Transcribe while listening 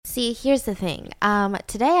See, here's the thing.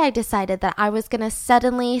 Today I decided that I was going to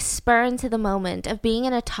suddenly spur into the moment of being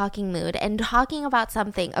in a talking mood and talking about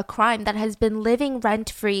something, a crime that has been living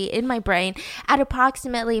rent-free in my brain at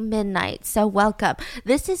approximately midnight. So welcome.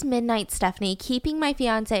 This is Midnight Stephanie, keeping my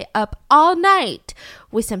fiance up all night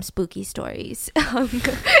with some spooky stories.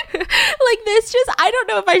 Like this, I don't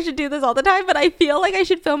know if I should do this all the time, but I feel like I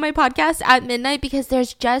should film my podcast at midnight because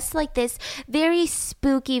there's just like this very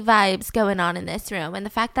spooky vibes going on in this room. And the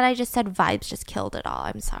fact that I just said vibes just killed it all.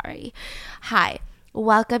 I'm sorry. Hi,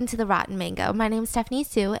 welcome to the Rotten Mango. My name's Stephanie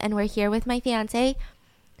Sue, and we're here with my fiance.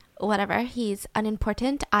 Whatever, he's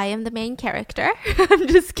unimportant. I am the main character. I'm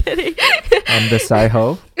just kidding. I'm the side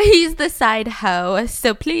hoe. He's the side hoe.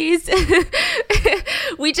 So please,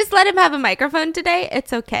 we just let him have a microphone today.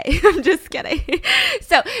 It's okay. I'm just kidding.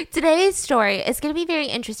 So today's story is going to be very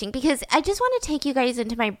interesting because I just want to take you guys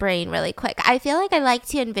into my brain really quick. I feel like I like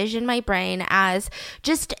to envision my brain as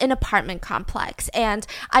just an apartment complex, and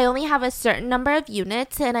I only have a certain number of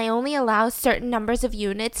units, and I only allow certain numbers of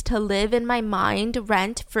units to live in my mind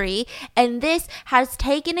rent free. And this has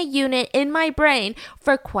taken a unit in my brain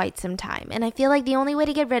for quite some time. And I feel like the only way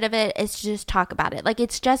to get rid of it is to just talk about it. Like,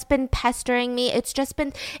 it's just been pestering me. It's just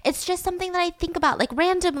something that I think about, like,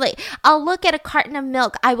 randomly. I'll look at a carton of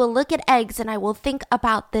milk. I will look at eggs and I will think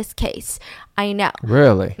about this case. I know.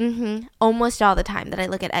 Really? Mm-hmm. Almost all the time that I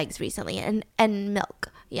look at eggs recently and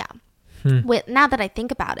milk. Yeah. Now that I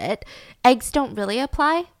think about it, eggs don't really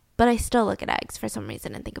apply. But I still look at eggs for some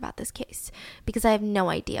reason and think about this case because I have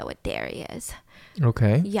no idea what dairy is.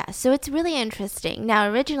 Okay. Yeah, so it's really interesting. Now,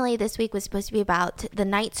 originally, this week was supposed to be about the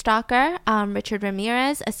Night Stalker, Richard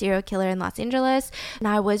Ramirez, a serial killer in Los Angeles. And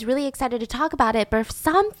I was really excited to talk about it, but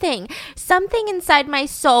something inside my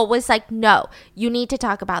soul was like, no, you need to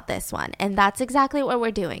talk about this one. And that's exactly what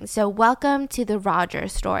we're doing. So welcome to the Roger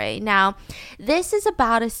story. Now, this is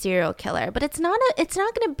about a serial killer, but it's not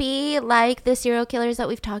going to be like the serial killers that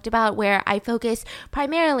we've talked about where I focus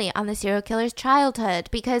primarily on the serial killer's childhood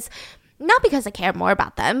not because I care more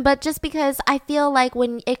about them, but just because I feel like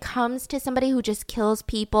when it comes to somebody who just kills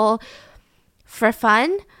people for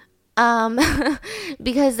fun,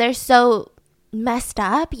 because they're so messed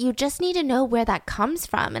up, you just need to know where that comes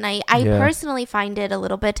from. And I personally find it a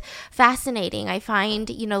little bit fascinating. I find,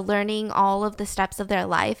 learning all of the steps of their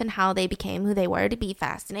life and how they became who they were to be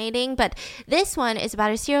fascinating. But this one is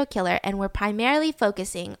about a serial killer, and we're primarily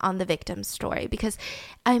focusing on the victim's story because,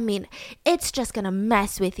 I mean, it's just gonna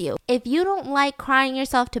mess with you. If you don't like crying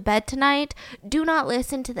yourself to bed tonight, do not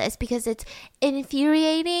listen to this because it's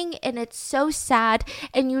infuriating and it's so sad,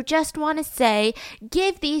 and you just want to say,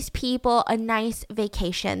 give these people a nice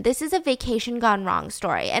vacation. This is a vacation gone wrong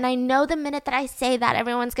story. And I know the minute that I say that,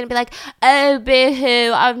 everyone's going to be like, oh,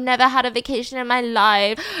 boo-hoo, I've never had a vacation in my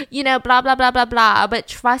life, blah, blah, blah, blah, blah. But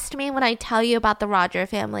trust me, when I tell you about the Roger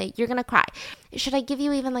family, you're going to cry. Should I give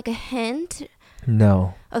you even like a hint?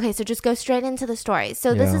 No. Okay, so just go straight into the story.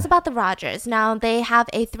 So this is about the Rogers. Now, they have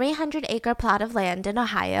a 300-acre plot of land in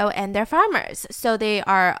Ohio, and they're farmers. So they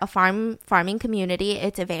are a farming community.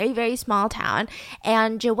 It's a very, very small town.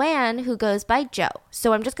 And Joanne, who goes by Jo.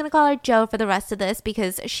 So I'm just going to call her Jo for the rest of this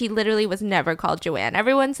because she literally was never called Joanne.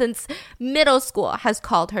 Everyone since middle school has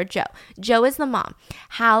called her Jo. Jo is the mom.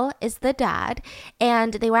 Hal is the dad.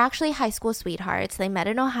 And they were actually high school sweethearts. They met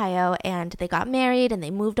in Ohio, and they got married, and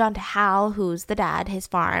they moved on to Hal, who's the dad, his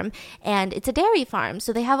farm. And it's a dairy farm,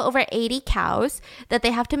 so they have over 80 cows that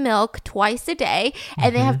they have to milk twice a day,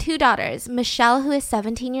 and they have two daughters, Michelle, who is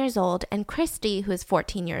 17 years old, and Christy, who is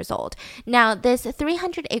 14 years old. Now, this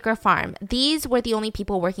 300-acre farm, these were the only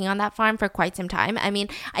people working on that farm for quite some time. I mean,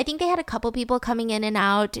 I think they had a couple people coming in and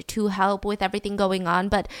out to help with everything going on,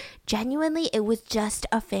 but genuinely, it was just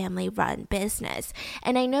a family-run business.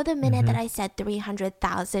 And I know the minute that I said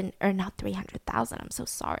 300,000, or not 300,000, I'm so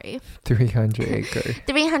sorry. 300 acre.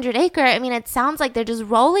 300 acre, I mean, it sounds like they're just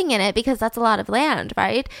rolling in it because that's a lot of land,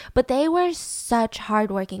 right? But they were such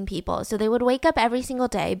hardworking people. So they would wake up every single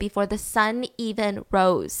day before the sun even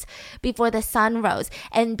rose. And before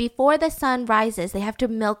the sun rises, they have to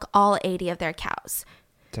milk all 80 of their cows.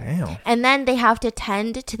 Damn. And then they have to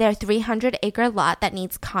tend to their 300-acre lot that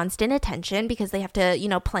needs constant attention because they have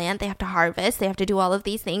to, plant, they have to harvest, they have to do all of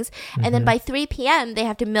these things. And then by 3 p.m., they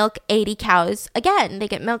have to milk 80 cows again. They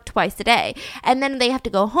get milked twice a day. And then they have to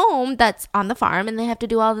go home, that's on the farm, and they have to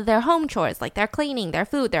do all of their home chores, like their cleaning, their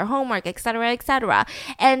food, their homework, etc., etc.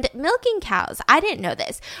 And milking cows, I didn't know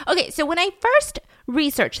this. Okay, so when I first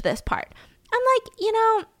researched this part, I'm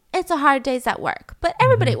like, it's a hard days at work, but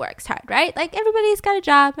everybody works hard, right? Like, everybody's got a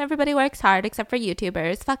job. Everybody works hard except for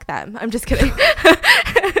YouTubers. Fuck them. I'm just kidding.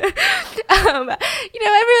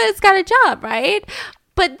 Everyone's got a job, right?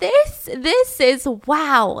 But this is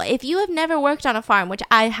wow. If you have never worked on a farm, which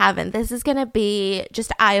I haven't, this is going to be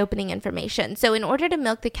just eye-opening information. So in order to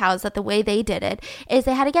milk the cows, that the way they did it is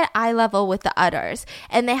they had to get eye level with the udders,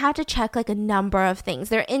 and they had to check like a number of things.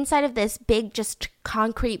 They're inside of this big just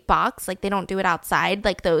concrete box. Like they don't do it outside,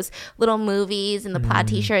 like those little movies and the plaid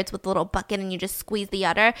t-shirts with the little bucket and you just squeeze the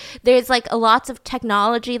udder. There's like lots of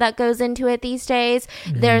technology that goes into it these days.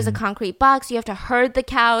 There's a concrete box. You have to herd the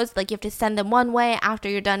cows. Like you have to send them one way after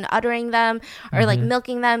you're done uddering them or like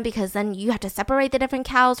milking them, because then you have to separate the different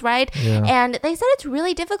cows, right? Yeah. And they said it's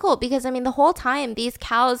really difficult because I mean the whole time these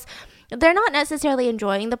cows, they're not necessarily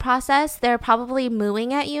enjoying the process. They're probably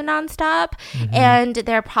mooing at you nonstop, and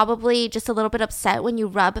they're probably just a little bit upset when you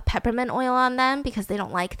rub peppermint oil on them because they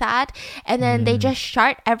don't like that. And then they just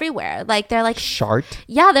shart everywhere. Like they're like Shart?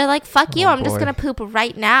 Yeah, they're like, fuck you, Oh, I'm just boy. gonna poop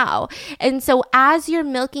right now. And so as you're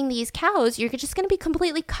milking these cows, you're just gonna be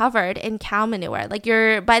completely covered in cow manure. Like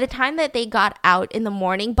by the time that they got out in the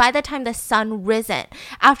morning, by the time the sun risen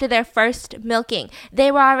after their first milking,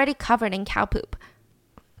 they were already covered in cow poop.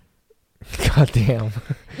 God damn.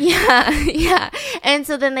 Yeah. And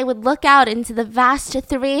so then they would look out into the vast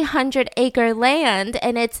 300-acre land.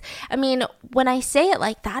 And it's, I mean, when I say it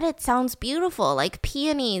like that, it sounds beautiful, like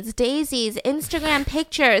peonies, daisies, Instagram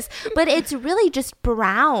pictures. But it's really just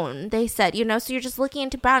brown, they said, so you're just looking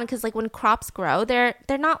into brown because like when crops grow, they're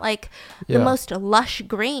not like the most lush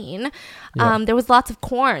green. There was lots of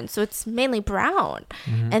corn, so it's mainly brown.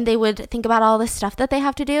 And they would think about all the stuff that they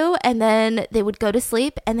have to do. And then they would go to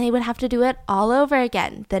sleep and they would have to do it all over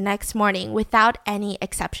again the next morning without any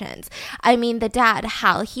exceptions. I mean, the dad,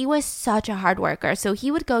 Hal, he was such a hard worker. So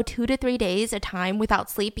he would go 2 to 3 days at a time without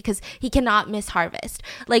sleep because he cannot miss harvest.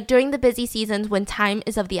 Like during the busy seasons when time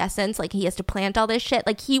is of the essence, like he has to plant all this shit,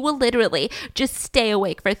 like he will literally just stay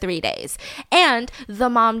awake for 3 days. And the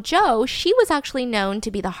mom, Jo, she was actually known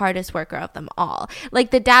to be the hardest worker of them all.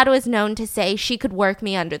 Like the dad was known to say she could work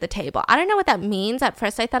me under the table. I don't know what that means. At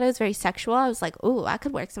first I thought it was very sexual. I was like, ooh, I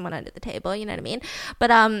could work someone under the table, you know what I mean?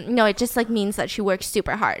 But no, it just like means that she works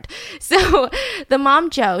super hard. So the mom,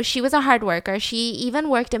 Jo, she was a hard worker. She even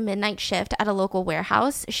worked a midnight shift at a local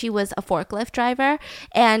warehouse. She was a forklift driver,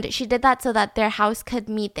 and she did that so that their house could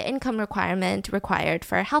meet the income requirement required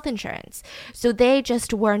for health insurance. So they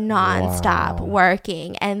just were nonstop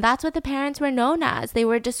working, and that's what the parents were known as. They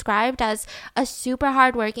were described as a super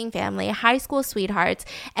hardworking family, high school sweethearts,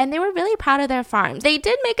 and they were really proud of their farm. They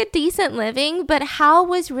did make a decent living, but Hal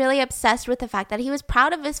was really obsessed with the fact that he was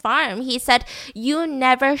proud of his farm. He said, you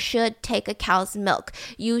never should take a cow's milk.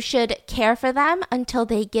 You should care for them until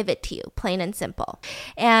they give it to you, plain and simple.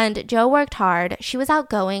 And Jo worked hard. She was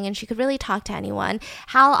outgoing and she could really talk to anyone.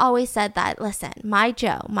 Hal always said that, listen, my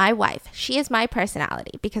Jo, my wife, she is my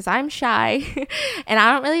personality because I'm shy and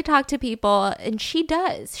I don't really talk to people, and she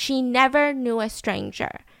does. She never knew a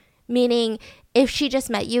stranger, meaning if she just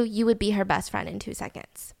met you, you would be her best friend in 2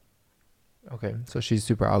 seconds. Okay, so she's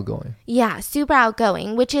super outgoing. Yeah, super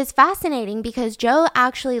outgoing, which is fascinating because Jo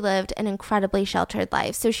actually lived an incredibly sheltered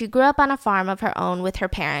life. So she grew up on a farm of her own with her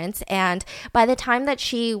parents, and by the time that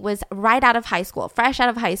she was right out of high school, fresh out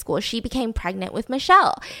of high school, she became pregnant with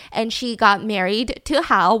Michelle, and she got married to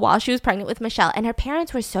Hal while she was pregnant with Michelle, and her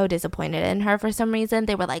parents were so disappointed in her for some reason.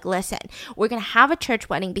 They were like, listen, we're going to have a church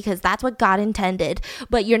wedding because that's what God intended,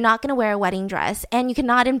 but you're not going to wear a wedding dress, and you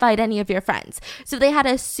cannot invite any of your friends. So they had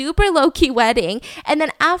a super low-key wedding, and then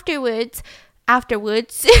afterwards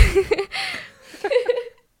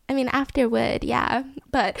I mean, afterward, yeah.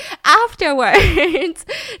 But afterwards,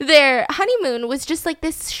 their honeymoon was just like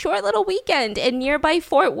this short little weekend in nearby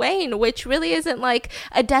Fort Wayne, which really isn't like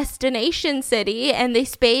a destination city. And they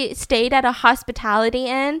stayed at a hospitality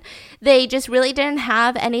inn. They just really didn't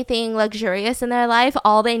have anything luxurious in their life.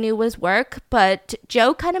 All they knew was work. But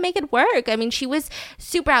Jo kind of made it work. I mean, she was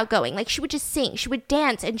super outgoing. Like, she would just sing, she would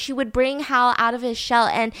dance, and she would bring Hal out of his shell.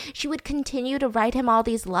 And she would continue to write him all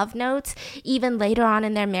these love notes, even later on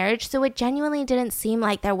in their marriage. So it genuinely didn't seem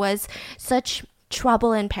like there was such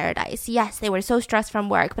trouble in paradise. Yes, they were so stressed from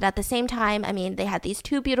work, but at the same time, I mean, they had these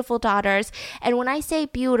 2 beautiful daughters. And when I say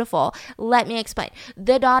beautiful, let me explain.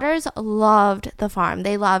 The daughters loved the farm.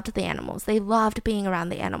 They loved the animals. They loved being around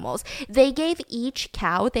the animals. They gave each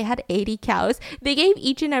cow, they had 80 cows, they gave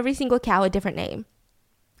each and every single cow a different name.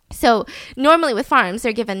 So normally with farms,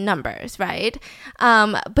 they're given numbers, right?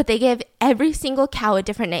 But they give every single cow a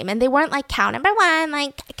different name. And they weren't like cow number 1,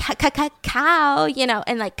 like cow, you know,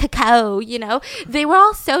 and like cacao, you know. They were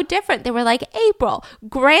all so different. They were like April,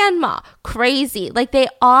 grandma, crazy. Like they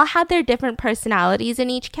all had their different personalities in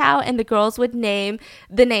each cow. And the girls would name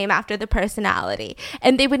the name after the personality.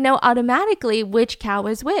 And they would know automatically which cow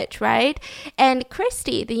was which, right? And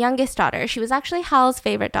Christy, the youngest daughter, she was actually Hal's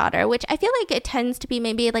favorite daughter, which I feel like it tends to be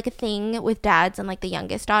maybe like a thing with dads and like the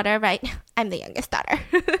youngest daughter, right? I'm the youngest daughter.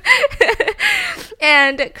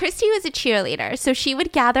 And Christy was a cheerleader. So she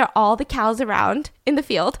would gather all the cows around in the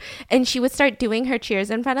field and she would start doing her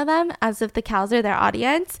cheers in front of them as if the cows are their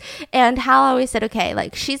audience. And Hal always said, okay,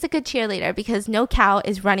 like she's a good cheerleader because no cow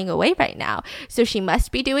is running away right now. So she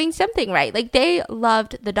must be doing something right. Like they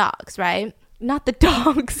loved the dogs, right? Not the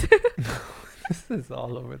dogs. This is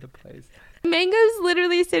all over the place. Mango's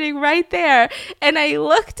literally sitting right there. And I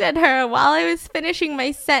looked at her while I was finishing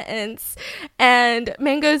my sentence. And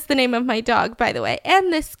Mango's the name of my dog, by the way,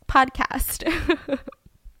 and this podcast.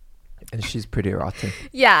 And she's pretty rotten.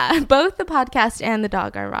 Yeah, both the podcast and the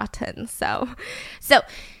dog are rotten. So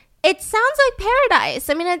it sounds like paradise.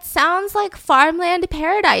 I mean, it sounds like farmland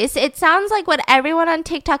paradise. It sounds like what everyone on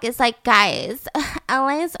TikTok is like, guys,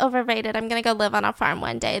 LA is overrated. I'm going to go live on a farm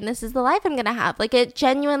one day, and this is the life I'm going to have. Like, it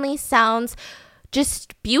genuinely sounds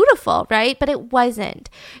just beautiful, right? But it wasn't.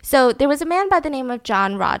 So there was a man by the name of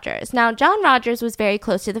John Rogers. Now, John Rogers was very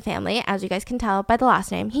close to the family, as you guys can tell by the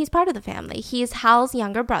last name. He's part of the family. He's Hal's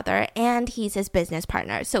younger brother, and he's his business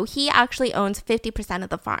partner. So he actually owns 50% of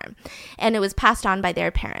the farm, and it was passed on by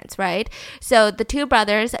their parents, right? So the two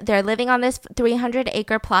brothers, they're living on this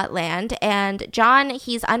 300-acre plot land, and John,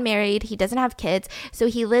 he's unmarried. He doesn't have kids, so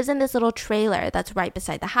he lives in this little trailer that's right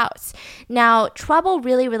beside the house. Now, trouble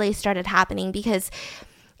really started happening because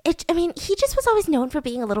he just was always known for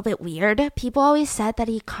being a little bit weird. People always said that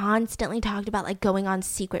he constantly talked about like going on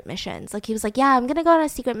secret missions. Like he was like, yeah, I'm going to go on a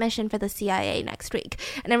secret mission for the CIA next week.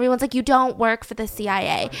 And everyone's like, you don't work for the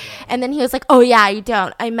CIA. And then he was like, oh yeah, you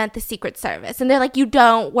don't. I meant the Secret Service. And they're like, you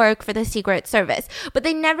don't work for the Secret Service. But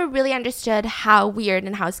they never really understood how weird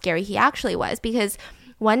and how scary he actually was, because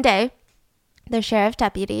one day the sheriff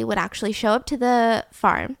deputy would actually show up to the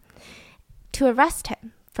farm to arrest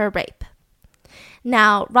him for rape.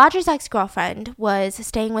 Now, Roger's ex-girlfriend was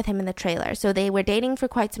staying with him in the trailer, so they were dating for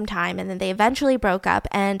quite some time, and then they eventually broke up,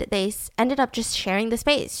 and they ended up just sharing the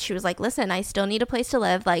space. She was like, listen, I still need a place to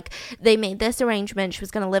live. Like, they made this arrangement. She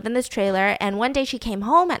was going to live in this trailer, and one day she came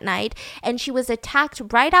home at night, and she was attacked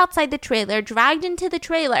right outside the trailer, dragged into the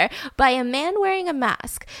trailer by a man wearing a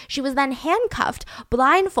mask. She was then handcuffed,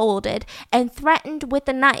 blindfolded, and threatened with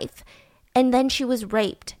a knife, and then she was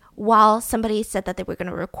raped while somebody said that they were going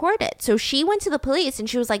to record it. So she went to the police and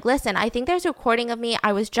she was like, listen, I think there's a recording of me.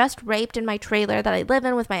 I was just raped in my trailer that I live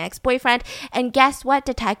in with my ex-boyfriend. And guess what,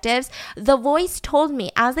 detectives? The voice told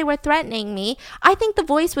me as they were threatening me, I think the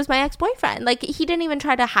voice was my ex-boyfriend. Like, he didn't even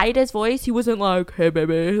try to hide his voice. He wasn't like, hey,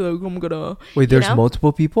 baby, like, I'm gonna... Wait, there's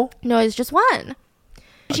multiple people? No, it's just one.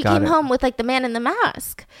 She came home with like the man in the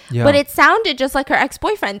mask, yeah. But it sounded just like her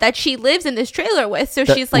ex-boyfriend that she lives in this trailer with. So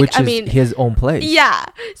she's like, his own place. Yeah.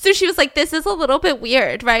 So she was like, this is a little bit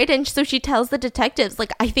weird, right? And so she tells the detectives,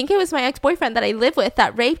 like, I think it was my ex-boyfriend that I live with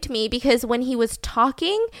that raped me, because when he was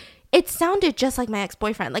talking, it sounded just like my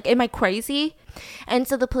ex-boyfriend. Like, am I crazy? And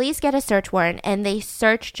so the police get a search warrant and they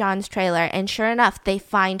search John's trailer, and sure enough, they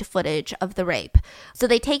find footage of the rape. So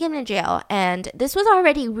they take him to jail, and this was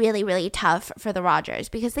already really tough for the Rogers,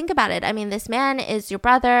 because think about it. I mean, this man is your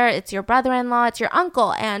brother, it's your brother-in-law, it's your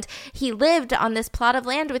uncle, and he lived on this plot of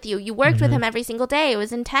land with you. You worked with him every single day. It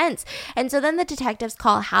was intense. And so then the detectives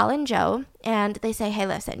call Hal and Joe, and they say, hey,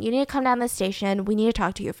 listen, you need to come down to the station. We need to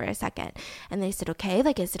talk to you for a second. And they said, okay,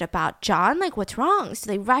 like, is it about John? Like, what's wrong? So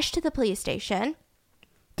they rush to the police station.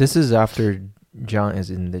 This is after John is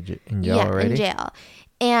in jail already? Yeah, in jail.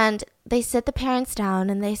 And they sit the parents down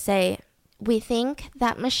and they say, we think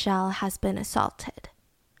that Michelle has been assaulted.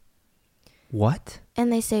 What?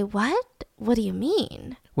 And they say, what? What do you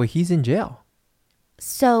mean? Wait, he's in jail.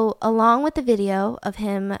 So along with the video of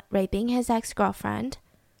him raping his ex-girlfriend,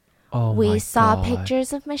 we saw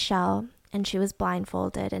pictures of Michelle, and she was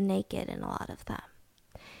blindfolded and naked in a lot of them.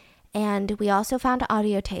 And we also found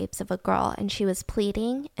audio tapes of a girl, and she was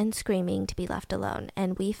pleading and screaming to be left alone.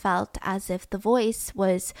 And we felt as if the voice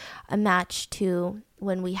was a match to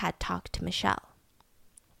when we had talked to Michelle.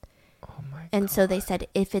 Oh my God. And so they said,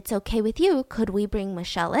 if it's okay with you, could we bring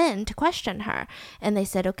Michelle in to question her? And they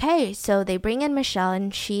said, okay. So they bring in Michelle,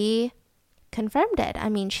 and she confirmed it. I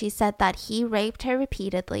mean, she said that he raped her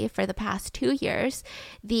repeatedly for the past 2 years.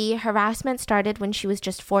 The harassment started when she was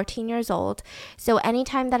just 14 years old. So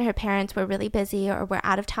anytime that her parents were really busy or were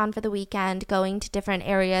out of town for the weekend, going to different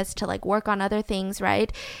areas to like work on other things,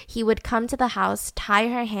 right? He would come to the house, tie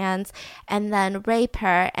her hands, and then rape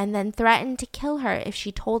her, and then threaten to kill her if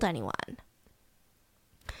she told anyone.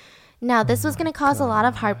 Now, this was going to cause a lot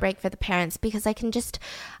of heartbreak for the parents because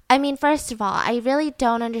first of all, I really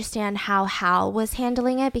don't understand how Hal was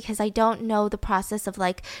handling it because I don't know the process of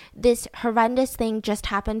like this horrendous thing just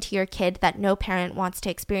happened to your kid that no parent wants to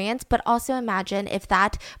experience. But also imagine if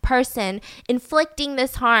that person inflicting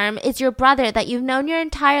this harm is your brother that you've known your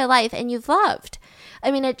entire life and you've loved. I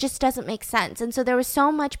mean, it just doesn't make sense. And so there was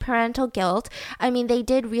so much parental guilt. I mean, they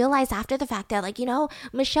did realize after the fact that, like, you know,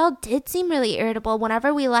 Michelle did seem really irritable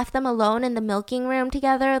whenever we left them alone in the milking room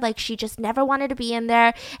together. Like, she just never wanted to be in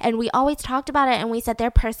there. And we always talked about it and we said their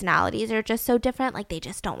personalities are just so different. Like, they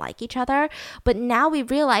just don't like each other. But now we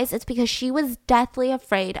realize it's because she was deathly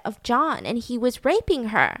afraid of John and he was raping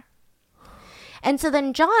her. And so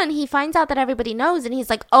then John, he finds out that everybody knows and he's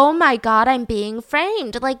like, oh my God, I'm being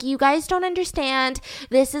framed. Like, you guys don't understand.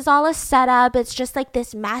 This is all a setup. It's just like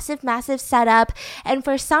this massive, massive setup. And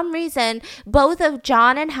for some reason, both of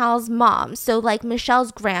John and Hal's moms, so like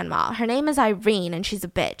Michelle's grandma, her name is Irene and she's a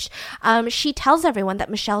bitch. She tells everyone that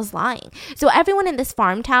Michelle's lying. So everyone in this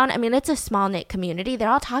farm town, I mean, it's a small knit community. They're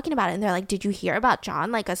all talking about it and they're like, did you hear about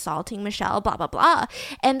John like assaulting Michelle, blah, blah, blah.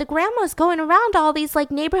 And the grandma's going around all these like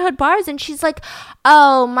neighborhood bars and she's like,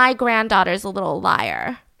 oh, my granddaughter's a little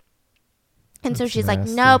liar. And so she's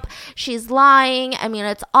nasty. Like, nope, she's lying. I mean,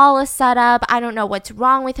 it's all a setup. I don't know what's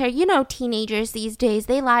wrong with her. You know, teenagers these days,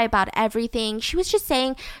 they lie about everything. She was just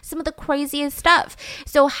saying some of the craziest stuff.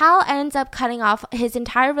 So Hal ends up cutting off his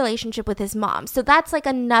entire relationship with his mom. So that's like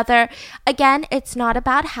another, again, it's not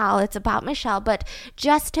about Hal, it's about Michelle. But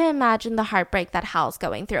just to imagine the heartbreak that Hal's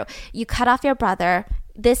going through. You cut off your brother.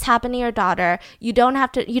 This happened to your daughter. You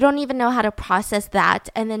don't even know how to process that.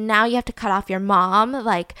 And then now you have to cut off your mom.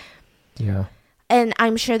 Like, yeah. And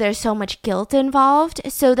I'm sure there's so much guilt involved.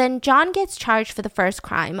 So then John gets charged for the first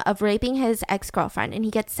crime of raping his ex-girlfriend. And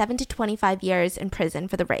he gets 7 to 25 years in prison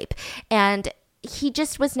for the rape. And he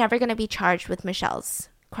just was never going to be charged with Michelle's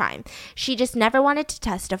crime. She just never wanted to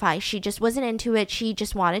testify. She just wasn't into it. She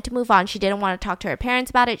just wanted to move on. She didn't want to talk to her parents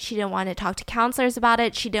about it. She didn't want to talk to counselors about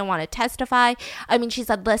it. She didn't want to testify. I mean, she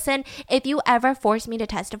said, listen, if you ever force me to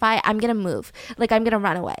testify, I'm going to move. Like, I'm going to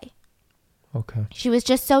run away. Okay. She was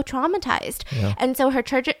just so traumatized. Yeah. And so her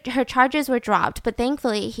charges were dropped, but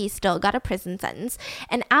thankfully he still got a prison sentence.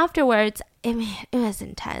 And afterwards, it was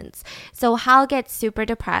intense. So Hal gets super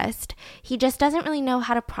depressed. He just doesn't really know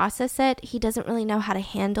how to process it. He doesn't really know how to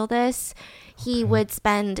handle this. He would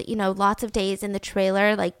spend, lots of days in the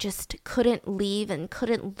trailer, like just couldn't leave and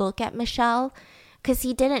couldn't look at Michelle because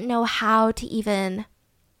he didn't know how to even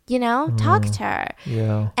talk to her.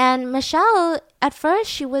 Yeah. And Michelle, at first,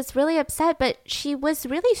 she was really upset, but she was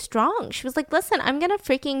really strong. She was like, listen, I'm going to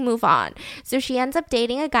freaking move on. So she ends up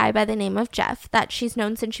dating a guy by the name of Jeff that she's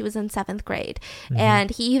known since she was in 7th grade. Mm-hmm.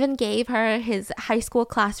 And he even gave her his high school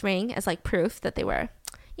class ring as like proof that they were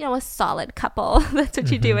a solid couple. That's what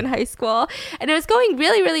you do in high school. And it was going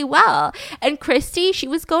really, really well. And Christy, she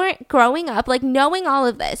was growing up, like knowing all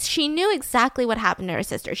of this. She knew exactly what happened to her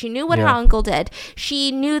sister. She knew what her uncle did.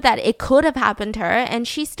 She knew that it could have happened to her. And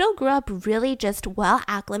she still grew up really just well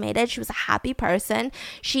acclimated. She was a happy person.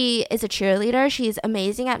 She is a cheerleader. She's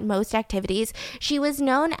amazing at most activities. She was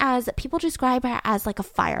known as, people describe her as like a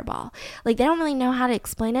fireball. Like they don't really know how to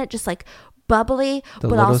explain it. Just like bubbly,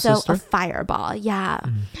 but also sister? A fireball. Yeah.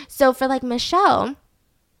 So for like Michelle,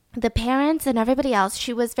 the parents and everybody else,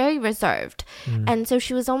 she was very reserved. And so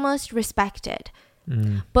she was almost respected.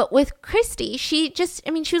 But with Christy, she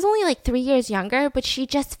was only like 3 years younger, but she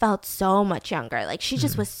just felt so much younger. Like she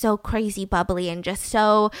just was so crazy bubbly and just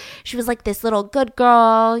so, she was like this little good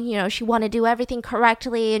girl, she wanted to do everything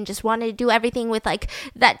correctly and just wanted to do everything with like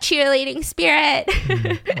that cheerleading spirit.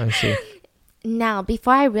 I see. Now,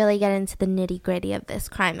 before I really get into the nitty-gritty of this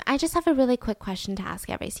crime, I just have a really quick question to ask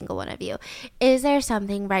every single one of you. Is there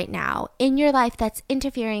something right now in your life that's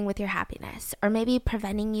interfering with your happiness or maybe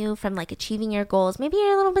preventing you from like achieving your goals? Maybe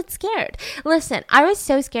you're a little bit scared. Listen, I was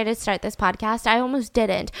so scared to start this podcast. I almost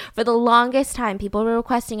didn't. For the longest time, people were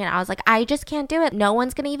requesting it. I was like, I just can't do it. No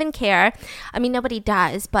one's going to even care. I mean, nobody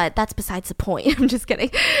does, but that's besides the point. I'm just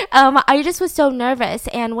kidding. I just was so nervous.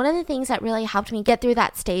 And one of the things that really helped me get through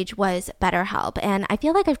that stage was BetterHelp. BetterHelp. And I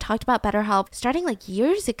feel like I've talked about BetterHelp starting like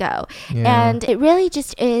years ago. Yeah. And it really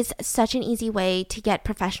just is such an easy way to get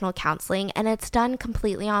professional counseling, and it's done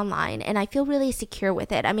completely online. And I feel really secure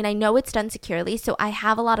with it. I mean, I know it's done securely, so I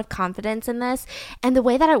have a lot of confidence in this. And the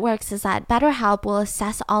way that it works is that BetterHelp will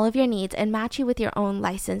assess all of your needs and match you with your own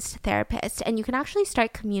licensed therapist. And you can actually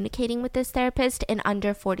start communicating with this therapist in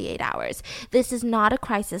under 48 hours. This is not a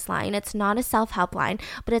crisis line. It's not a self-help line,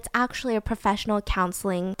 but it's actually a professional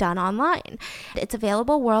counseling done online. It's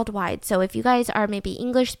available worldwide. So if you guys are maybe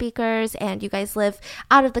English speakers and you guys live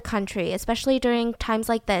out of the country, especially during times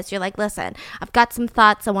like this, you're like, listen, I've got some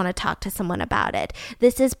thoughts. I want to talk to someone about it.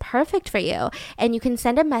 This is perfect for you. And you can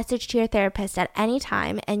send a message to your therapist at any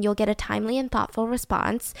time and you'll get a timely and thoughtful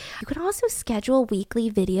response. You can also schedule weekly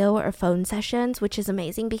video or phone sessions, which is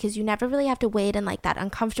amazing because you never really have to wait in like that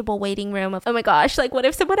uncomfortable waiting room of, oh my gosh, like what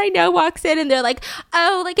if someone I know walks in and they're like,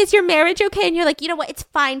 oh, like, is your marriage okay? And you're like, you know what? It's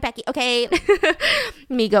fine, Becky. Okay.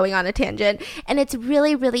 Me going on a tangent. And it's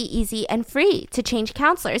really, really easy and free to change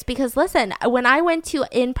counselors because listen, when I went to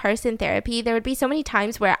in-person therapy, there would be so many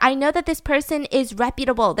times where I know that this person is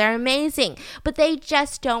reputable. They're amazing, but they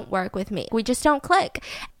just don't work with me. We just don't click.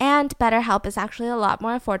 And BetterHelp is actually a lot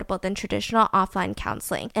more affordable than traditional offline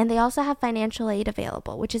counseling. And they also have financial aid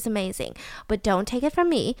available, which is amazing. But don't take it from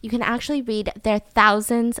me. You can actually read their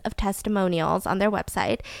thousands of testimonials on their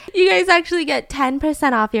website. You guys actually get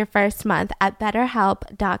 10% off your first month at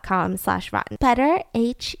betterhelp.com/rotten.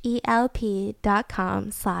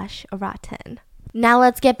 betterhelp.com/rotten. Now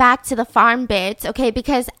let's get back to the farm bits, okay?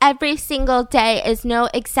 Because every single day is no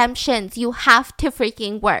exemptions. You have to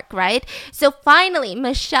freaking work, right? So finally,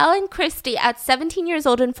 Michelle and Christy at 17 years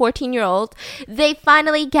old and 14-year-old, they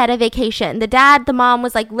finally get a vacation. The dad, the mom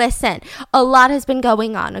was like, listen, a lot has been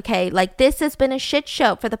going on, okay? Like this has been a shit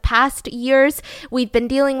show for the past years. We've been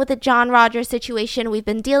dealing with the John Rogers situation. We've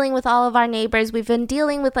been dealing with all of our neighbors. We've been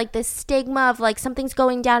dealing with like this stigma of like something's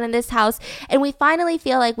going down in this house. And we finally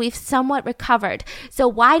feel like we've somewhat recovered. So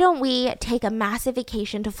why don't we take a massive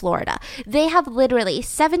vacation to Florida? They have literally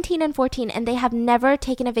 17 and 14 and they have never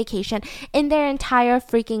taken a vacation in their entire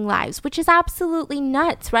freaking lives, which is absolutely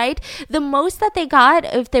nuts, right? The most that they got,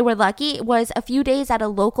 if they were lucky, was a few days at a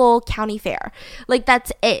local county fair. Like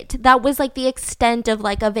that's it. That was like the extent of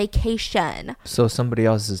like a vacation. So somebody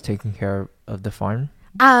else is taking care of the farm?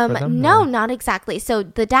 No, not exactly. So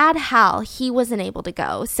the dad, Hal, he wasn't able to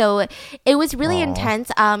go. So it was really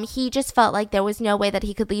intense. He just felt like there was no way that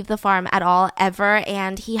he could leave the farm at all, ever.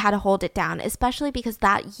 And he had to hold it down, especially because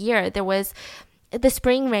that year there was the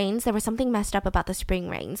spring rains. There was something messed up about the spring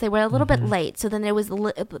rains. They were a little bit late. So then it was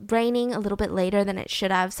raining a little bit later than it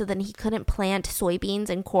should have. So then he couldn't plant soybeans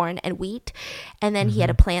and corn and wheat. And then he had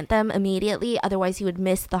to plant them immediately. Otherwise he would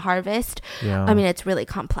miss the harvest. Yeah. I mean, it's really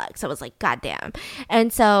complex. I was like, God damn.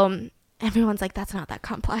 And so everyone's like, that's not that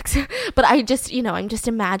complex. But I just, I'm just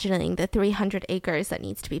imagining the 300 acres that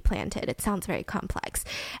needs to be planted. It sounds very complex.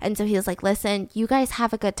 And so he was like, listen, you guys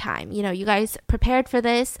have a good time. You guys prepared for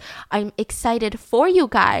this. I'm excited for you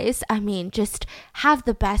guys. I mean, just have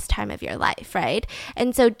the best time of your life, right?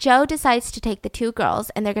 And so Joe decides to take the two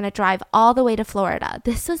girls and they're going to drive all the way to Florida.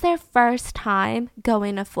 This was their first time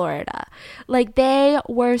going to Florida. Like they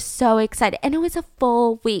were so excited. And it was a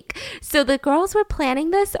full week. So the girls were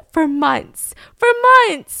planning this for months.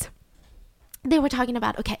 They were talking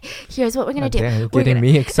about, okay, here's what we're going to do. You're getting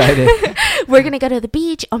me excited. We're going to go to the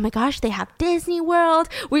beach. Oh my gosh, they have Disney World.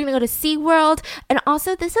 We're going to go to SeaWorld. And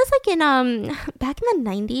also, this was like in, back in the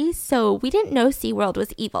 90s. So we didn't know SeaWorld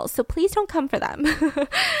was evil. So please don't come for them.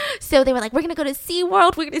 So they were like, we're going to go to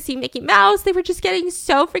SeaWorld. We're going to see Mickey Mouse. They were just getting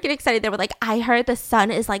so freaking excited. They were like, I heard the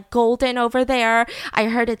sun is like golden over there. I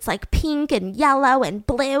heard it's like pink and yellow and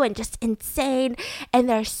blue and just insane. And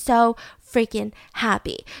they're so freaking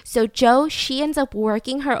happy. So Joe, she ends up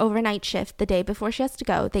working her overnight shift the day before she has to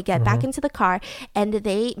go. They get back into the car and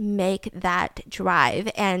they make that drive.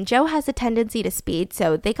 And Joe has a tendency to speed,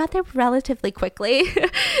 so they got there relatively quickly.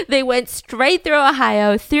 They went straight through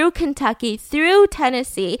Ohio, through Kentucky, through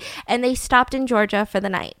Tennessee, and they stopped in Georgia for the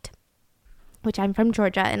night. Which I'm from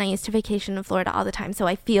Georgia and I used to vacation in Florida all the time. So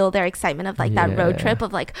I feel their excitement of like that road trip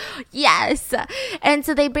of like, yes. And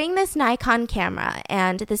so they bring this Nikon camera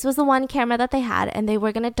and this was the one camera that they had and they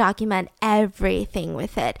were going to document everything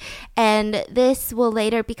with it. And this will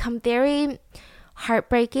later become very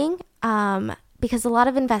heartbreaking because a lot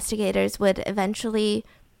of investigators would eventually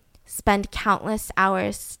spend countless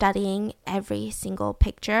hours studying every single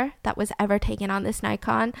picture that was ever taken on this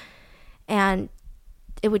Nikon. And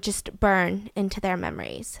it would just burn into their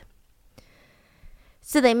memories.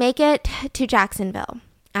 So they make it to Jacksonville.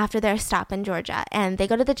 after their stop in Georgia, and they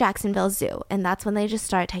go to the Jacksonville Zoo, and that's when they just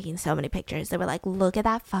start taking so many pictures. They were like, look at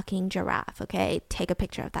that fucking giraffe, okay? Take a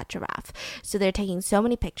picture of that giraffe. So they're taking so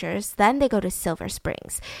many pictures. Then they go to Silver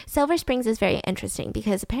Springs. Silver Springs is very interesting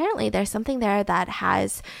because apparently there's something there that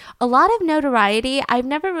has a lot of notoriety. I've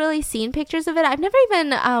never really seen pictures of it. I've never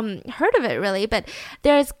even heard of it really, but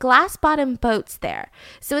there's glass bottom boats there.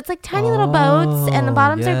 So it's like tiny little boats, and the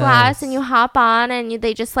bottoms are glass, and you hop on, and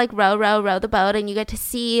they just like row the boat, and you get to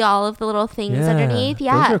see all of the little things underneath. Those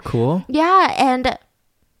are cool. Yeah, and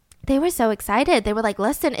they were so excited. They were like,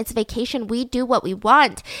 listen, it's vacation. We do what we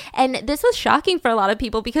want. And this was shocking for a lot of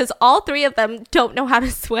people because all three of them don't know how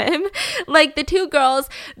to swim. Like the two girls,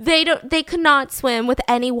 they could not swim with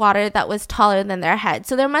any water that was taller than their head.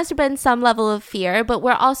 So there must have been some level of fear, but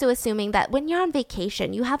we're also assuming that when you're on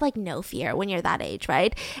vacation, you have like no fear when you're that age,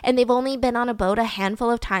 right? And they've only been on a boat a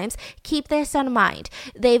handful of times. Keep this in mind.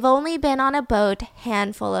 They've only been on a boat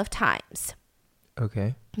handful of times.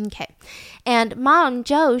 Okay. And mom,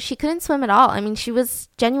 Jo, she couldn't swim at all. I mean, she was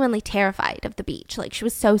genuinely terrified of the beach. Like, she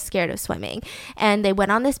was so scared of swimming. And they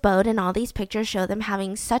went on this boat, and all these pictures show them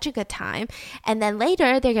having such a good time. And then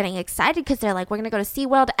later, they're getting excited because they're like, we're going to go to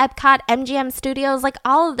SeaWorld, Epcot, MGM Studios, like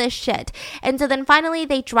all of this shit. And so then finally,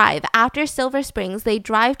 they drive. After Silver Springs, they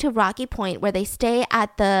drive to Rocky Point, where they stay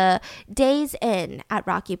at the Days Inn at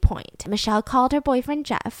Rocky Point. Michelle called her boyfriend,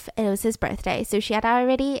 Jeff, and it was his birthday. So she had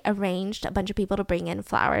already arranged a bunch of people to bring in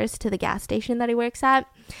flowers to the gas station that he works at.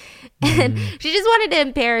 And she just wanted to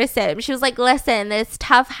embarrass him. She was like, listen, this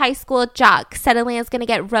tough high school jock suddenly is going to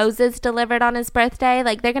get roses delivered on his birthday.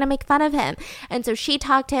 Like, they're going to make fun of him. And so she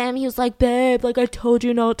talked to him. He was like, babe, like I told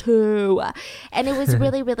you not to. And it was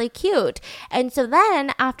really, really cute. And so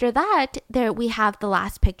then after that, we have the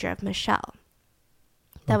last picture of Michelle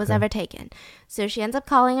that was ever taken. So she ends up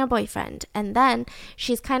calling her boyfriend, and then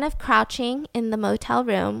she's kind of crouching in the motel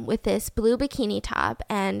room with this blue bikini top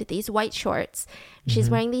and these white shorts. She's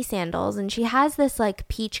wearing these sandals, and she has this like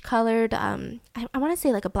peach colored I want to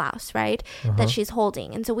say like a blouse, right? That she's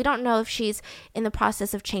holding. And so we don't know if she's in the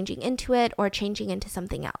process of changing into it or changing into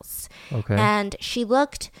something else. And she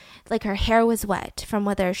looked like her hair was wet from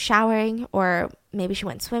whether showering or maybe she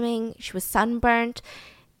went swimming. She was sunburnt.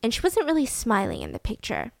 And she wasn't really smiling in the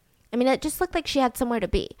picture. I mean, it just looked like she had somewhere to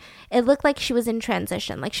be. It looked like she was in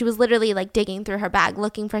transition. Like she was literally like digging through her bag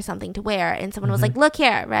looking for something to wear. And someone was like, look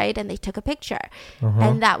here, right? And they took a picture.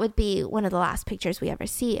 And that would be one of the last pictures we ever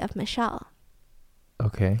see of Michelle.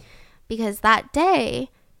 Okay. Because that day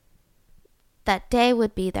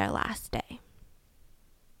would be their last day.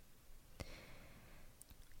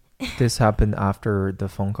 This happened after the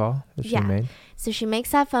phone call that she made? So she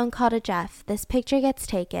makes that phone call to Jeff. This picture gets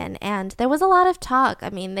taken, and there was a lot of talk. I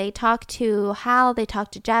mean, they talked to Hal, they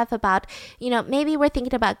talked to Jeff about, maybe we're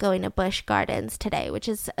thinking about going to Busch Gardens today, which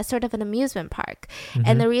is a sort of an amusement park.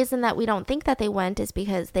 And the reason that we don't think that they went is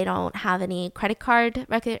because they don't have any credit card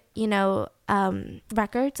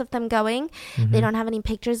records of them going. They don't have any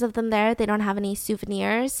pictures of them there. They don't have any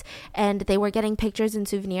souvenirs, and they were getting pictures and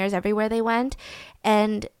souvenirs everywhere they went.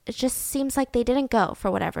 And it just seems like they didn't go for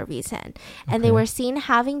whatever reason. And they were seen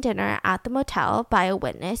having dinner at the motel by a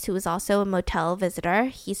witness who was also a motel visitor.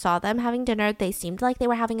 He saw them having dinner. They seemed like they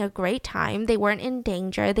were having a great time. They weren't in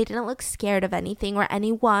danger. They didn't look scared of anything or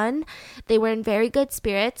anyone. They were in very good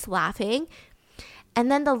spirits, laughing. And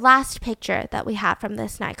then the last picture that we have from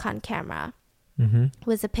this Nikon camera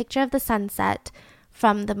was a picture of the sunset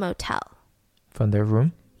from the motel. From their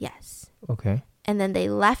room? Yes. Okay. And then they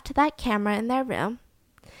left that camera in their room.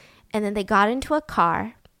 And then they got into a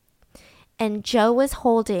car. And Jo was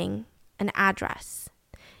holding an address.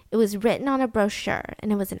 It was written on a brochure,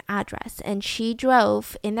 and it was an address. And she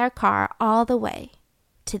drove in their car all the way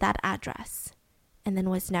to that address and then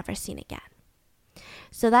was never seen again.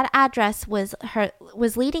 So that address was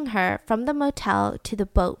leading her from the motel to the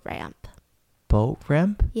boat ramp. Boat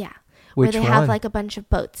ramp? Yeah. Which where they one? have like a bunch of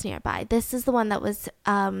boats nearby. This is the one that was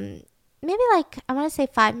maybe like, I want to say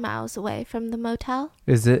 5 miles away from the motel.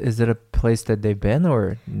 Is it a place that they've been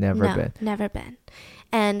or never been? No, never been.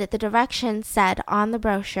 And the directions said on the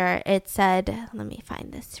brochure, it said, let me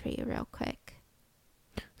find this for you real quick.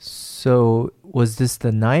 So was this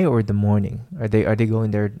the night or the morning? Are they going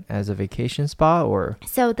there as a vacation spot or?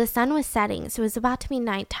 So the sun was setting, so it was about to be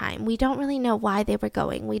nighttime. We don't really know why they were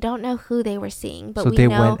going. We don't know who they were seeing, but they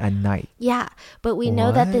went at night. Yeah, but we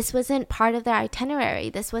know that this wasn't part of their itinerary.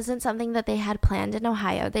 This wasn't something that they had planned in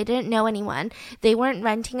Ohio. They didn't know anyone. They weren't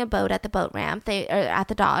renting a boat at the boat ramp. Or at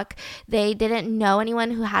the dock. They didn't know anyone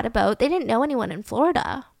who had a boat. They didn't know anyone in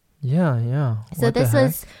Florida. Yeah. So this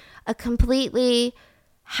was a completely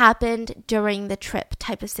happened during the trip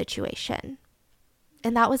type of situation.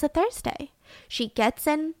 And that was a Thursday. She gets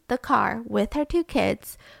in the car with her 2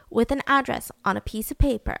 kids with an address on a piece of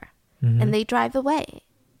paper, and they drive away,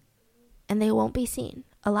 and they won't be seen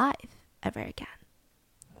alive ever again.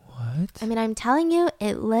 What? I mean, I'm telling you,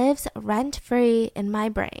 it lives rent-free in my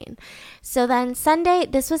brain. So then Sunday,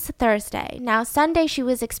 this was Thursday. Now, Sunday, she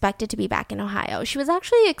was expected to be back in Ohio. She was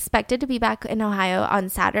actually expected to be back in Ohio on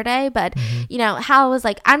Saturday, but, you know, Hal was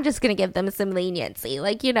like, I'm just going to give them some leniency.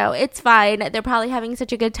 Like, you know, it's fine. They're probably having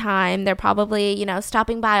such a good time. They're probably, you know,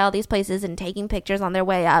 stopping by all these places and taking pictures on their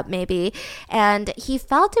way up, maybe. And he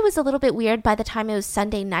felt it was a little bit weird by the time it was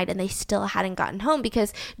Sunday night and they still hadn't gotten home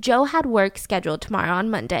because Joe had work scheduled tomorrow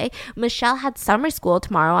on Monday. Michelle had summer school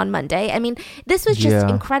tomorrow on Monday. I mean, this was just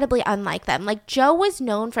incredibly unlike them. Like, Joe was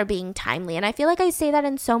known for being timely. And I feel like I say that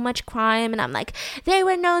in so much crime. And I'm like, they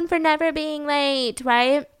were known for never being late,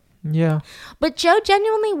 right? Yeah. But Joe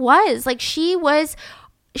genuinely was. Like, she was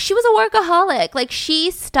a workaholic. Like,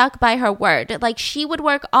 she stuck by her word. Like, she would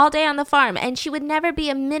work all day on the farm and she would never be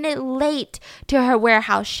a minute late to her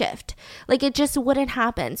warehouse shift. Like, it just wouldn't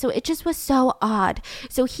happen. So it just was so odd.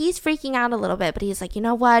 So he's freaking out a little bit, but he's like, you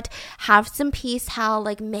know what? Have some peace, Hal.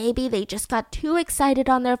 Like, maybe they just got too excited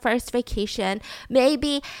on their first vacation.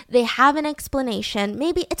 Maybe they have an explanation.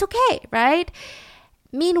 Maybe it's okay, right?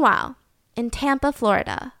 Meanwhile, in Tampa,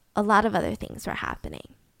 Florida, a lot of other things were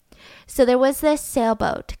happening. So there was this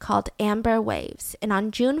sailboat called Amber Waves. And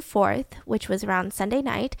on June 4th, which was around Sunday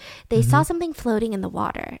night, they saw something floating in the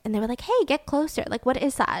water. And they were like, hey, get closer. Like, what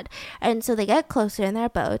is that? And so they get closer in their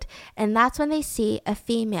boat. And that's when they see a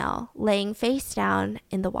female laying face down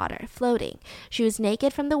in the water, floating. She was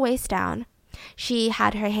naked from the waist down. She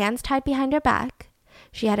had her hands tied behind her back.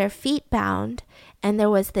 She had her feet bound. And there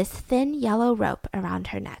was this thin yellow rope around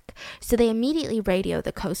her neck. So they immediately radio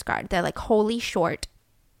the Coast Guard. They're like, holy short.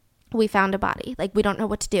 We found a body. Like, we don't know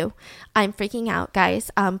what to do. I'm freaking out, guys.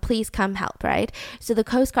 Please come help, right? So the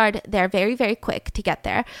Coast Guard, they're very, very quick to get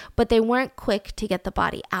there, but they weren't quick to get the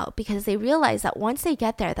body out because they realized that once they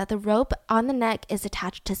get there, that the rope on the neck is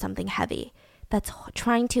attached to something heavy that's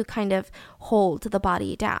trying to kind of hold the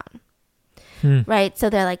body down. Right? So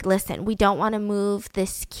they're like, listen, we don't want to move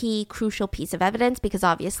this key, crucial piece of evidence because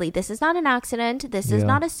obviously this is not an accident. This is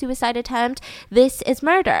not a suicide attempt. This is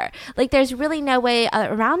murder. Like, there's really no way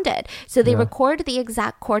around it. So they record the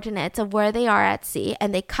exact coordinates of where they are at sea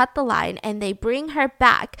and they cut the line and they bring her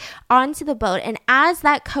back onto the boat. And as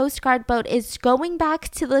that Coast Guard boat is going back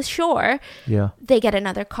to the shore, they get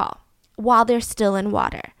another call while they're still in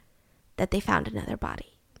water that they found another body.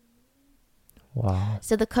 Wow.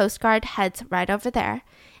 So the Coast Guard heads right over there.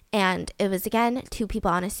 And it was, again, 2 people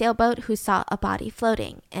on a sailboat who saw a body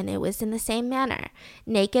floating. And it was in the same manner.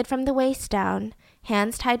 Naked from the waist down,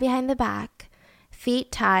 hands tied behind the back,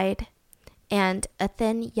 feet tied, and a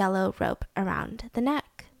thin yellow rope around the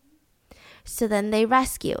neck. So then they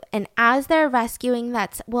rescue. And as they're rescuing,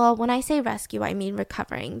 when I say rescue, I mean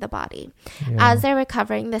recovering the body. As they're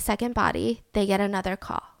recovering the second body, they get another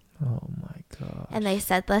call. Oh, my God. And they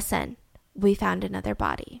said, listen, we found another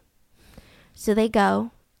body. So they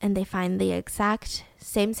go and they find the exact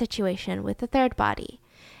same situation with the third body.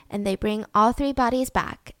 And they bring all 3 bodies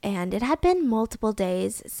back. And it had been multiple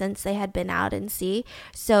days since they had been out in sea.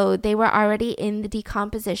 So they were already in the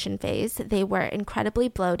decomposition phase. They were incredibly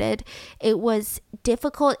bloated. It was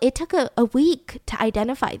difficult. It took a week to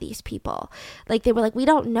identify these people. Like, they were like, we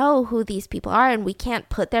don't know who these people are. And we can't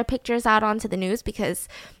put their pictures out onto the news because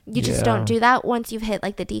you just don't do that once you've hit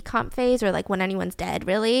like the decomp phase or like when anyone's dead,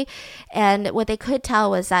 really. And what they could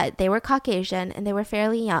tell was that they were Caucasian and they were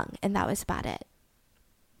fairly young. And that was about it.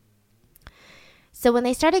 So when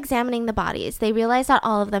they start examining the bodies, they realize that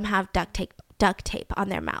all of them have duct tape on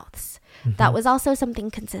their mouths. That was also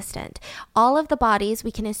something consistent. All of the bodies,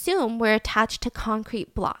 we can assume, were attached to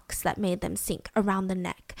concrete blocks that made them sink around the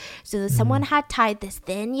neck. So someone had tied this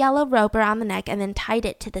thin yellow rope around the neck and then tied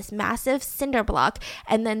it to this massive cinder block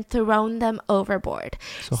and then thrown them overboard.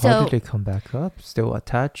 So how did they come back up? Still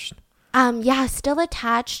attached? Still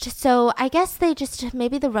attached. So I guess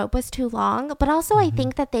maybe the rope was too long, but also I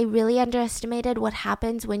think that they really underestimated what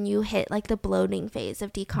happens when you hit like the bloating phase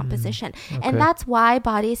of decomposition. Okay. And that's why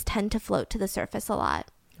bodies tend to float to the surface a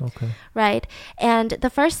lot. Okay. Right. And the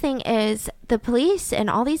first thing is the police and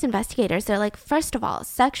all these investigators, they're like, first of all,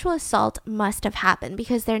 sexual assault must have happened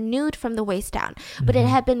because they're nude from the waist down. But it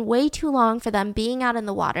had been way too long for them being out in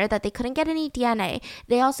the water that they couldn't get any DNA.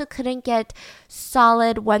 They also couldn't get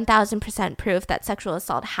solid 1000% proof that sexual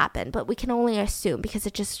assault happened. But we can only assume because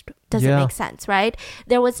it just doesn't make sense, right?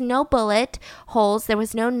 There was no bullet holes. There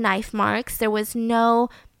was no knife marks. There was no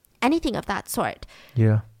anything of that sort.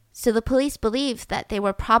 Yeah. So the police believe that they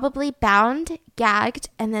were probably bound, gagged,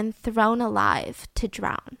 and then thrown alive to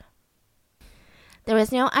drown. There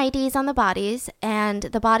was no IDs on the bodies, and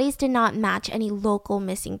the bodies did not match any local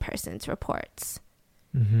missing persons reports.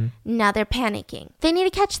 Now they're panicking. They need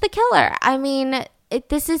to catch the killer. I mean,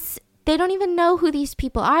 they don't even know who these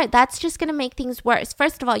people are. That's just going to make things worse.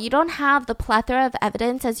 First of all, you don't have the plethora of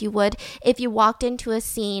evidence as you would if you walked into a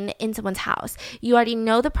scene in someone's house. You already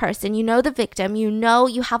know the person, you know the victim,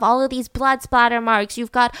 you have all of these blood splatter marks,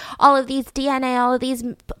 you've got all of these DNA, all of these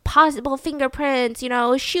possible fingerprints,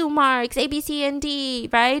 shoe marks, A, B, C, and D,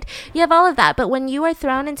 right? You have all of that. But when you are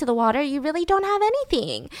thrown into the water, you really don't have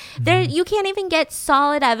anything. You can't even get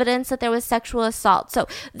solid evidence that there was sexual assault. So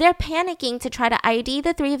they're panicking to try to ID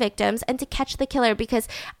the 3 victims and to catch the killer, because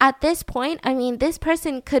at this point, I mean, this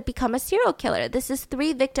person could become a serial killer. This is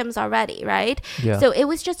 3 victims already, right? Yeah. So it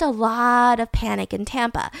was just a lot of panic in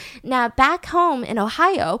Tampa. Now, back home in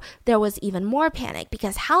Ohio, there was even more panic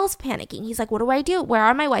because Hal's panicking. He's like, what do I do? Where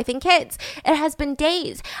are my wife and kids? It has been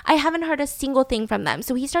days. I haven't heard a single thing from them.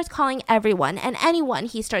 So he starts calling everyone and anyone.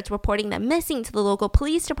 He starts reporting them missing to the local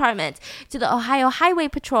police department, to the Ohio Highway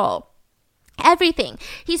Patrol. Everything.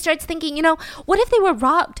 He starts thinking, what if they were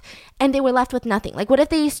robbed and they were left with nothing? Like, what if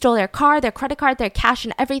they stole their car, their credit card, their cash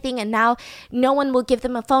and everything, and now no one will give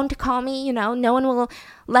them a phone to call me, no one will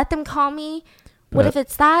let them call me? What if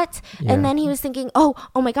it's that? Yeah. And then he was thinking, oh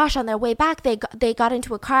my gosh, on their way back, they got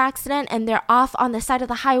into a car accident and they're off on the side of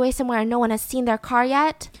the highway somewhere and no one has seen their car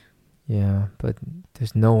yet. Yeah, but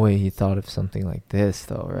there's no way he thought of something like this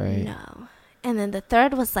though, right? No. And then the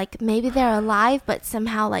third was like, maybe they're alive, but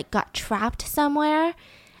somehow like got trapped somewhere.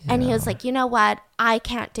 Yeah. And he was like, you know what? I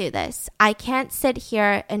can't do this. I can't sit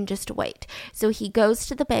here and just wait. So he goes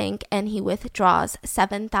to the bank and he withdraws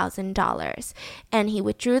 $7,000. And he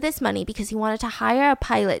withdrew this money because he wanted to hire a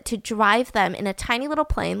pilot to drive them in a tiny little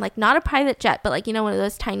plane, like not a private jet, but like, one of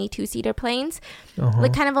those tiny 2-seater planes,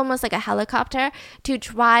 like kind of almost like a helicopter, to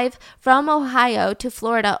drive from Ohio to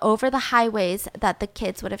Florida over the highways that the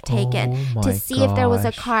kids would have taken to see if there was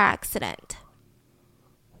a car accident.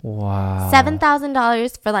 Wow.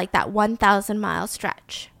 $7,000 for like that 1,000-mile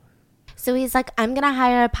stretch. So he's like, I'm going to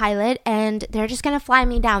hire a pilot and they're just going to fly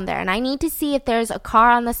me down there. And I need to see if there's a car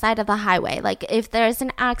on the side of the highway. Like if there's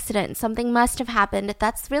an accident, something must have happened.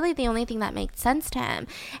 That's really the only thing that makes sense to him.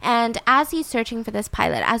 And as he's searching for this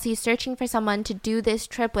pilot, as he's searching for someone to do this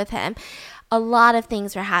trip with him, a lot of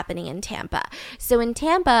things were happening in Tampa. So in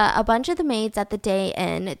Tampa, a bunch of the maids at the Day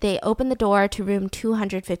Inn, they open the door to room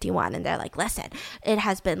 251 and they're like, listen, it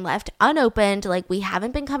has been left unopened. Like we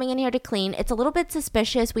haven't been coming in here to clean. It's a little bit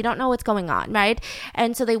suspicious. We don't know what's going on, right?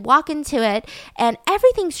 And so they walk into it and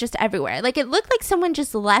everything's just everywhere. Like it looked like someone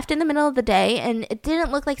just left in the middle of the day and it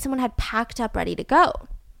didn't look like someone had packed up ready to go.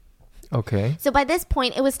 Okay. So by this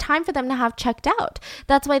point, it was time for them to have checked out.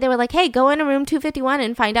 That's why they were like, hey, go into room 251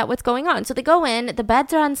 and find out what's going on. So they go in, the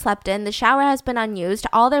beds are unslept in, the shower has been unused,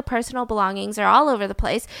 all their personal belongings are all over the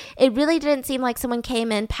place. It really didn't seem like someone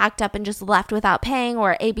came in, packed up, and just left without paying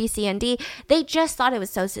or A, B, C, and D. They just thought it was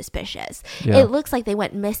so suspicious. Yeah. It looks like they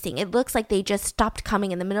went missing. It looks like they just stopped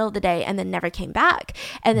coming in the middle of the day and then never came back.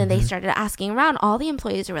 And then they started asking around. All the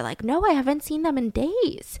employees were like, no, I haven't seen them in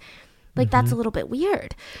days. Like, that's a little bit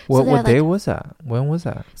weird. What day was that? When was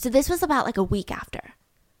that? So this was about like a week after.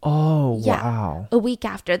 Oh, yeah, wow. A week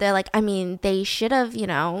after. They're like, I mean, they should have,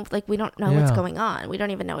 like we don't know what's going on. We don't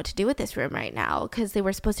even know what to do with this room right now because they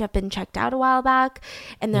were supposed to have been checked out a while back.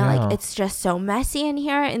 And they're like, it's just so messy in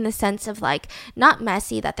here in the sense of like, not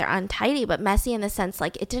messy that they're untidy, but messy in the sense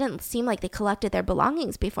like it didn't seem like they collected their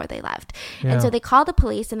belongings before they left. Yeah. And so they call the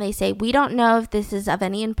police and they say, we don't know if this is of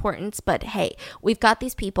any importance, but hey, we've got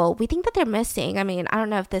these people. We think that they're missing. I mean, I don't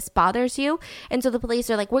know if this bothers you. And so the police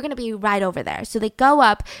are like, we're going to be right over there. So they go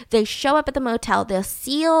up. They show up at the motel. They'll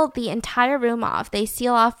seal the entire room off. They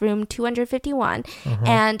seal off room 251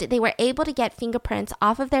 and they were able to get fingerprints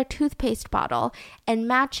off of their toothpaste bottle and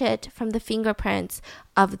match it from the fingerprints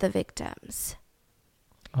of the victims.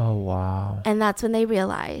 Oh, wow. And that's when they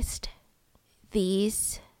realized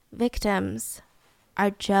these victims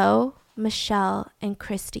are Joe, Michelle, and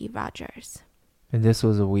Christy Rogers. And this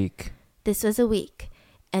was a week. This was a week.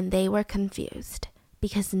 And they were confused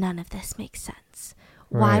because none of this makes sense.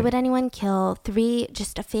 Right. Why would anyone kill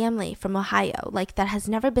just a family from Ohio, like that has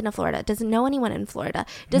never been to Florida, doesn't know anyone in Florida,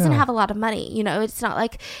 doesn't have a lot of money? It's not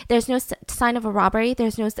like there's no sign of a robbery.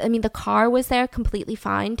 The car was there completely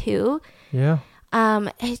fine too. Yeah.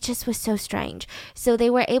 It just was so strange. So they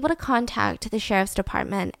were able to contact the sheriff's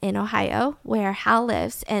department in Ohio where Hal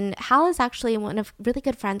lives. And Hal is actually really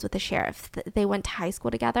good friends with the sheriff. They went to high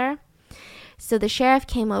school together. So the sheriff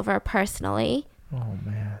came over personally. Oh,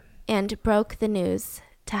 man. and broke the news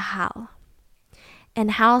to Hal.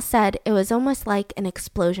 And Hal said it was almost like an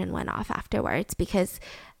explosion went off afterwards, because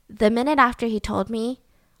the minute after he told me,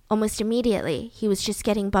 almost immediately, he was just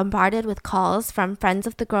getting bombarded with calls from friends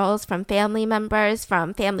of the girls, from family members,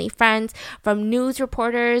 from family friends, from news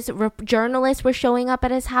reporters, journalists were showing up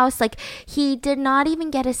at his house. Like, he did not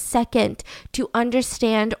even get a second to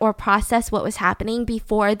understand or process what was happening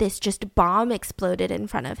before this just bomb exploded in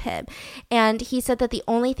front of him. And he said that the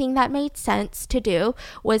only thing that made sense to do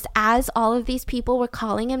was, as all of these people were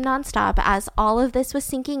calling him nonstop, as all of this was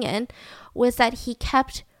sinking in, was that he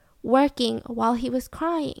kept working while he was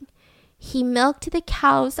crying. He milked the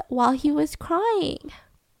cows while he was crying.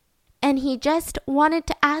 And he just wanted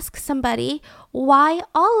to ask somebody, why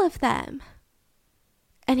all of them?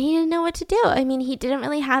 And he didn't know what to do. I mean, he didn't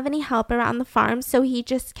really have any help around the farm, so he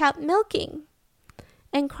just kept milking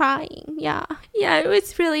and crying. Yeah, it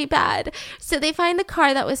was really bad. So they find the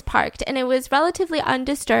car that was parked, and it was relatively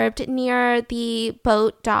undisturbed near the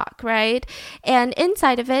boat dock, right? And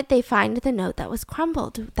inside of it, they find the note that was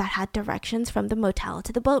crumbled that had directions from the motel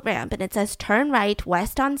to the boat ramp. And it says, turn right,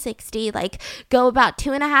 west on 60, like go about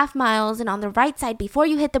 2.5 miles, and on the right side before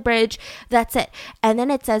you hit the bridge, that's it. And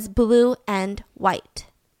then it says blue and white.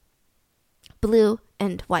 Blue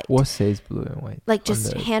and white. What says blue and white? Like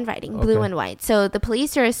just handwriting, blue Okay. and white. So the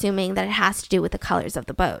police are assuming that it has to do with the colors of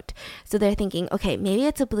the boat. So they're thinking, okay, maybe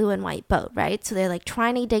it's a blue and white boat, right? So they're like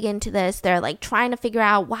trying to dig into this. They're like trying to figure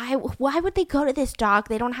out why would they go to this dock?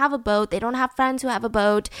 They don't have a boat. They don't have friends who have a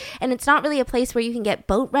boat. And it's not really a place where you can get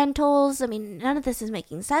boat rentals. I mean, none of this is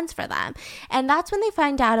making sense for them. And that's when they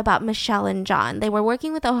find out about Michelle and John. They were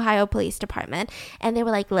working with the Ohio Police Department, and they were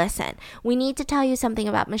like, listen, we need to tell you something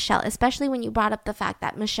about Michelle, especially when you brought up the fact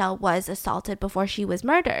that Michelle was assaulted before she was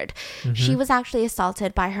murdered. Mm-hmm. She was actually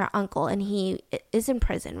assaulted by her uncle, and he is in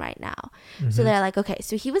prison right now. Mm-hmm. So they're like, okay,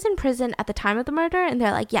 so he was in prison at the time of the murder? And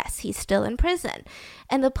they're like, yes, he's still in prison.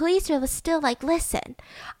 And the police are still like, listen,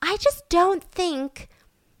 I just don't think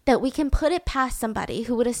that we can put it past somebody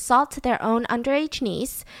who would assault their own underage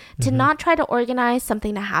niece to mm-hmm. not try to organize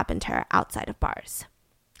something to happen to her outside of bars.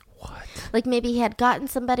 What? Like maybe he had gotten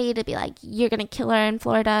somebody to be like, you're going to kill her in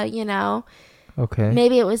Florida, you know? Okay.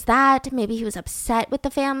 Maybe it was that. Maybe he was upset with the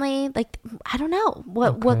family. Like, I don't know.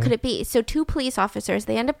 What could it be? So 2 police officers,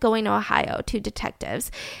 they end up going to Ohio, 2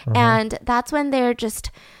 detectives. Uh-huh. And that's when they're just...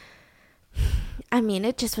 I mean,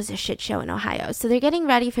 it just was a shit show in Ohio. So they're getting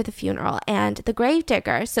ready for the funeral, and the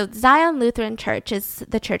gravedigger, so Zion Lutheran Church is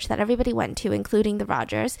the church that everybody went to, including the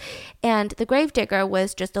Rogers, and the gravedigger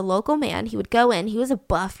was just a local man. He would go in, he was a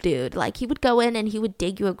buff dude, like he would go in and he would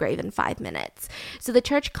dig you a grave in 5 minutes. So the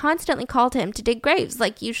church constantly called him to dig graves.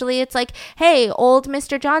 Like usually it's like, hey, old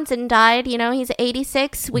Mr. Johnson died, you know, he's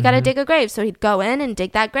 86, we got to dig a grave. So he'd go in and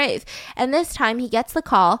dig that grave. And this time he gets the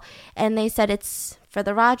call, and they said it's for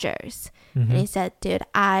the Rogers. Mm-hmm. And he said, dude,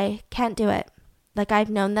 I can't do it. Like, I've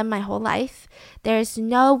known them my whole life. There's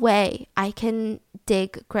no way I can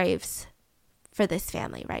dig graves for this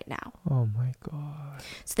family right now. Oh my God.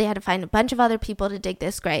 So they had to find a bunch of other people to dig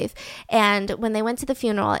this grave. And when they went to the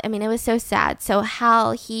funeral, I mean, it was so sad. So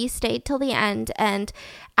Hal, he stayed till the end. And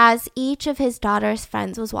as each of his daughter's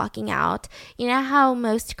friends was walking out, you know how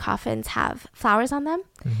most coffins have flowers on them?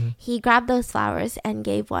 Mm-hmm. He grabbed those flowers and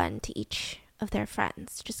gave one to each of their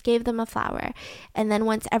friends, just gave them a flower. And then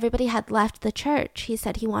once everybody had left the church, he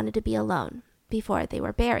said he wanted to be alone before they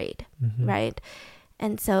were buried, mm-hmm. right?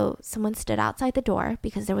 And so someone stood outside the door,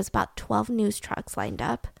 because there was about 12 news trucks lined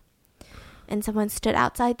up, and someone stood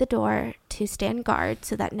outside the door to stand guard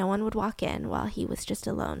so that no one would walk in while he was just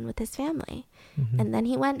alone with his family. Mm-hmm. And then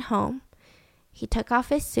he went home, he took off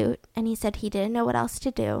his suit, and he said he didn't know what else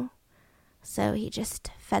to do, so he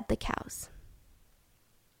just fed the cows.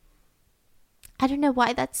 I don't know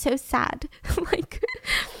why that's so sad. Like,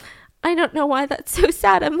 I don't know why that's so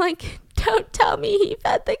sad. I'm like, don't tell me he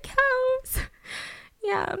fed the cows.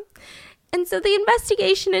 Yeah. And so the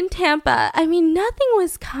investigation in Tampa, I mean, nothing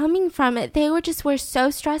was coming from it. They were so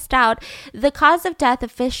stressed out. The cause of death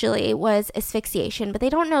officially was asphyxiation, but they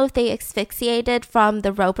don't know if they asphyxiated from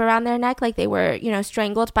the rope around their neck, like they were, you know,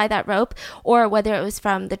 strangled by that rope, or whether it was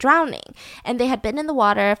from the drowning. And they had been in the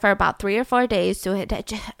water for about 3 or 4 days, so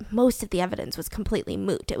most of the evidence was completely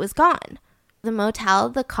moot. It was gone. The motel,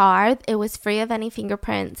 the car, it was free of any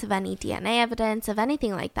fingerprints, of any DNA evidence, of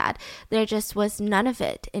anything like that. There just was none of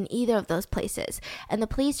it in either of those places. And the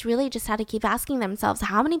police really just had to keep asking themselves,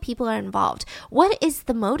 how many people are involved? What is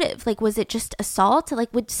the motive? Like, was it just assault?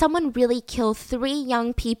 Like, would someone really kill 3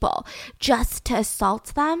 young people just to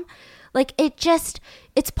assault them? Like,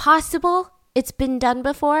 it's possible, it's been done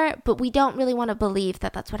before, but we don't really want to believe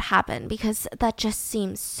that that's what happened because that just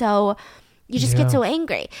seems so... You just get so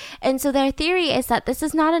angry. And so their theory is that this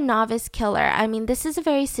is not a novice killer. I mean, this is a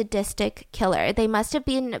very sadistic killer. They must have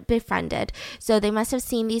been befriended. So they must have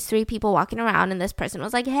seen these 3 people walking around and this person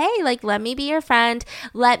was like, hey, like, let me be your friend.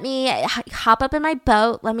 Let me hop up in my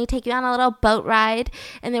boat. Let me take you on a little boat ride.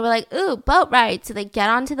 And they were like, ooh, boat ride. So they get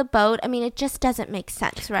onto the boat. I mean, it just doesn't make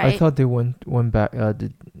sense, right? I thought they went back.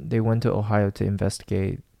 They went to Ohio to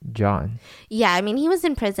investigate John. Yeah, I mean, he was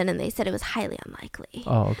in prison and they said it was highly unlikely.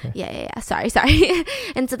 Oh, okay. Yeah. Sorry.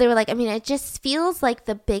 And so they were like, I mean, it just feels like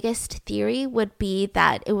the biggest theory would be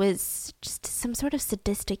that it was just some sort of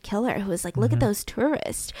sadistic killer who was like, look at those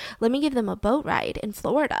tourists. Let me give them a boat ride in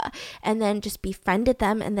Florida. And then just befriended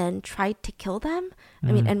them and then tried to kill them.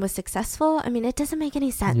 I mean, and was successful. I mean, it doesn't make any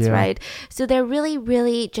sense, right? So they're really,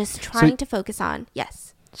 really just trying to focus on,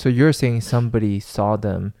 yes. So you're saying somebody saw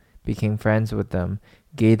them, became friends with them,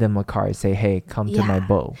 gave them a card, say, hey, come to my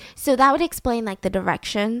boat. So that would explain like the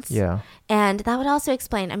directions. Yeah. And that would also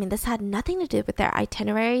explain, I mean, this had nothing to do with their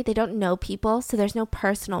itinerary. They don't know people, so there's no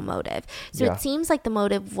personal motive. So it seems like the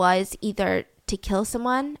motive was either to kill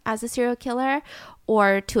someone as a serial killer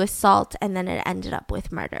or to assault, and then it ended up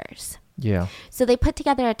with murders. Yeah. So they put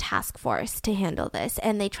together a task force to handle this,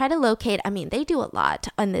 and they try to locate, I mean, they do a lot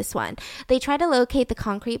on this one. They try to locate the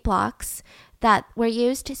concrete blocks that were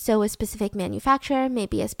used, so a specific manufacturer,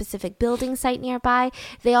 maybe a specific building site nearby.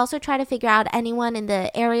 They also try to figure out anyone in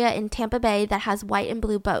the area in Tampa Bay that has white and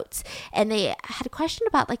blue boats. And they had questioned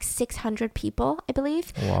about like 600 people, I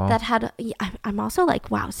believe, that had... I'm also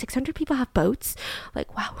like, wow, 600 people have boats?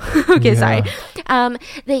 Like, wow. Okay, sorry.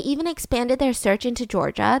 They even expanded their search into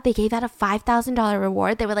Georgia. They gave out a $5,000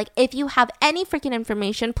 reward. They were like, if you have any freaking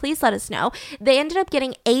information, please let us know. They ended up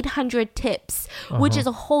getting 800 tips, which is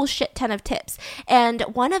a whole shit ton of tips. And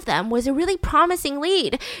one of them was a really promising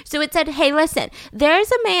lead. So it said, hey, listen,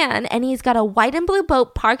 there's a man and he's got a white and blue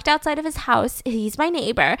boat parked outside of his house. He's my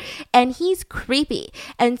neighbor and he's creepy.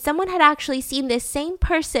 And someone had actually seen this same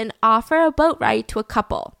person offer a boat ride to a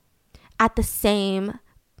couple at the same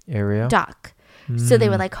area dock. So they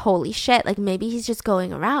were like, holy shit, like maybe he's just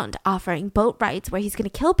going around offering boat rides where he's going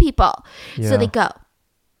to kill people. So they go.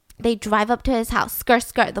 They drive up to his house,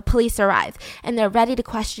 skirt, the police arrive, and they're ready to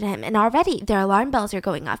question him. And already their alarm bells are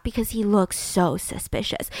going off because he looks so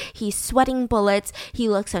suspicious. He's sweating bullets. He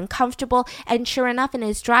looks uncomfortable. And sure enough, in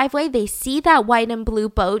his driveway, they see that white and blue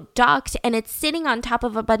boat docked, and it's sitting on top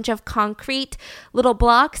of a bunch of concrete little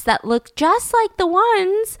blocks that look just like the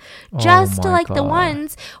ones, the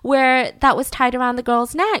ones where that was tied around the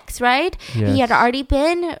girls' necks, right? Yes. He had already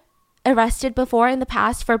been arrested before in the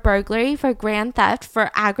past for burglary, for grand theft, for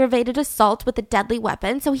aggravated assault with a deadly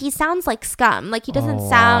weapon. So he sounds like scum. Like he doesn't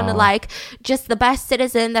sound like just the best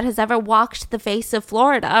citizen that has ever walked the face of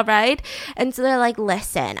Florida, right? And so they're like,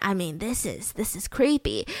 listen, I mean, this is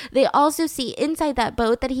creepy. They also see inside that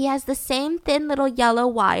boat that he has the same thin little yellow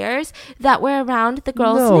wires that were around the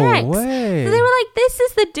girls' necks. Way. So they were like, this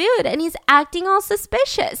is the dude, and he's acting all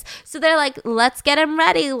suspicious. So they're like, let's get him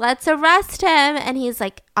ready. Let's arrest him. And he's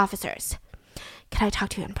like, officers, can I talk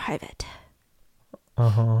to you in private?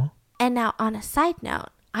 And now on a side note,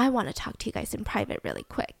 I want to talk to you guys in private really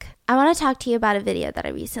quick. I want to talk to you about a video that I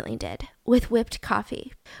recently did with whipped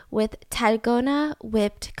coffee, with Targona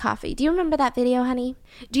whipped coffee. Do you remember that video, honey?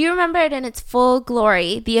 Do you remember it in its full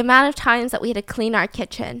glory? The amount of times that we had to clean our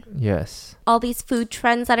kitchen. Yes. All these food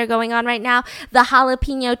trends that are going on right now. The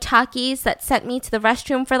jalapeno Takis that sent me to the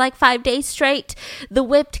restroom for like 5 days straight. The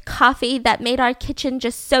whipped coffee that made our kitchen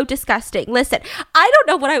just so disgusting. Listen, I don't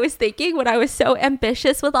know what I was thinking when I was so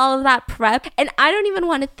ambitious with all of that prep. And I don't even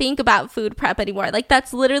want to think about food prep anymore. Like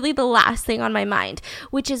that's literally the last thing on my mind,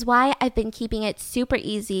 which is why I've been keeping it super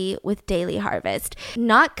easy with Daily Harvest.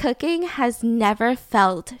 Not cooking has never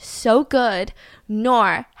felt so good,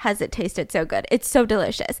 nor has it tasted so good. It's so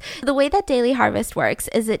delicious. The way that Daily Harvest works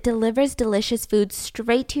is it delivers delicious food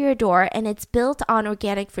straight to your door, and it's built on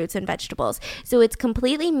organic fruits and vegetables. So it's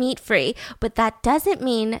completely meat-free, but that doesn't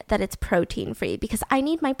mean that it's protein-free because I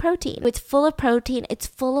need my protein. It's full of protein. It's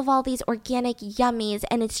full of all these organic yummies,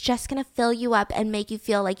 and it's just going to fill you up and make you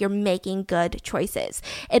feel like you're making good choices.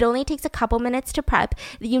 It only takes a couple minutes to prep.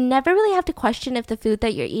 You never really have to question if the food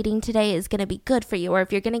that you're eating today is going to be good for you or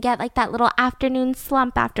if you're going to get like that little afternoon afternoon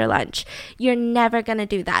slump after lunch. You're never going to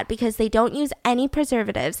do that because they don't use any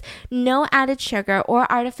preservatives, no added sugar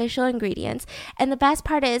or artificial ingredients. And the best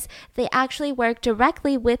part is they actually work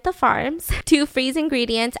directly with the farms to freeze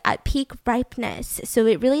ingredients at peak ripeness. So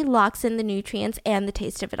it really locks in the nutrients and the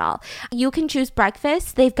taste of it all. You can choose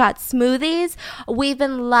breakfast. They've got smoothies. We've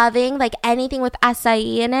been loving like anything with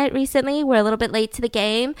acai in it recently. We're a little bit late to the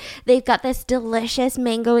game. They've got this delicious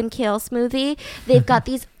mango and kale smoothie. They've got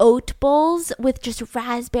these oat bowls with just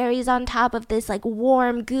raspberries on top of this like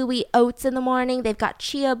warm, gooey oats in the morning. They've got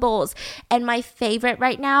chia bowls. And my favorite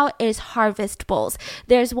right now is harvest bowls.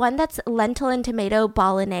 There's one that's lentil and tomato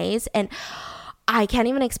bolognese, and I can't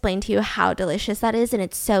even explain to you how delicious that is, and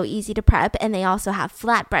it's so easy to prep. And they also have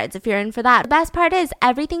flatbreads if you're in for that. The best part is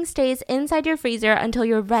everything stays inside your freezer until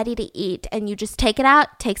you're ready to eat, and you just take it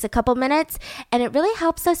out. Takes a couple minutes, and it really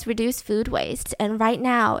helps us reduce food waste. And right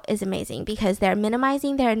now is amazing because they're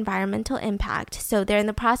minimizing their environmental impact. So they're in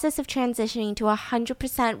the process of transitioning to 100%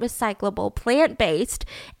 recyclable, plant-based,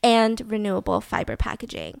 and renewable fiber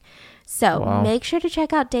packaging. So Make sure to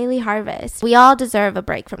check out Daily Harvest. We all deserve a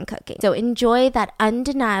break from cooking. So enjoy that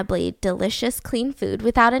undeniably delicious, clean food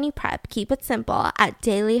without any prep. Keep it simple at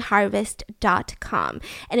dailyharvest.com.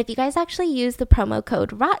 And if you guys actually use the promo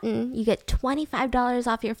code ROTTEN, you get $25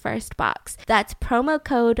 off your first box. That's promo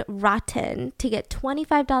code ROTTEN to get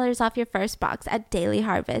 $25 off your first box at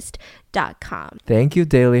dailyharvest.com. Thank you,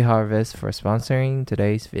 Daily Harvest, for sponsoring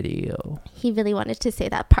today's video. He really wanted to say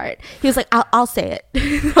that part. He was like, I'll say it.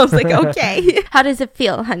 I was like, okay. How does it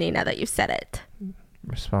feel, honey, now that you've said it?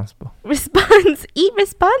 Responsible. Eat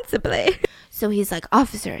responsibly. So he's like,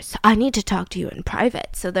 officers, I need to talk to you in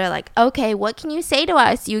private. So they're like, okay, what can you say to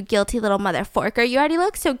us, you guilty little motherforker? You already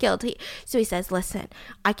look so guilty. So he says, listen,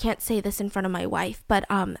 I can't say this in front of my wife, but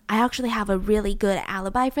I actually have a really good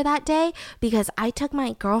alibi for that day because I took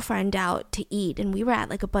my girlfriend out to eat and we were at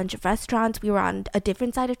like a bunch of restaurants. We were on a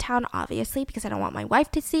different side of town, obviously, because I don't want my wife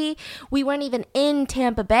to see. We weren't even in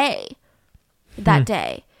Tampa Bay that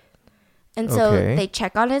day. And so they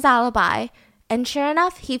check on his alibi, and sure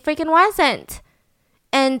enough, he freaking wasn't.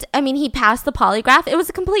 And I mean, he passed the polygraph. It was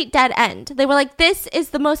a complete dead end. They were like, this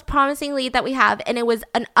is the most promising lead that we have. And it was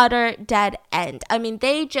an utter dead end. I mean,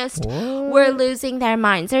 they just were losing their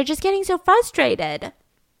minds. They're just getting so frustrated.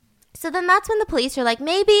 So then that's when the police are like,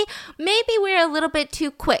 maybe we're a little bit too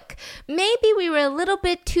quick. Maybe we were a little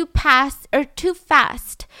bit too fast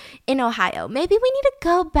in Ohio. Maybe we need to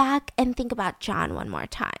go back and think about John one more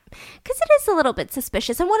time. Because it is a little bit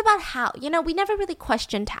suspicious. And what about Hal? You know, we never really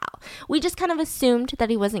questioned Hal. We just kind of assumed that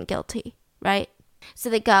he wasn't guilty, right?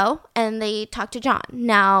 So they go and they talk to John.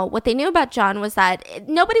 Now, what they knew about John was that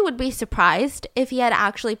nobody would be surprised if he had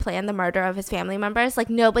actually planned the murder of his family members. Like,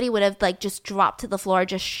 nobody would have, like, just dropped to the floor,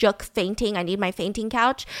 just shook, fainting. I need my fainting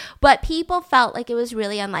couch. But people felt like it was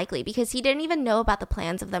really unlikely because he didn't even know about the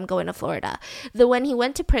plans of them going to Florida. When he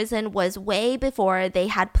went to prison was way before they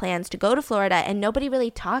had plans to go to Florida, and nobody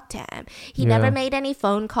really talked to him. He never made any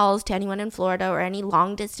phone calls to anyone in Florida or any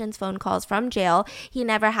long-distance phone calls from jail. He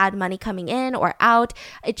never had money coming in or out.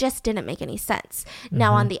 It just didn't make any sense.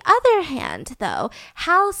 Now, on the other hand, though,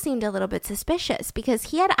 Hal seemed a little bit suspicious because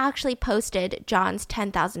he had actually posted John's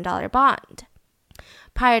 $10,000 bond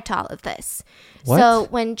prior to all of this. What? So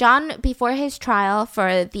when John, before his trial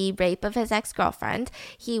for the rape of his ex-girlfriend,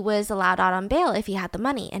 he was allowed out on bail if he had the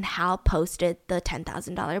money, and Hal posted the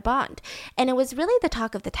 $10,000 bond. And it was really the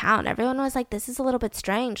talk of the town. Everyone was like, this is a little bit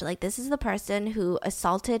strange. Like, this is the person who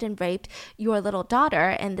assaulted and raped your little daughter,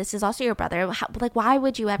 and this is also your brother. Like, why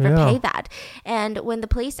would you ever pay that? And when the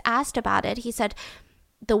police asked about it, he said,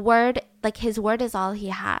 his word is all he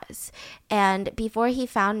has. And before he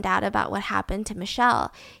found out about what happened to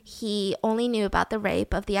Michelle, he only knew about the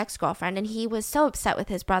rape of the ex-girlfriend, and he was so upset with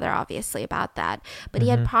his brother, obviously, about that. But he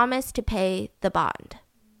had promised to pay the bond,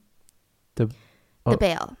 the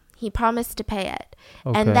bail. He promised to pay it.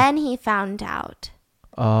 Okay. And then he found out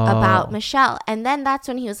about Michelle. And then that's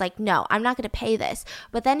when he was like, no, I'm not going to pay this.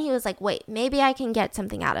 But then he was like, wait, maybe I can get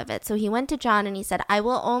something out of it. So he went to John and he said, I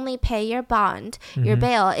will only pay your bond, your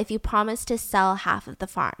bail, if you promise to sell half of the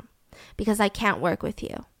farm because I can't work with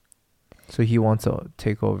you. So he wants to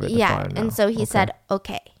take over the farm now. And so he said,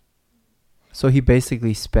 okay. So he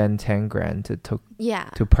basically spent 10 grand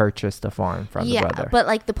to purchase the farm from the brother. But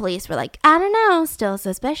like the police were like, I don't know, still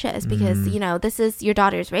suspicious because, you know, this is your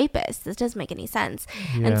daughter's rapist. This doesn't make any sense.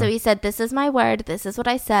 Yeah. And so he said, this is my word. This is what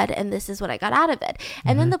I said. And this is what I got out of it.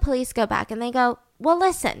 And then the police go back and they go, well,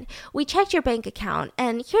 listen, we checked your bank account.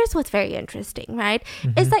 And here's what's very interesting, right?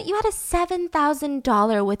 Is that you had a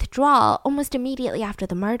 $7,000 withdrawal almost immediately after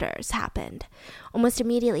the murders happened. Almost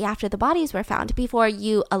immediately after the bodies were found, before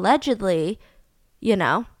you allegedly you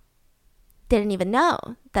know, didn't even know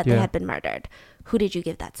that they had been murdered. Who did you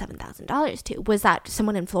give that $7,000 to? Was that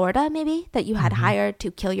someone in Florida, maybe, that you had hired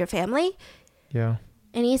to kill your family? Yeah.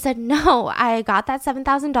 And he said, no, I got that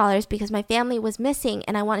 $7,000 because my family was missing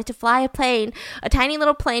and I wanted to fly a plane, a tiny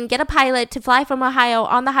little plane, get a pilot to fly from Ohio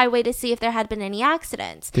on the highway to see if there had been any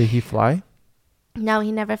accidents. Did he fly? No,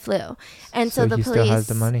 he never flew. And so the he police still has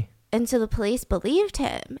the money. And so the police believed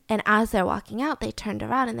him. And as they're walking out, they turned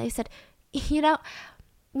around and they said, you know,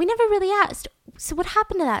 we never really asked. So what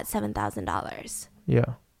happened to that $7,000? Yeah.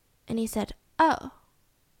 And he said, oh,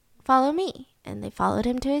 follow me. And they followed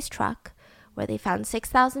him to his truck, where they found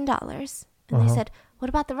 $6,000. And they said, what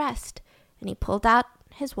about the rest? And he pulled out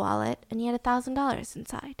his wallet and he had $1,000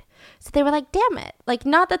 inside. So they were like, damn it. Like,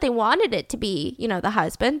 not that they wanted it to be, you know, the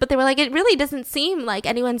husband, but they were like, it really doesn't seem like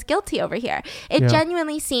anyone's guilty over here. It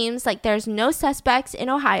genuinely seems like there's no suspects in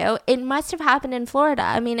Ohio. It must have happened in Florida.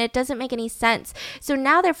 I mean, it doesn't make any sense. So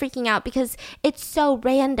now they're freaking out because it's so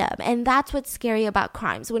random. And that's what's scary about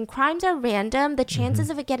crimes. When crimes are random, the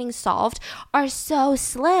chances of it getting solved are so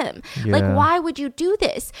slim. Like, why would you do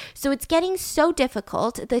this? So it's getting so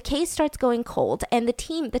difficult. The case starts going cold, and the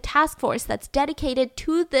team, the task force that's dedicated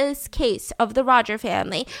to this case of the Roger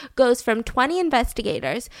family goes from 20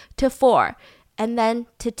 investigators to 4 and then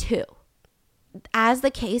to 2. As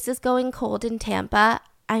the case is going cold in Tampa,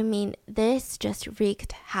 I mean, this just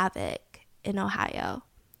wreaked havoc in Ohio.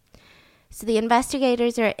 So the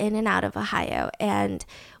investigators are in and out of Ohio, and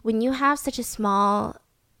when you have such a small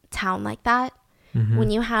town like that,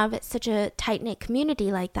 when you have such a tight-knit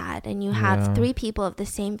community like that, and you have 3 people of the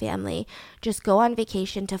same family just go on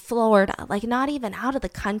vacation to Florida, like not even out of the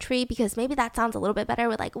country, because maybe that sounds a little bit better.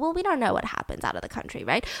 We're like, well, we don't know what happens out of the country,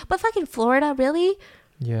 right? But fucking Florida, really?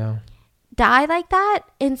 Yeah. Die like that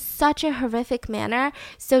in such a horrific manner.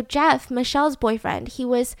 So Jeff, Michelle's boyfriend, he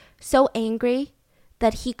was so angry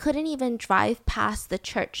that he couldn't even drive past the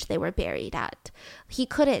church they were buried at. He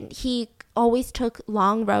couldn't. He always took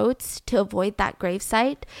long roads to avoid that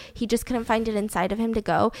gravesite. He just couldn't find it inside of him to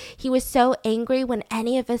go. He was so angry when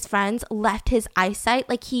any of his friends left his eyesight.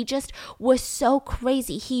 Like, he just was so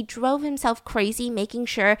crazy. He drove himself crazy, making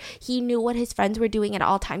sure he knew what his friends were doing at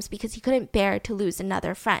all times because he couldn't bear to lose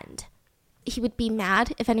another friend. He would be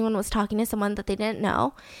mad if anyone was talking to someone that they didn't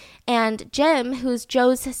know. And Jim, who's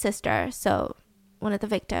Joe's sister, so one of the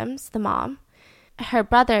victims, the mom, her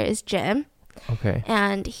brother is Jim. Okay.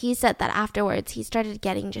 And he said that afterwards he started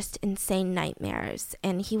getting just insane nightmares,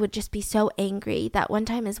 and he would just be so angry that one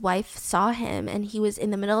time his wife saw him and he was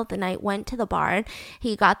in the middle of the night, went to the barn,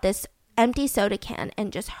 he got this empty soda can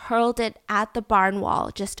and just hurled it at the barn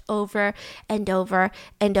wall just over and over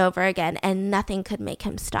and over again, and nothing could make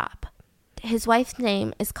him stop. His wife's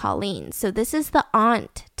name is Colleen, so this is the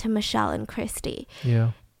aunt to Michelle and Christy.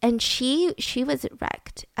 Yeah. And she was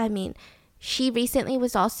wrecked. I mean, she recently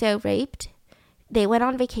was also raped. They went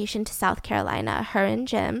on vacation to South Carolina, her and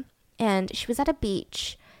Jim, and she was at a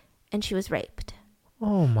beach and she was raped.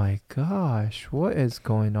 Oh my gosh, what is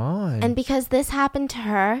going on? And because this happened to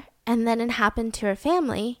her and then it happened to her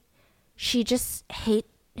family, she just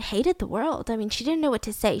hated the world. I mean, she didn't know what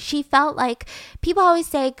to say. She felt like, people always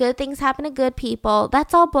say good things happen to good people.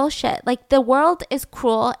 That's all bullshit. Like, the world is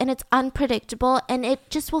cruel and it's unpredictable and it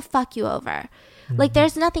just will fuck you over. Like,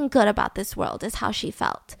 there's nothing good about this world, is how she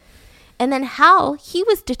felt. And then Hal, he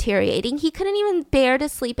was deteriorating. He couldn't even bear to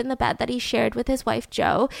sleep in the bed that he shared with his wife,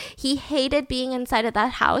 Joe. He hated being inside of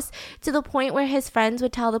that house, to the point where his friends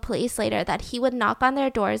would tell the police later that he would knock on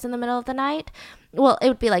their doors in the middle of the night. Well, it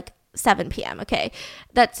would be like 7 p.m. Okay,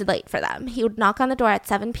 that's late for them. He would knock on the door at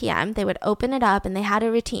 7 p.m. They would open it up, and they had a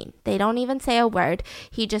routine. They don't even say a word.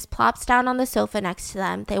 He just plops down on the sofa next to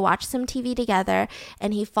them. They watch some TV together,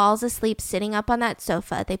 and he falls asleep sitting up on that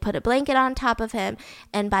sofa. They put a blanket on top of him,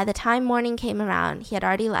 and by the time morning came around, he had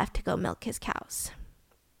already left to go milk his cows.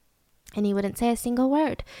 And he wouldn't say a single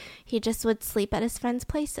word. He just would sleep at his friends'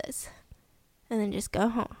 places and then just go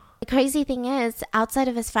home. The crazy thing is, outside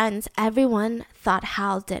of his friends, everyone thought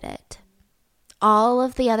Hal did it. All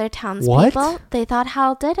of the other townspeople, they thought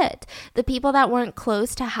Hal did it. The people that weren't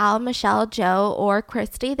close to Hal, Michelle, Joe, or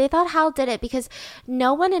Christy, they thought Hal did it because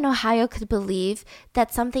no one in Ohio could believe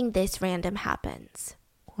that something this random happens.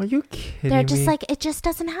 Are you kidding me? They're just like, it just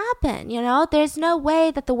doesn't happen, you know? There's no way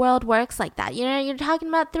that the world works like that. You know, you're talking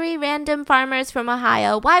about 3 random farmers from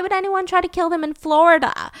Ohio. Why would anyone try to kill them in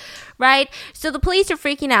Florida, right? So the police are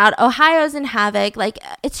freaking out. Ohio's in havoc. Like,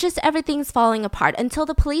 it's just everything's falling apart until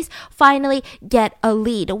the police finally get a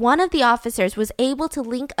lead. One of the officers was able to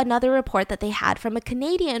link another report that they had from a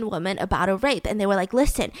Canadian woman about a rape. And they were like,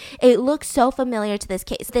 listen, it looks so familiar to this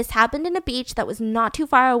case. This happened in a beach that was not too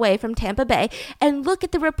far away from Tampa Bay. And look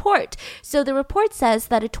at the report. So the report says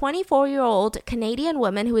that a 24-year-old Canadian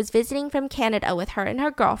woman who was visiting from Canada with her and her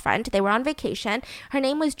girlfriend, they were on vacation. Her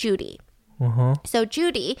name was Judy. So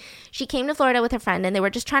Judy, she came to Florida with her friend and they were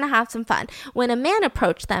just trying to have some fun when a man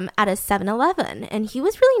approached them at a 7-Eleven, and he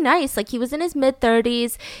was really nice. Like, he was in his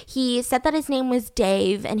mid-30s. He said that his name was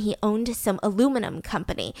Dave and he owned some aluminum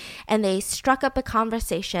company, and they struck up a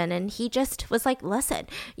conversation, and he just was like, listen,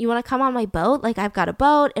 you want to come on my boat? Like, I've got a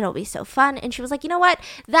boat. It'll be so fun. And she was like, you know what?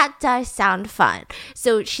 That does sound fun.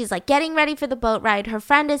 So she's like getting ready for the boat ride. Her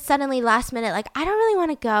friend is suddenly last minute like, I don't really want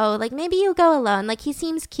to go. Like, maybe you go alone. Like, he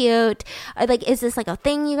seems cute. Like, is this like a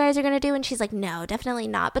thing you guys are gonna do? And she's like, no, definitely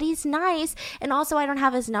not, but he's nice, and also I don't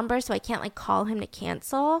have his number, so I can't like call him to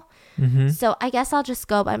cancel. So I guess I'll just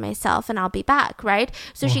go by myself and I'll be back, right?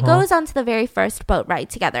 So she goes on to the very first boat ride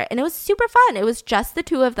together, and it was super fun. It was just the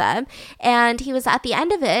two of them, and he was at the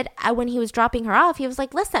end of it, when he was dropping her off, he was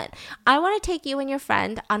like, listen, I want to take you and your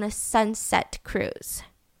friend on a sunset cruise.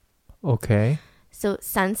 Okay. So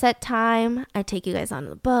sunset time, I take you guys on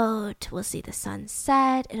the boat. We'll see the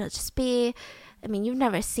sunset. It'll just be, I mean, you've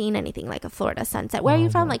never seen anything like a Florida sunset. Where are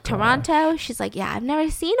you from? Like Toronto? She's like, yeah, I've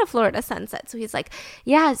never seen a Florida sunset. So he's like,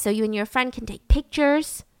 yeah, so you and your friend can take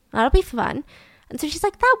pictures. That'll be fun. And so she's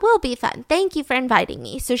like, that will be fun. Thank you for inviting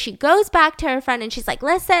me. So she goes back to her friend and she's like,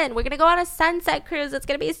 listen, we're going to go on a sunset cruise. It's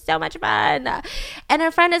going to be so much fun. And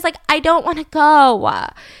her friend is like, I don't want to go.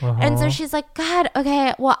 And so she's like, God,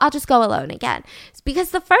 okay, well, I'll just go alone again. Because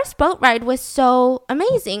the first boat ride was so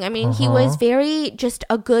amazing. I mean, he was very just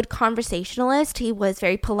a good conversationalist. He was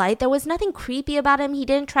very polite. There was nothing creepy about him. He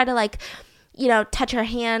didn't try to like, you know, touch her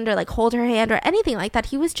hand or like hold her hand or anything like that.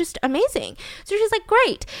 He was just amazing. So she's like,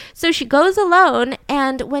 great. So she goes alone,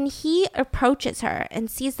 and when he approaches her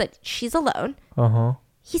and sees that she's alone,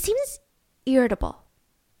 he seems irritable.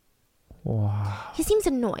 Wow. He seems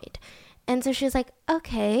annoyed. And so she's like,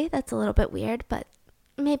 okay, that's a little bit weird, but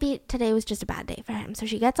maybe today was just a bad day for him. So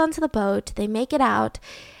she gets onto the boat, they make it out,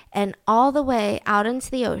 and all the way out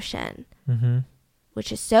into the ocean,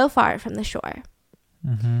 which is so far from the shore,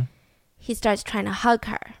 he starts trying to hug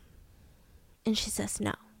her, and she says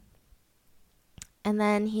no. And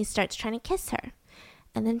then he starts trying to kiss her,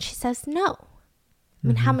 and then she says no. I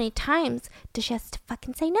mean, how many times does she have to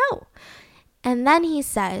fucking say no? And then he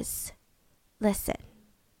says, listen,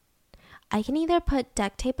 I can either put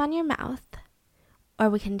duct tape on your mouth, or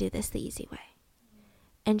we can do this the easy way.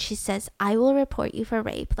 And she says, I will report you for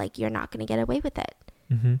rape. Like, you're not going to get away with it.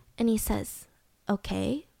 And he says,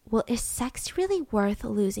 okay. Well, is sex really worth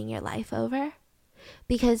losing your life over?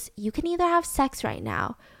 Because you can either have sex right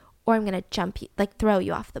now, or I'm going to jump you, like throw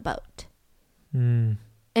you off the boat. I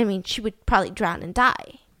mean, she would probably drown and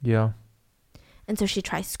die. Yeah. And so she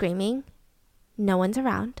tries screaming. No one's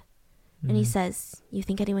around. And he says, you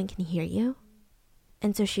think anyone can hear you?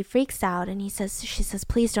 And so she freaks out, and she says,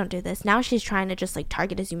 please don't do this. Now she's trying to just like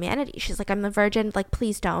target his humanity. She's like, I'm a virgin. Like,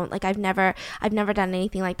 please don't. Like, I've never done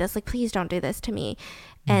anything like this. Like, please don't do this to me.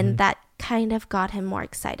 And that kind of got him more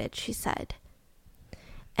excited, she said.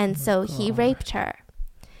 And so he raped her.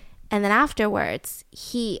 And then afterwards,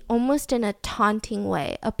 he, almost in a taunting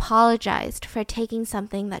way, apologized for taking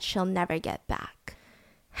something that she'll never get back.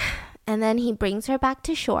 And then he brings her back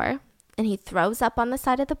to shore, and he throws up on the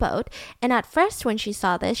side of the boat. And at first, when she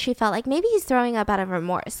saw this, she felt like maybe he's throwing up out of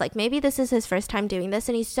remorse. Like, maybe this is his first time doing this,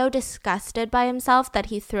 and he's so disgusted by himself that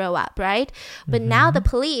he threw up, right? But now the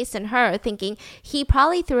police and her are thinking he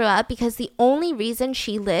probably threw up because the only reason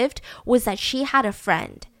she lived was that she had a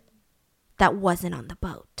friend that wasn't on the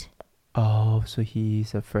boat. Oh, so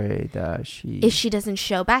he's afraid that if she doesn't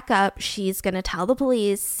show back up, she's going to tell the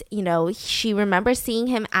police. You know, she remembers seeing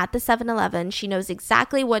him at the 7-Eleven. She knows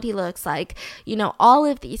exactly what he looks like. You know, all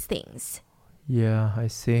of these things. Yeah, I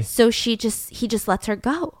see. So he just lets her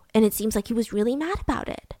go. And it seems like he was really mad about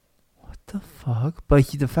it. What the fuck? But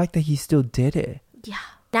the fact that he still did it. Yeah.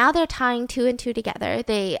 Now they're tying two and two together.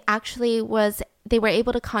 They were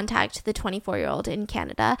able to contact the 24-year-old in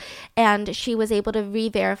Canada, and she was able to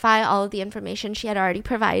re-verify all of the information she had already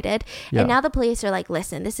provided. Yeah. And now the police are like,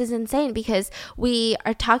 listen, this is insane because we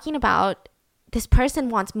are talking about this person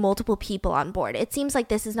wants multiple people on board. It seems like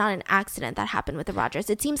this is not an accident that happened with the Rogers.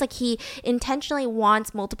 It seems like he intentionally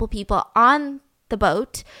wants multiple people on the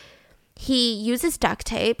boat. He uses duct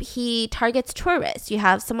tape. He targets tourists. You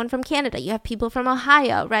have someone from Canada. You have people from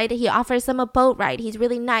Ohio, right? He offers them a boat ride. He's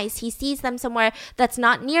really nice. He sees them somewhere that's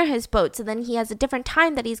not near his boat. So then he has a different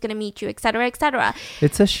time that he's going to meet you, etc., etc.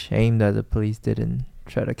 It's a shame that the police didn't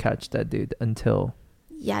try to catch that dude until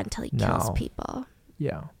he kills people.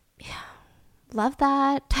 Yeah. Love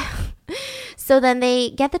that. So then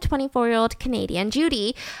they get the 24-year-old Canadian,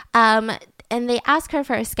 Judy, and they ask her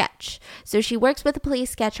for a sketch. So she works with a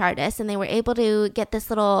police sketch artist, and they were able to get this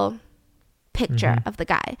little picture of the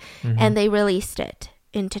guy. And they released it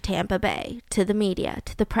into Tampa Bay to the media,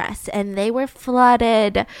 to the press, and they were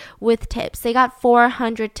flooded with tips. They got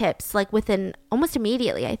 400 tips, like within almost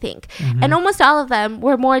immediately, I think. And almost all of them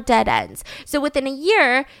were more dead ends. So within a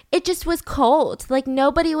year, it just was cold. Like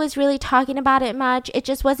nobody was really talking about it much. It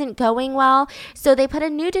just wasn't going well. So they put a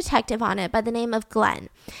new detective on it by the name of Glenn.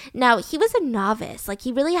 Now, he was a novice. Like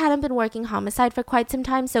he really hadn't been working homicide for quite some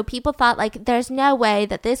time. So people thought like there's no way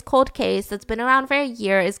that this cold case that's been around for a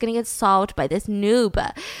year is going to get solved by this noob.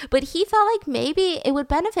 But he felt like maybe it would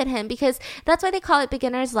benefit him because that's why they call it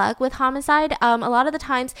beginner's luck with homicide. A lot of the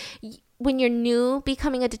times when you're new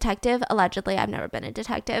becoming a detective, allegedly, I've never been a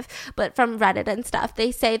detective, but from Reddit and stuff,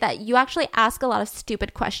 they say that you actually ask a lot of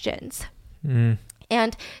stupid questions.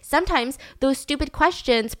 And sometimes those stupid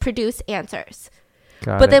questions produce answers.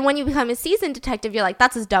 But then when you become a seasoned detective, you're like,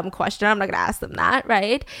 that's a dumb question. I'm not going to ask them that,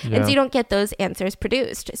 right? Yeah. And so you don't get those answers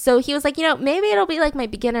produced. So he was like, maybe it'll be like my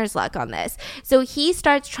beginner's luck on this. So he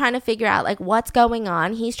starts trying to figure out like what's going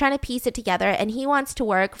on. He's trying to piece it together and he wants to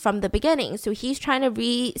work from the beginning. So he's trying to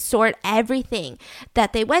resort everything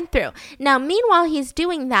that they went through. Now, meanwhile, he's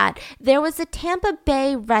doing that. There was a Tampa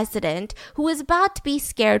Bay resident who was about to be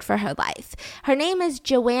scared for her life. Her name is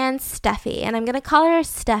Joanne Steffi, and I'm going to call her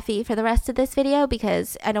Steffi for the rest of this video because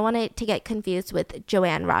I don't want it to get confused with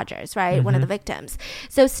Joanne Rogers, right? One of the victims.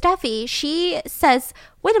 So Steffi, she says,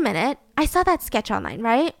 wait a minute, I saw that sketch online,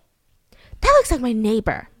 right? That looks like my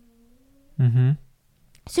neighbor.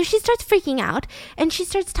 So she starts freaking out and she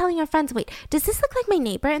starts telling her friends, wait, does this look like my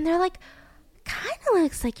neighbor? And they're like, kind of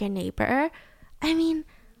looks like your neighbor. I mean,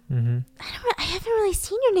 I haven't really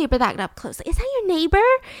seen your neighbor that up close. Is that your neighbor?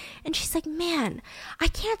 And she's like, man, I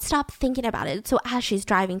can't stop thinking about it. So as she's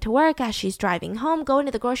driving to work, as she's driving home, going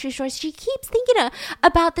to the grocery store, she keeps thinking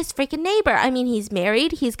about this freaking neighbor. I mean, he's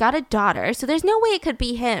married, he's got a daughter, so there's no way it could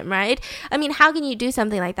be him, right? I mean, how can you do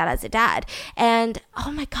something like that as a dad? And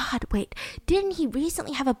oh my God, wait, didn't he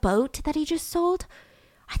recently have a boat that he just sold?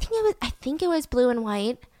 I think it was blue and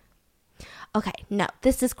white. Okay, no,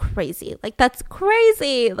 this is crazy. Like, that's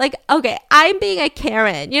crazy. Like, okay, I'm being a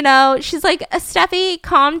Karen, She's like, Steffi,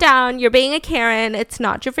 calm down. You're being a Karen. It's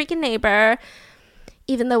not your freaking neighbor.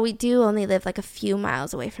 Even though we do only live like a few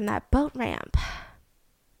miles away from that boat ramp.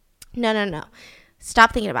 No.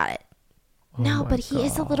 Stop thinking about it. No, but he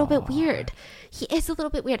is a little bit weird.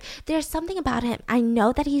 There's something about him. I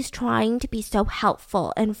know that he's trying to be so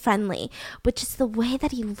helpful and friendly, but just the way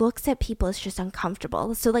that he looks at people is just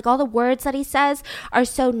uncomfortable. So like all the words that he says are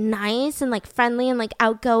so nice and like friendly and like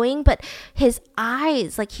outgoing, but his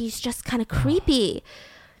eyes, like he's just kind of creepy.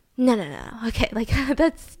 No. Okay, like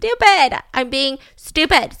that's stupid. I'm being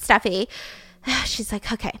stupid, Steffi. She's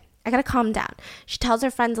like, okay, I gotta calm down. She tells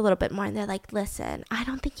her friends a little bit more and they're like, listen, I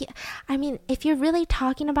don't think if you're really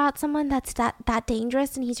talking about someone that's that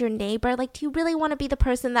dangerous and he's your neighbor, like, do you really want to be the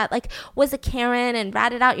person that like was a Karen and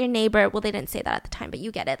ratted out your neighbor? Well, they didn't say that at the time, but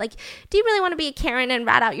you get it. Like, do you really want to be a Karen and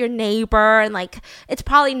rat out your neighbor? And like, it's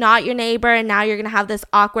probably not your neighbor and now you're gonna have this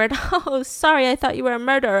awkward, oh, sorry, I thought you were a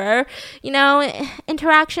murderer,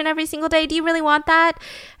 interaction every single day. Do you really want that?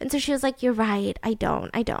 And so she was like, you're right. I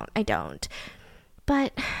don't.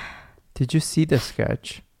 But did you see the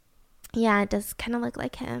sketch? Yeah, it does kind of look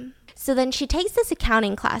like him. So then she takes this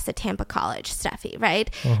accounting class at Tampa College, Steffi, right?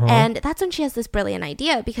 And that's when she has this brilliant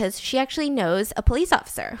idea because she actually knows a police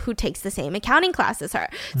officer who takes the same accounting class as her.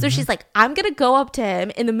 So she's like, I'm going to go up to him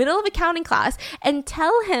in the middle of accounting class and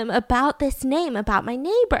tell him about this name, about my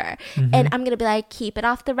neighbor. And I'm going to be like, keep it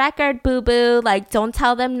off the record, boo-boo. Like, don't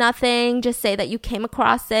tell them nothing. Just say that you came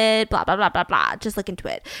across it, blah, blah, blah, blah, blah. Just look into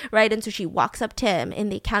it, right? And so she walks up to him in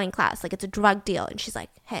the accounting class like it's a drug deal. And she's like,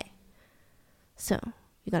 hey, so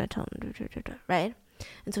you gotta tell him, right?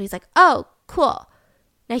 And so he's like, oh, cool.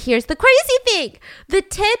 Now here's the crazy thing. The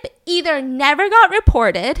tip either never got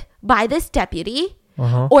reported by this deputy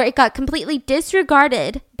or it got completely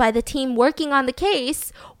disregarded by the team working on the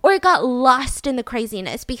case, or it got lost in the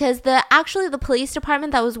craziness, because the police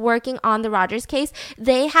department that was working on the Rogers case,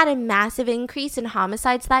 they had a massive increase in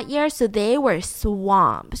homicides that year, so they were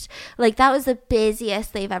swamped. Like, that was the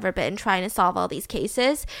busiest they've ever been trying to solve all these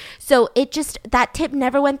cases. So that tip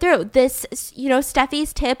never went through. This,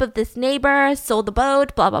 Steffi's tip of this neighbor sold the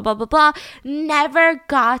boat, blah, blah, blah, blah, blah, never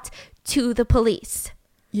got to the police.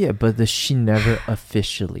 Yeah, but she never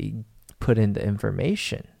officially put in the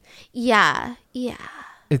information. Yeah.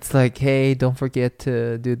 It's like, hey, don't forget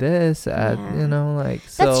to do this. So.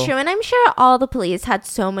 That's true. And I'm sure all the police had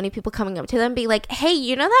so many people coming up to them being like, hey,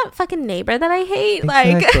 you know that fucking neighbor that I hate?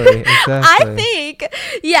 Exactly. I think,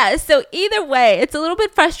 yeah. So either way, it's a little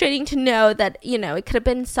bit frustrating to know that, it could have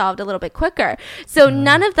been solved a little bit quicker. So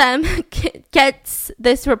none of them gets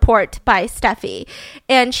this report by Steffi.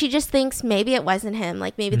 And she just thinks maybe it wasn't him.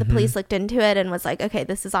 Like, maybe the police looked into it and was like, okay,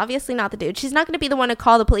 this is obviously not the dude. She's not going to be the one to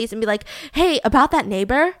call the police and be like, hey, about that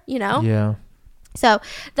neighbor. Yeah. So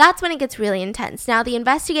that's when it gets really intense. Now, the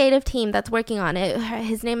investigative team that's working on it,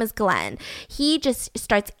 his name is Glenn. He just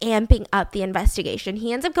starts amping up the investigation.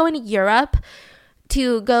 He ends up going to Europe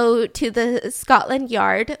to go to the Scotland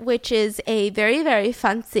Yard, which is a very, very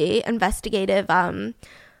fancy investigative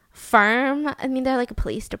firm. I mean, they're like a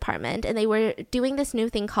police department, and they were doing this new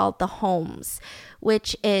thing called the Holmes,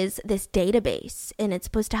 which is this database, and it's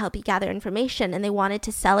supposed to help you gather information, and they wanted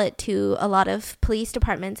to sell it to a lot of police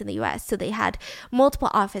departments in the US. So they had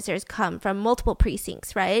multiple officers come from multiple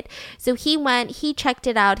precincts, right? So he went, he checked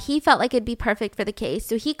it out, he felt like it'd be perfect for the case.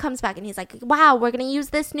 So he comes back and he's like, wow, we're going to use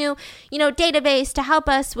this new, database to help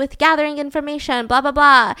us with gathering information, blah, blah,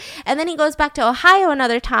 blah. And then he goes back to Ohio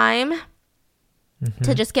another time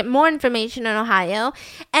to just get more information in Ohio.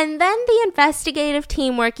 And then the investigative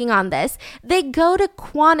team working on this, they go to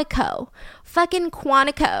Quantico. Fucking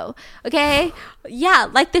Quantico. Okay? Yeah,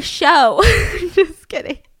 like the show. Just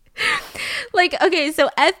kidding. So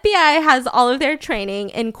FBI has all of their training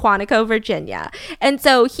in Quantico, Virginia. And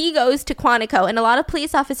so he goes to Quantico, and a lot of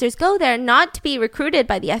police officers go there not to be recruited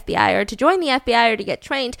by the FBI or to join the FBI or to get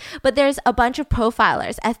trained, but there's a bunch of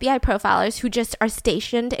profilers, FBI profilers, who just are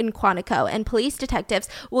stationed in Quantico, and police detectives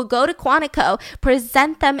will go to Quantico,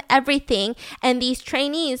 present them everything, and these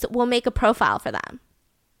trainees will make a profile for them.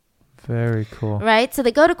 Very cool. Right? So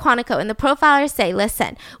they go to Quantico, and the profilers say,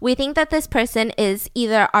 listen, we think that this person is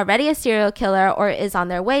either already a serial killer or is on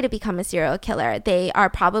their way to become a serial killer. They are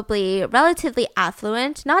probably relatively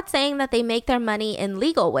affluent, not saying that they make their money in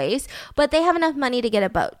legal ways, but they have enough money to get a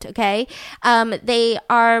boat, okay? They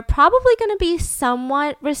are probably going to be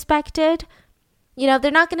somewhat respected.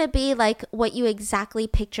 They're not going to be like what you exactly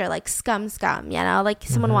picture, like scum, like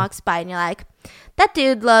someone walks by and you're like, that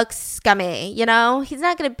dude looks scummy, he's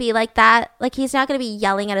not going to be like that. Like, he's not going to be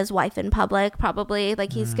yelling at his wife in public, probably.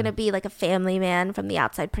 Like, he's going to be like a family man from the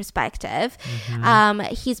outside perspective.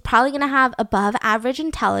 He's probably going to have above average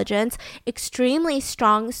intelligence, extremely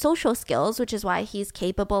strong social skills, which is why he's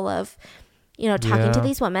capable of, talking to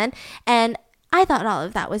these women. And I thought all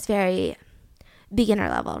of that was very beginner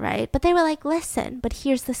level, right? But they were like, listen, but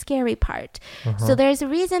here's the scary part. So there's a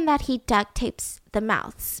reason that he duct tapes the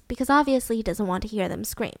mouths, because obviously he doesn't want to hear them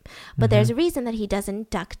scream. But there's a reason that he doesn't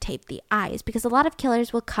duct tape the eyes, because a lot of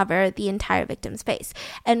killers will cover the entire victim's face.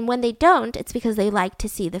 And when they don't, it's because they like to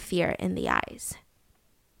see the fear in the eyes.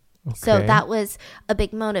 Okay. So that was a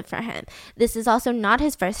big motive for him. This is also not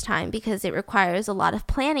his first time, because it requires a lot of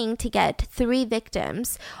planning to get 3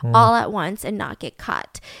 victims all at once and not get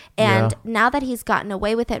caught. And now that he's gotten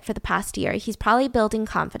away with it for the past year, he's probably building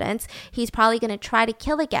confidence. He's probably going to try to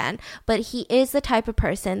kill again, but he is the type of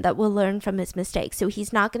person that will learn from his mistakes. So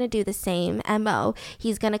he's not going to do the same MO.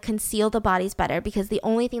 He's going to conceal the bodies better, because the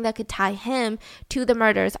only thing that could tie him to the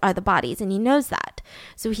murders are the bodies, and he knows that.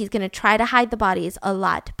 So he's going to try to hide the bodies a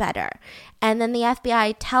lot better. And then the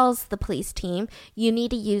FBI tells the police team, you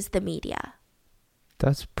need to use the media.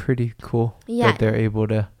 That's pretty cool that they're able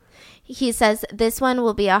to. He says this one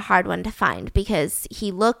will be a hard one to find, because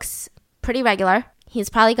he looks pretty regular. He's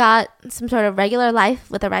probably got some sort of regular life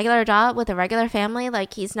with a regular job, with a regular family.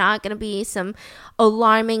 Like, he's not going to be some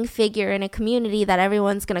alarming figure in a community that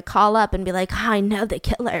everyone's going to call up and be like, I know the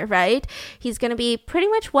killer, right? He's going to be pretty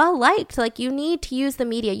much well liked. Like, you need to use the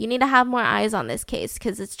media. You need to have more eyes on this case,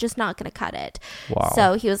 because it's just not going to cut it. Wow.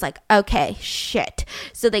 So he was like, okay, shit.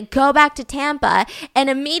 So they go back to Tampa, and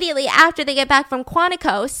immediately after they get back from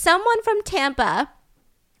Quantico, someone from Tampa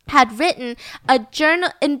had written a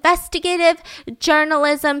investigative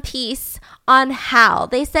journalism piece on Hal.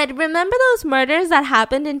 They said, remember those murders that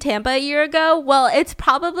happened in Tampa a year ago? Well, it's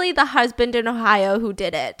probably the husband in Ohio who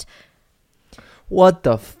did it. What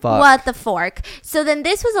the fuck? What the fork? So then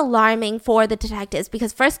this was alarming for the detectives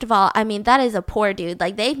because first of all, I mean, that is a poor dude.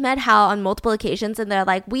 Like they've met Hal on multiple occasions and they're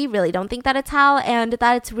like, we really don't think that it's Hal and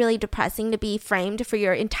that it's really depressing to be framed for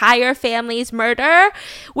your entire family's murder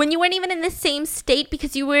when you weren't even in the same state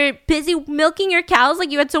because you were busy milking your cows.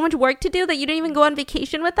 Like you had so much work to do that you didn't even go on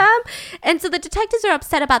vacation with them. And so the detectives are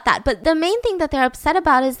upset about that. But the main thing that they're upset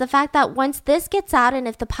about is the fact that once this gets out and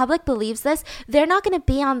if the public believes this, they're not going to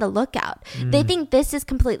be on the lookout. They think this is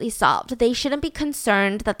completely solved. They shouldn't be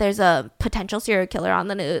concerned that there's a potential serial killer on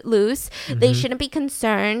the loose. They shouldn't be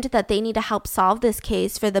concerned that they need to help solve this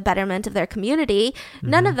case for the betterment of their community.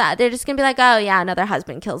 None of that. They're just gonna be like, oh yeah, another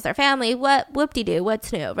husband kills their family. What whoop-de-doo,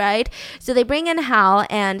 what's new, right? So they bring in Hal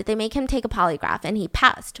and they make him take a polygraph and he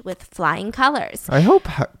passed with flying colors. I hope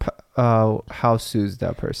Hal sues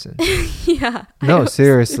that person. Yeah. No,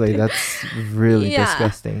 seriously, that's really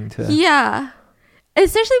disgusting Yeah.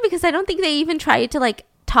 Especially because I don't think they even tried to like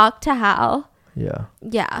talk to Hal.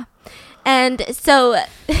 Yeah. And so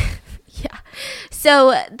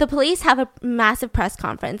so the police have a massive press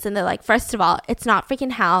conference and they're like, first of all, it's not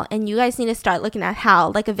freaking Hal and you guys need to start looking at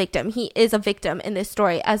Hal like a victim. He is a victim in this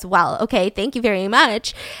story as well. Okay, thank you very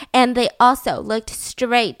much. And they also looked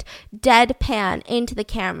straight deadpan into the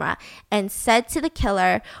camera and said to the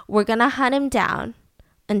killer, we're gonna hunt him down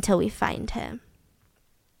until we find him.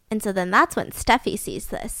 And so then that's when Steffi sees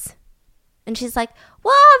this. And she's like,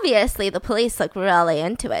 well, obviously the police look really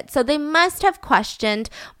into it. So they must have questioned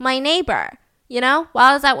my neighbor, you know,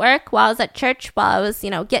 while I was at work, while I was at church, while I was, you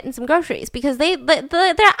know, getting some groceries. Because they're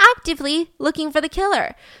actively looking for the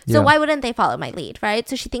killer. So why wouldn't they follow my lead, right?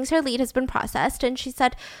 So she thinks her lead has been processed. And she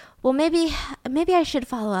said, well, maybe I should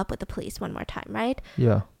follow up with the police one more time, right?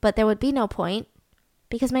 Yeah. But there would be no point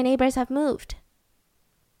because my neighbors have moved.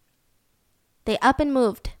 They up and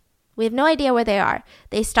moved. We have no idea where they are.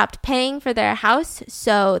 They stopped paying for their house,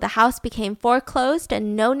 so the house became foreclosed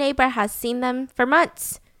and no neighbor has seen them for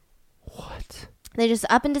months. What? They just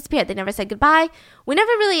up and disappeared. They never said goodbye. We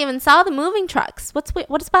never really even saw the moving trucks. What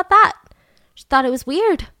is about that? She thought it was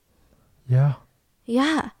weird. Yeah.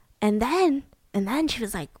 Yeah. And then she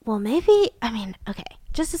was like, well, maybe, I mean, okay,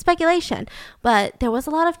 just a speculation, but there was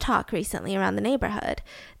a lot of talk recently around the neighborhood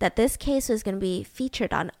that this case was going to be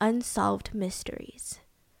featured on Unsolved Mysteries.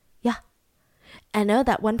 Yeah. I know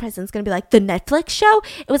that one person's going to be like, the Netflix show?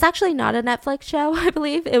 It was actually not a Netflix show, I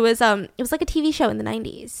believe. It was like a TV show in the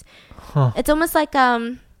 90s. Huh. It's almost like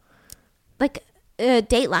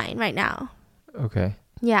Dateline right now. Okay.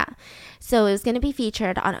 Yeah. So it was going to be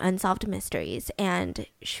featured on Unsolved Mysteries. And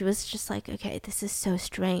she was just like, okay, this is so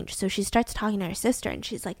strange. So she starts talking to her sister and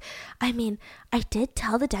she's like, I mean, I did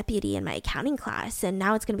tell the deputy in my accounting class and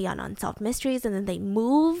now it's going to be on Unsolved Mysteries. And then they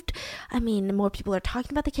moved. I mean, more people are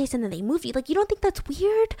talking about the case and then they moved. Like, you don't think that's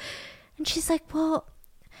weird? And she's like, well,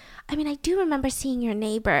 I mean, I do remember seeing your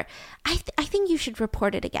neighbor. I think you should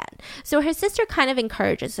report it again. So her sister kind of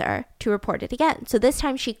encourages her to report it again. So this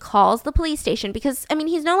time she calls the police station because, I mean,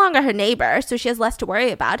 he's no longer her neighbor, so she has less to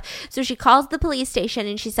worry about. So she calls the police station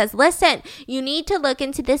and she says, listen, you need to look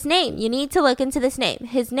into this name. You need to look into this name.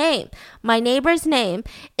 His name, my neighbor's name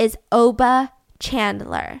is Oba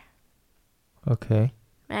Chandler. Okay.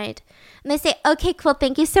 Right? And they say, okay, cool.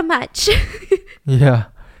 Thank you so much. Yeah.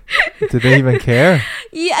 Do they even care?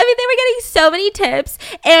 Yeah, I mean, they were getting so many tips.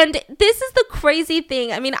 And this is the crazy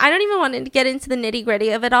thing. I mean, I don't even want to get into the nitty gritty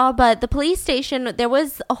of it all, but the police station, there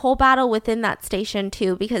was a whole battle within that station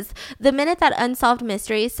too, because the minute that Unsolved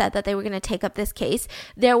Mysteries said that they were going to take up this case,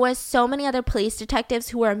 there was so many other police detectives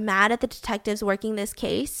who were mad at the detectives working this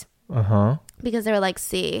case. Uh-huh. Because they were like,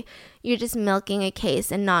 see, you're just milking a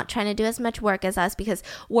case and not trying to do as much work as us because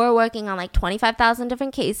we're working on like 25,000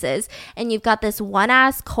 different cases and you've got this one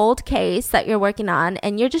ass cold case that you're working on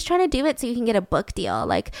and you're just trying to do it so you can get a book deal,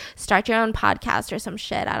 like start your own podcast or some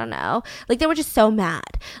shit. I don't know. Like they were just so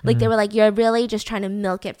mad. Like they were like, you're really just trying to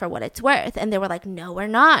milk it for what it's worth. And they were like, no, we're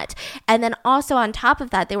not. And then also on top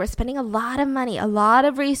of that, they were spending a lot of money, a lot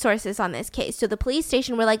of resources on this case. So the police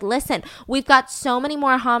station were like, listen, we've got so many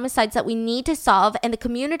more homicides that we need to solve and the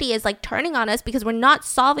community is like turning on us because we're not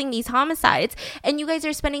solving these homicides and you guys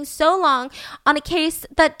are spending so long on a case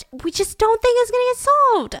that we just don't think is going to get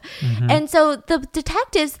solved. And so the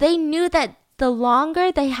detectives, they knew that the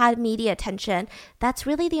longer they had media attention, that's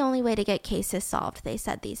really the only way to get cases solved, they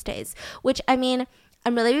said these days, which I mean,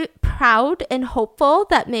 I'm really proud and hopeful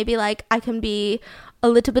that maybe like I can be a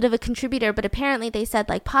little bit of a contributor, but apparently they said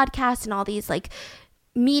like podcasts and all these like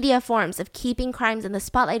media forms of keeping crimes in the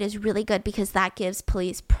spotlight is really good because that gives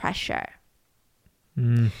police pressure.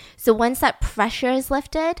 So once that pressure is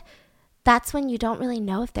lifted, that's when you don't really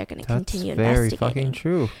know if they're going to continue investigating. That's very fucking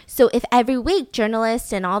true. So if every week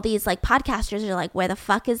journalists and all these like podcasters are like, where the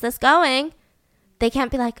fuck is this going? They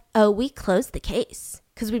can't be like, oh, we closed the case.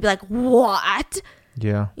 Because we'd be like, what?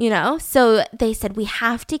 Yeah. You know, so they said we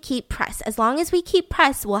have to keep press. As long as we keep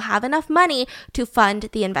press, we'll have enough money to fund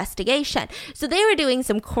the investigation. So they were doing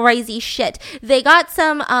some crazy shit. They got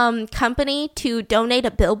some company to donate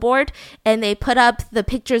a billboard, and they put up the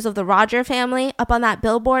pictures of the Roger family up on that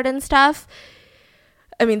billboard and stuff.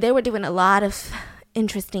 I mean, they were doing a lot of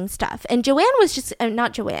interesting stuff. And Joanne was just,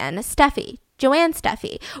 not Joanne, Joanne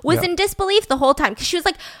Steffi was in disbelief the whole time because she was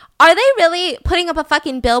like, are they really putting up a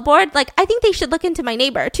fucking billboard? Like, I think they should look into my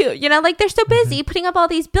neighbor too. You know, like they're so busy putting up all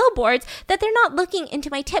these billboards that they're not looking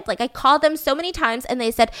into my tip. Like I called them so many times and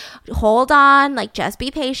they said, hold on, like just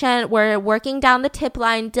be patient. We're working down the tip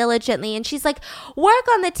line diligently. And she's like, work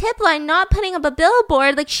on the tip line, not putting up a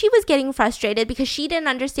billboard. Like she was getting frustrated because she didn't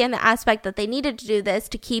understand the aspect that they needed to do this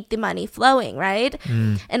to keep the money flowing, right?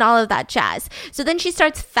 And all of that jazz. So then she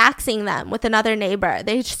starts faxing them with another neighbor.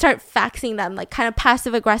 They start faxing them like kind of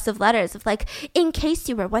passive aggressive letters of like, in case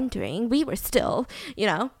you were wondering, we were still, you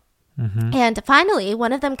know. And finally,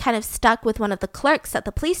 one of them kind of stuck with one of the clerks at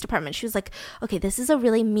the police department. She was like, okay, this is a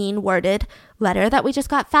really mean worded letter that we just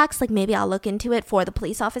got faxed. Like maybe I'll look into it for the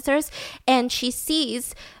police officers. And she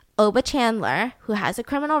sees Oba Chandler, who has a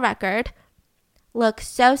criminal record, look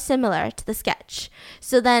so similar to the sketch.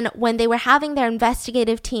 So then when they were having their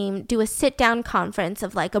investigative team do a sit-down conference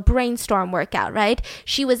of like a brainstorm workout, right?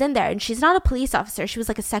 She was in there and she's not a police officer. She was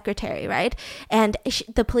like a secretary, right? And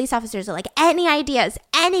the police officers are like, any ideas?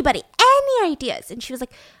 Anybody? Any ideas? And she was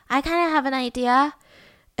like, I kind of have an idea.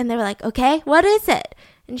 And they were like, okay, what is it?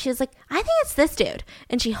 And she was like, I think it's this dude.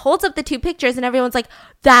 And she holds up the two pictures and everyone's like,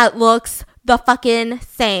 that looks the fucking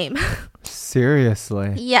same.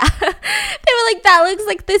 Seriously? Yeah. They were like, that looks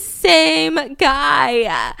like the same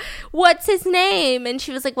guy. What's his name? And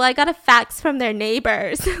she was like, well, I got a fax from their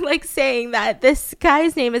neighbors, like saying that this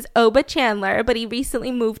guy's name is Oba Chandler, but he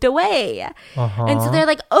recently moved away. And so they're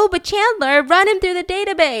like, Oba Chandler, run him through the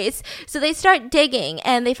database. So they start digging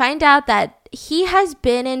and they find out that he has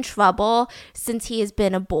been in trouble since he has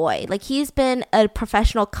been a boy. Like he's been a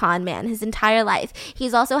professional con man his entire life.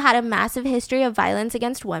 He's also had a massive history of violence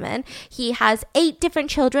against women. He has 8 different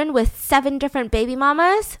children with 7 different baby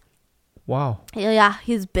mamas. Wow. Yeah,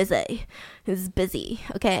 he's busy.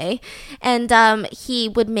 Okay. And he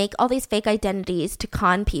would make all these fake identities to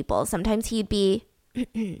con people. Sometimes he'd be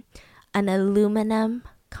an aluminum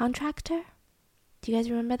contractor. Do you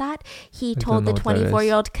guys remember that? He told the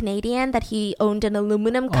 24-year-old Canadian that he owned an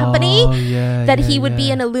aluminum company, he would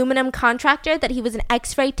be an aluminum contractor, that he was an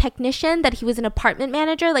x-ray technician, that he was an apartment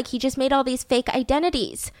manager. Like he just made all these fake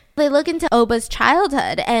identities. They look into Oba's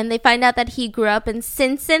childhood and they find out that he grew up in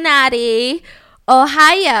Cincinnati,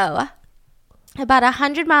 Ohio, about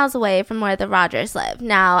 100 miles away from where the Rogers live.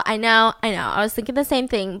 Now, I know, I was thinking the same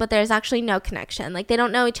thing, but there's actually no connection. Like, they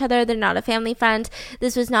don't know each other. They're not a family friend.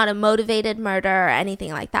 This was not a motivated murder or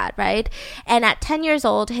anything like that, right? And at 10 years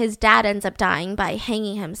old, his dad ends up dying by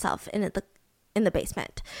hanging himself in the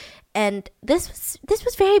basement. And this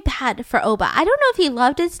was very bad for Oba. I don't know if he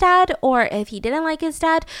loved his dad or if he didn't like his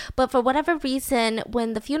dad, but for whatever reason,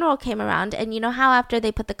 when the funeral came around, and you know how after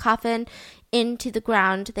they put the coffin into the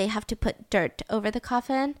ground, they have to put dirt over the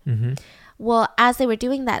coffin? Well, as they were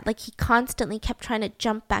doing that, like he constantly kept trying to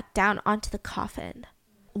jump back down onto the coffin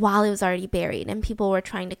while it was already buried, and people were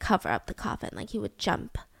trying to cover up the coffin. Like he would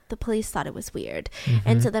jump. The police thought it was weird.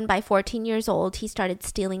 And so then by 14 years old, he started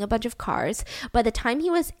stealing a bunch of cars. By the time he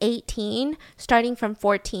was 18, starting from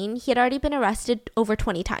 14, he had already been arrested over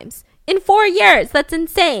 20 times. In 4 years. That's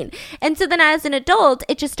insane. And so then as an adult,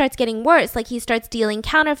 it just starts getting worse. Like he starts dealing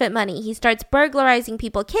counterfeit money. He starts burglarizing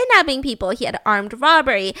people, kidnapping people. He had armed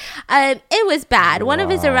robbery. It was bad. Wow. One of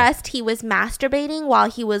his arrests, he was masturbating while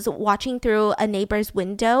he was watching through a neighbor's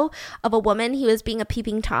window of a woman. He was being a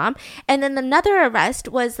peeping Tom. And then another arrest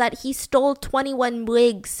was that he stole 21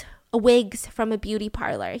 wigs from a beauty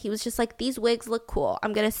parlor. He was just like, these wigs look cool.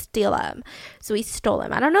 I'm going to steal them. So he stole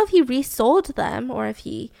them. I don't know if he resold them or if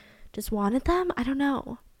he just wanted them. I don't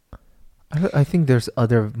know. I think there's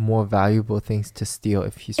other more valuable things to steal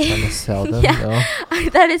if he's trying to sell them. Yeah,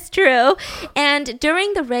 that is true. And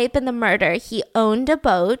during the rape and the murder, he owned a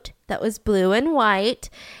boat that was blue and white,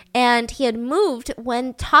 and he had moved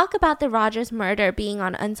when talk about the Rogers murder being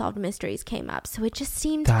on Unsolved Mysteries came up. So it just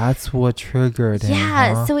seemed... That's what triggered him.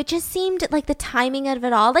 Yeah, huh? So it just seemed like the timing of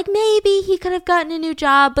it all, like maybe he could have gotten a new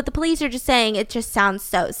job, but the police are just saying it just sounds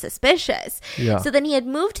so suspicious. Yeah. So then he had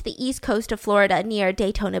moved to the east coast of Florida near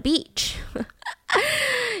Daytona Beach.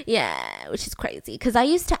 Yeah, which is crazy because I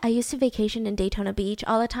used to vacation in Daytona Beach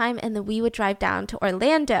all the time, and then we would drive down to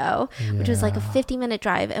Orlando, which was like a 50-minute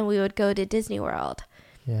drive, and we would go to Disney World.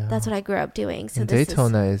 Yeah, that's what I grew up doing. So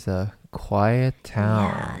Daytona is a quiet town.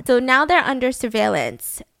 Yeah. So now they're under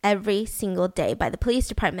surveillance every single day by the police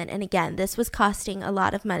department, and again, this was costing a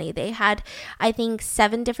lot of money. They had, I think,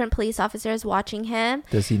 7 different police officers watching him.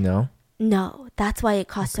 Does he know? No, that's why it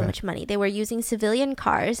cost so much money. They were using civilian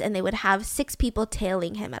cars, and they would have 6 people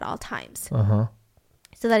tailing him at all times.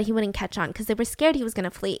 So that he wouldn't catch on, because they were scared he was going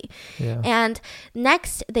to flee. Yeah. And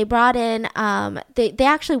next, they brought in, they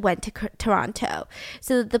actually went to Toronto.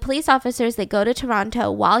 So the police officers, they go to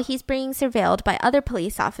Toronto while he's being surveilled by other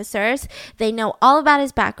police officers. They know all about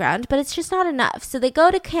his background, but it's just not enough. So they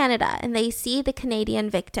go to Canada, and they see the Canadian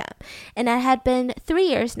victim. And it had been 3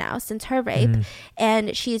 years now since her rape.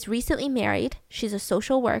 And she's recently married. She's a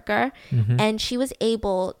social worker. And she was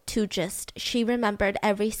able to she remembered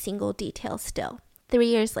every single detail still. 3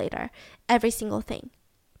 years later, every single thing.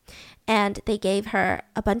 And they gave her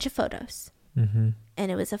a bunch of photos. And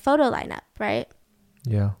it was a photo lineup, right?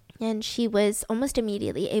 Yeah. And she was almost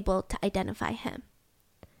immediately able to identify him.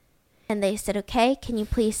 And they said, okay, can you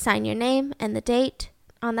please sign your name and the date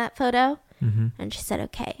on that photo? And she said,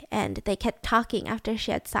 okay. And they kept talking after she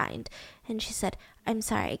had signed. And she said, I'm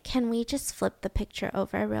sorry, can we just flip the picture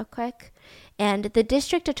over real quick? And the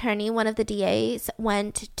district attorney, one of the DAs,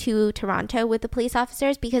 went to Toronto with the police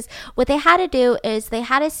officers, because what they had to do is they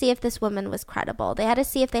had to see if this woman was credible. They had to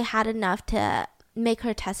see if they had enough to make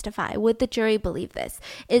her testify. Would the jury believe this?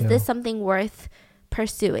 Is this something worth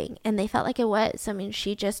pursuing? And they felt like it was. I mean,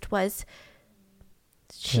 she just was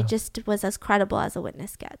as credible as a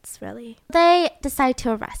witness gets, really. They decide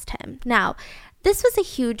to arrest him. Now, this was a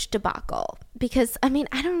huge debacle because, I mean,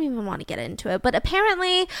 I don't even want to get into it, but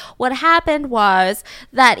apparently what happened was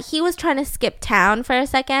that he was trying to skip town for a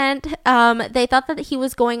second. They thought that he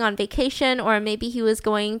was going on vacation, or maybe he was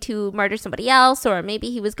going to murder somebody else, or maybe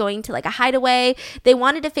he was going to like a hideaway. They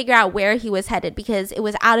wanted to figure out where he was headed because it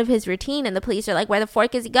was out of his routine, and the police are like, where the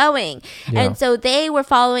fork is he going? Yeah. And so they were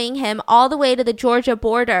following him all the way to the Georgia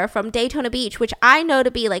border from Daytona Beach, which I know to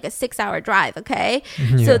be like a 6-hour drive, okay?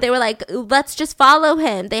 Yeah. So they were like, let's just follow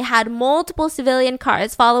him. They had multiple civilian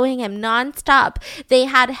cars following him nonstop. They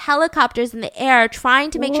had helicopters in the air trying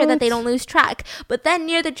to make sure that they don't lose track. But then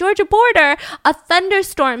near the Georgia border, a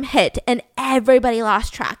thunderstorm hit and everybody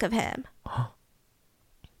lost track of him.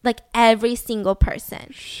 Like every single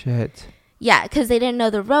person. Shit. Yeah, because they didn't know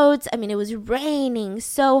the roads. I mean, it was raining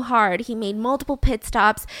so hard. He made multiple pit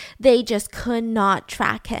stops. They just could not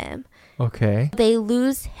track him. Okay. They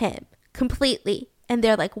lose him completely. And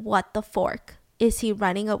they're like, what the fork? Is he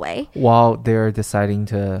running away? While they're deciding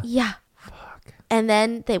to... Yeah. Fuck. And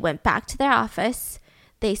then they went back to their office.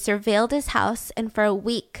 They surveilled his house. And for a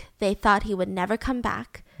week, they thought he would never come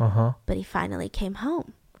back. But he finally came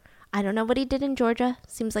home. I don't know what he did in Georgia.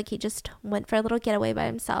 Seems like he just went for a little getaway by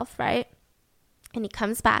himself, right? And he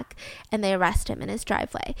comes back and they arrest him in his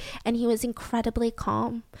driveway. And he was incredibly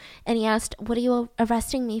calm. And he asked, what are you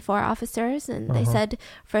arresting me for, officers? And they said,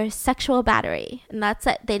 for sexual battery. And that's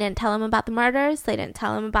it. They didn't tell him about the murders. They didn't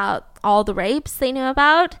tell him about all the rapes they knew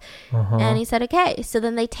about. And he said, okay. So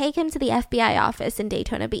then they take him to the FBI office in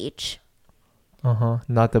Daytona Beach.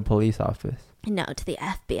 Not the police office. No, to the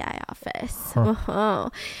FBI office.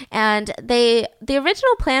 And the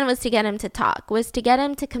original plan was to get him to talk, was to get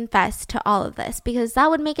him to confess to all of this, because that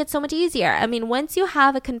would make it so much easier. I mean, once you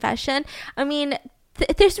have a confession, I mean,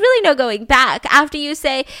 there's really no going back. After you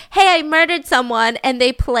say, hey, I murdered someone, and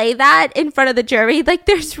they play that in front of the jury, like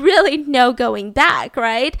there's really no going back,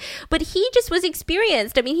 right? But he just was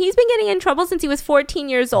experienced. I mean, he's been getting in trouble since he was 14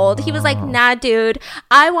 years old. He was like, nah, dude,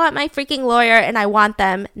 I want my freaking lawyer and I want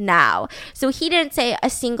them now. So he didn't say a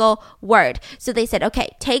single word. So they said,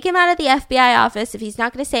 okay, take him out of the FBI office if he's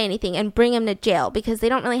not going to say anything and bring him to jail, because they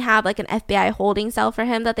don't really have like an FBI holding cell for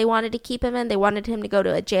him that they wanted to keep him in. They wanted him to go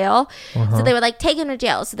to a jail. So they were like, take him to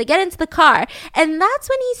jail. So they get into the car, and that's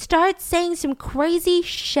when he starts saying some crazy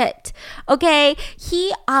shit. Okay,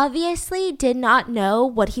 he obviously did not know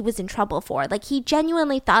what he was in trouble for. Like, he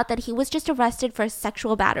genuinely thought that he was just arrested for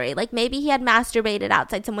sexual battery. Like, maybe he had masturbated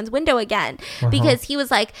outside someone's window again, because he was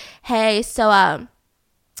like, hey, so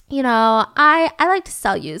you know, I like to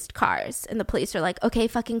sell used cars. And the police are like, okay,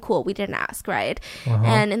 fucking cool, we didn't ask, right?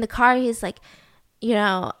 And in the car, he's like, you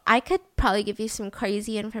know, I could probably give you some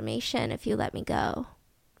crazy information if you let me go.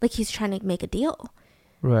 Like, he's trying to make a deal.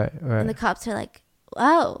 Right. And the cops are like,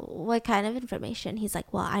 oh, what kind of information? He's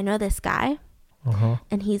like, well, I know this guy.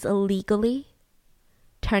 And he's illegally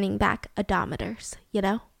turning back odometers, you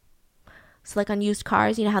know? So like on used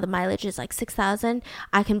cars, you know how the mileage is like 6,000?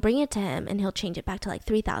 I can bring it to him and he'll change it back to like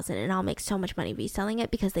 3,000 and I'll make so much money reselling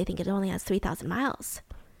it because they think it only has 3,000 miles.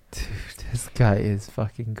 Dude, this guy is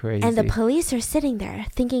fucking crazy. And the police are sitting there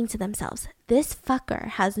thinking to themselves, this fucker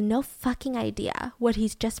has no fucking idea what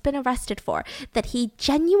he's just been arrested for, that he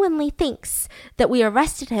genuinely thinks that we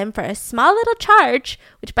arrested him for a small little charge,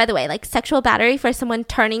 which, by the way, like sexual battery for someone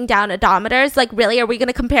turning down odometers. Like, really, are we going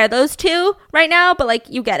to compare those two right now? But like,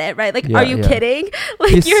 you get it, right? Like, are you kidding?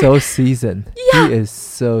 Like, he's so seasoned. Yeah. He is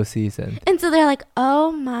so seasoned. And so they're like,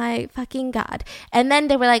 oh my fucking God. And then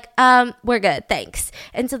they were like, we're good, thanks.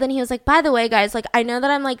 And so then he was like, by the way, guys, like, I know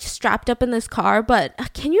that I'm like strapped up in this car, but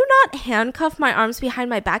can you not handcuff my arms behind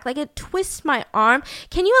my back? Like, it twists my arm.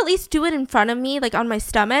 Can you at least do it in front of me, like on my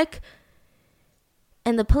stomach?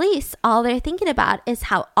 And the police, all they're thinking about is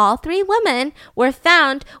how all three women were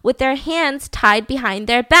found with their hands tied behind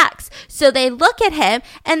their backs. So they look at him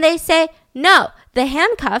and they say, no, the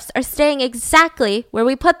handcuffs are staying exactly where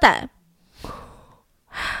we put them.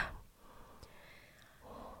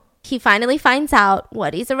 He finally finds out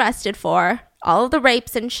what he's arrested for, all of the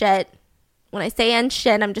rapes and shit. When I say and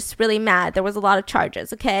shit, I'm just really mad. There was a lot of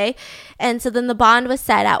charges, okay? And so then the bond was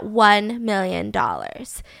set at $1 million.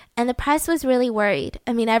 And the press was really worried.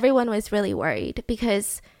 I mean, everyone was really worried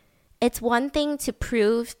because it's one thing to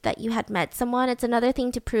prove that you had met someone. It's another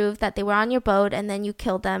thing to prove that they were on your boat and then you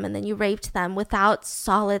killed them and then you raped them without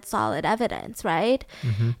solid evidence, right?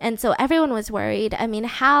 Mm-hmm. And so everyone was worried. I mean,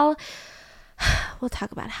 Hal, we'll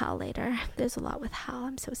talk about Hal later. There's a lot with Hal.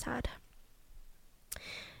 I'm so sad.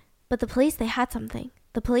 But the police, they had something.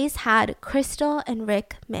 The police had Crystal and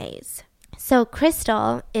Rick Mays. So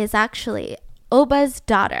Crystal is actually Oba's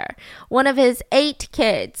daughter, one of his 8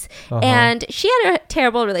 kids. Uh-huh. And she had a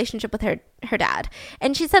terrible relationship with her dad.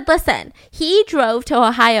 And she said, listen, he drove to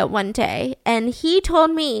Ohio one day and he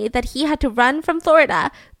told me that he had to run from Florida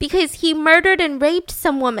because he murdered and raped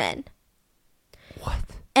some woman. What?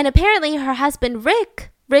 And apparently her husband,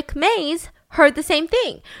 Rick Mays, heard the same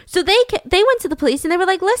thing. So they went to the police and they were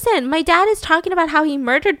like, listen, my dad is talking about how he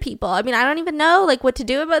murdered people. I mean, I don't even know like what to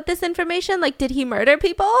do about this information. Like, did he murder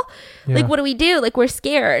people? Yeah. Like, what do we do? Like, we're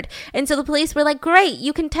scared. And so the police were like, great,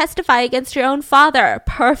 you can testify against your own father.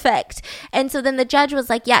 Perfect. And so then the judge was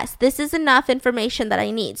like, yes, this is enough information that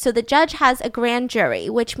I need. So the judge has a grand jury,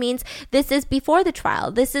 which means this is before the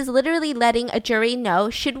trial. This is literally letting a jury know,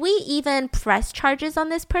 should we even press charges on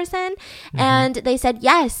this person? Mm-hmm. And they said,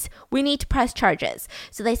 yes, we need to press charges.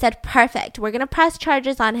 So they said, perfect, we're going to press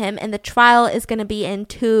charges on him and the trial is going to be in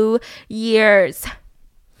 2 years.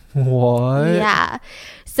 What? Yeah.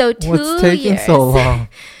 So 2 years. What's taking so long?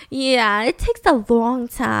 Yeah, it takes a long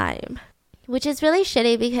time. Which is really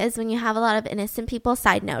shitty because when you have a lot of innocent people,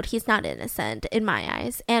 side note, he's not innocent in my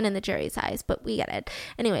eyes and in the jury's eyes, but we get it.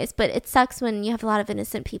 Anyways, but it sucks when you have a lot of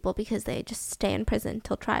innocent people because they just stay in prison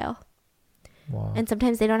till trial. Wow. And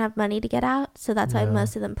sometimes they don't have money to get out. So that's why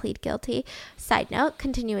most of them plead guilty. Side note,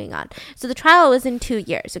 continuing on. So the trial was in 2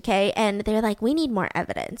 years, okay? And they're like, we need more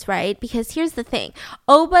evidence, right? Because here's the thing.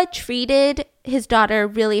 Oba treated his daughter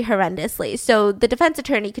really horrendously. So the defense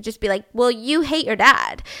attorney could just be like, well, you hate your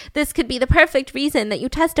dad. This could be the perfect reason that you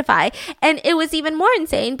testify. And it was even more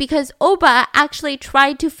insane because Oba actually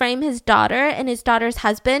tried to frame his daughter and his daughter's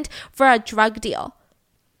husband for a drug deal.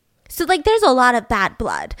 So, like, there's a lot of bad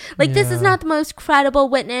blood. Like, this is not the most credible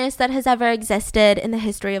witness that has ever existed in the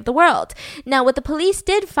history of the world. Now, what the police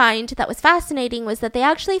did find that was fascinating was that they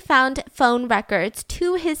actually found phone records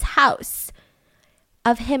to his house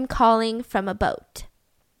of him calling from a boat.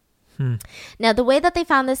 Now, the way that they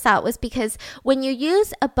found this out was because when you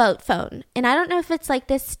use a boat phone, and I don't know if it's like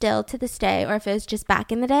this still to this day or if it was just back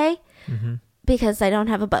in the day, because I don't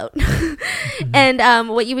have a boat. And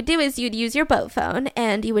what you would do is you'd use your boat phone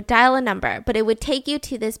and you would dial a number, but it would take you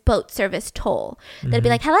to this boat service toll. That'd be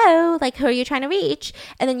like, hello, like, who are you trying to reach?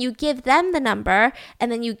 And then you give them the number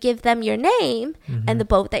and then you give them your name and the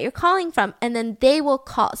boat that you're calling from, and then they will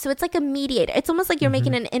call. So it's like a mediator. It's almost like you're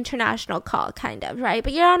making an international call, kind of, right?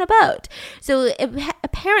 But you're on a boat. So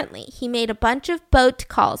apparently he made a bunch of boat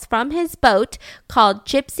calls from his boat called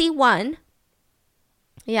Gypsy One.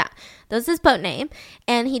 Yeah, that was his boat name.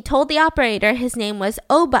 And he told the operator his name was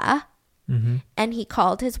Oba. And he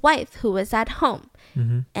called his wife, who was at home.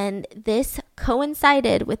 And this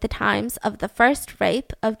coincided with the times of the first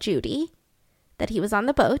rape of Judy, that he was on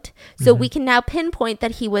the boat. So we can now pinpoint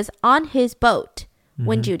that he was on his boat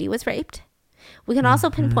when Judy was raped. We can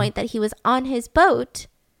also pinpoint that he was on his boat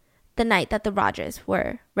the night that the Rogers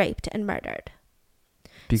were raped and murdered.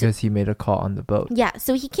 Because he made a call on the boat. Yeah,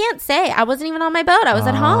 so he can't say, I wasn't even on my boat. I was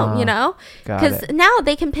at home, you know? Because now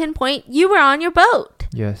they can pinpoint you were on your boat.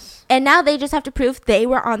 Yes. And now they just have to prove they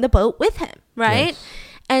were on the boat with him, right? Yes.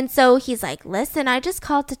 And so he's like, listen, I just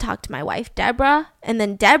called to talk to my wife, Deborah. And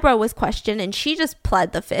then Deborah was questioned and she just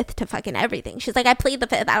pled the fifth to fucking everything. She's like, I plead the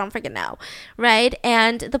fifth. I don't freaking know. Right.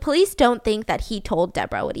 And the police don't think that he told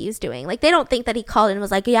Deborah what he was doing. Like, they don't think that he called and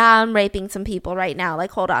was like, yeah, I'm raping some people right now.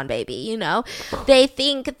 Like, hold on, baby. You know, they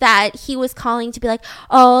think that he was calling to be like,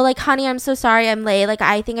 oh, like, honey, I'm so sorry I'm late. Like,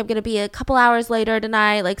 I think I'm going to be a couple hours later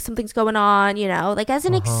tonight. Like, something's going on, you know, like as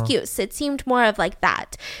an excuse. It seemed more of like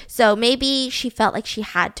that. So maybe she felt like she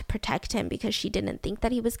had to protect him because she didn't think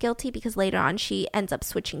that he was guilty, because later on she ends up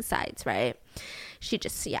switching sides, right? She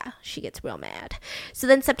just, she gets real mad. So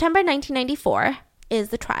then September 1994 is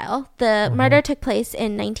the trial. The murder took place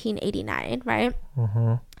in 1989, right?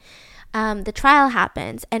 The trial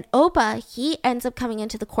happens, and Oba, he ends up coming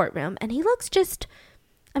into the courtroom, and he looks just,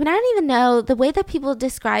 I mean, I don't even know, the way that people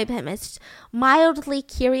describe him is mildly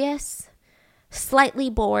curious,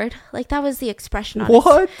 slightly bored. Like, that was the expression on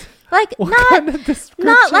What? Like, What not kind of description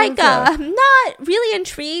not like is that? not really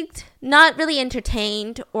intrigued, not really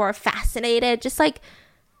entertained or fascinated, just like,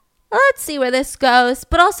 let's see where this goes,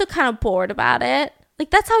 but also kind of bored about it. Like,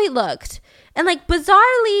 that's how he looked. And like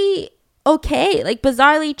bizarrely okay, like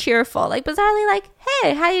bizarrely cheerful, like bizarrely like,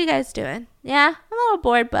 hey, how you guys doing? Yeah, I'm a little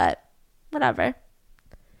bored, but whatever.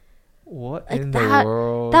 What Like in that, the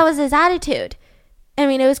world? that was his attitude. I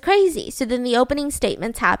mean, it was crazy. So then the opening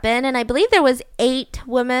statements happened, and I believe there was 8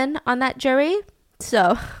 women on that jury.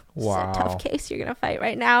 So Wow. it's a tough case you're going to fight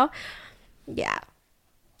right now. Yeah.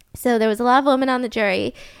 So there was a lot of women on the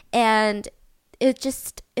jury, and it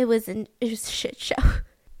was a shit show.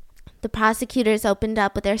 The prosecutors opened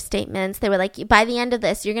up with their statements. They were like, by the end of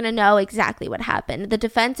this, you're going to know exactly what happened. The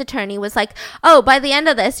defense attorney was like, oh, by the end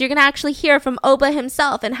of this, you're going to actually hear from Oba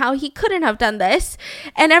himself and how he couldn't have done this.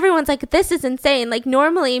 And everyone's like, this is insane. Like,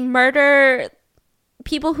 normally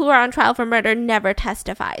people who are on trial for murder never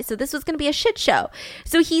testify. So this was going to be a shit show.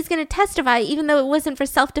 So he's going to testify even though it wasn't for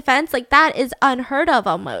self-defense. Like, that is unheard of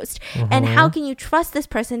almost. And how can you trust this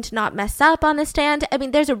person to not mess up on the stand? I mean,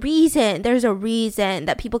 there's a reason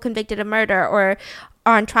that people convicted of murder or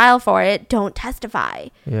are on trial for it don't testify.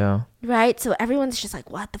 Yeah. Right? So everyone's just like,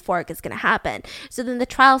 what the fork is going to happen? So then the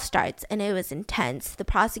trial starts, and it was intense. The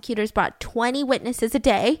prosecutors brought 20 witnesses a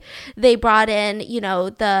day. They brought in,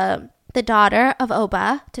 the daughter of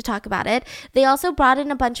Oba to talk about it. They also brought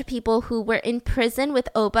in a bunch of people who were in prison with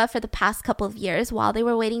Oba for the past couple of years while they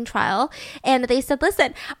were waiting trial. And they said,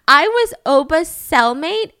 listen, I was Oba's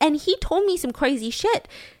cellmate and he told me some crazy shit.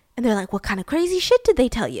 And they're like, what kind of crazy shit did they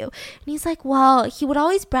tell you? And he's like, well, he would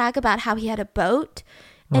always brag about how he had a boat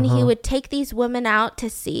and he would take these women out to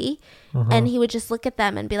sea and he would just look at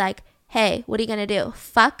them and be like, hey, what are you going to do?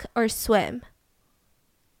 Fuck or swim?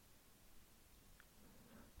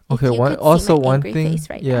 Okay, one thing,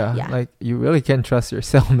 like, you really can't trust your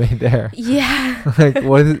cellmate there. Yeah. Like,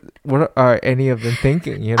 what are any of them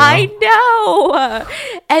thinking, you know? I know.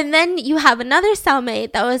 And then you have another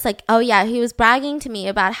cellmate that was like, oh yeah, he was bragging to me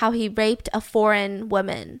about how he raped a foreign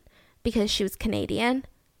woman because she was Canadian,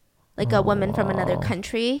 like a woman from another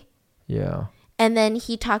country. Yeah. And then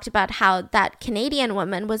he talked about how that Canadian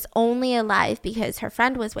woman was only alive because her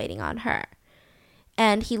friend was waiting on her.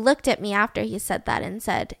 And he looked at me after he said that and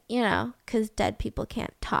said, because dead people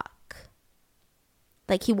can't talk.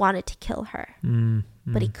 Like, he wanted to kill her,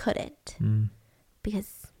 but he couldn't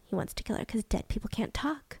because he wants to kill her because dead people can't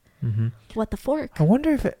talk. What the fork? I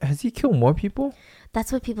wonder has he killed more people?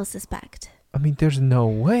 That's what people suspect. I mean, there's no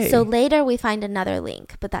way. So later we find another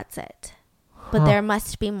link, but that's it. But there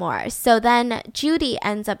must be more. So then Judy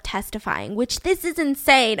ends up testifying, which this is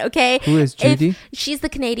insane, okay? Who is Judy? She's the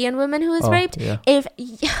Canadian woman who was raped. Yeah. If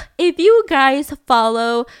you guys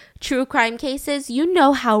follow true crime cases, you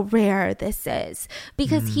know how rare this is.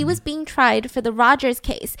 Because he was being tried for the Rogers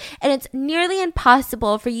case. And it's nearly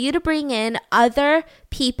impossible for you to bring in other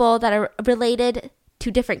people that are related to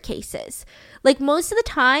different cases. Like, most of the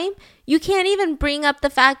time, you can't even bring up the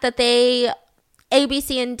fact that they A, B,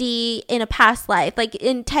 C, and D in a past life, like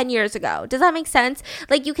in 10 years ago. Does that make sense?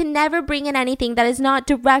 Like, you can never bring in anything that is not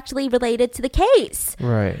directly related to the case.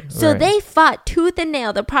 Right. So they fought tooth and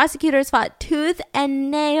nail. The prosecutors fought tooth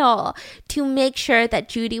and nail to make sure that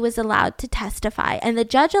Judy was allowed to testify. And the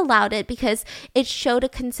judge allowed it because it showed a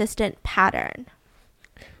consistent pattern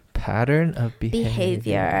of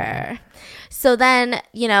behavior. So then,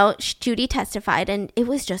 Judy testified, and it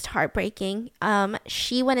was just heartbreaking.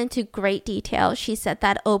 She went into great detail. She said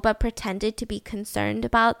that Oba pretended to be concerned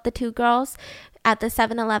about the 2 girls at the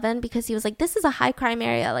 7-Eleven because he was like, this is a high crime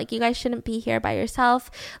area. Like, you guys shouldn't be here by yourself.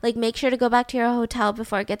 Like, make sure to go back to your hotel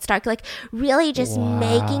before it gets dark. Like, really just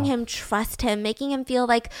making him trust him, making him feel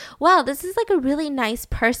like, wow, this is like a really nice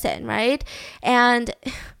person, right? And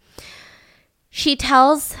she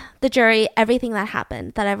tells the jury everything that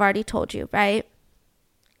happened that I've already told you, right?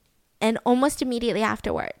 And almost immediately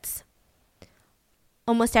afterwards,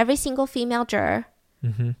 almost every single female juror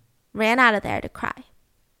ran out of there to cry.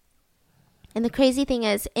 And the crazy thing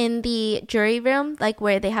is, in the jury room, like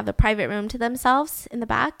where they have a private room to themselves in the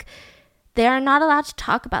back, they are not allowed to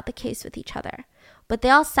talk about the case with each other. But they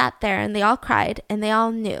all sat there and they all cried and they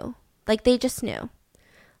all knew. Like, they just knew.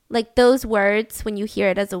 Like, those words, when you hear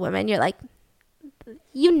it as a woman, you're like,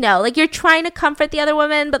 you know, like, you're trying to comfort the other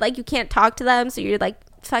woman, but like, you can't talk to them. So you're like,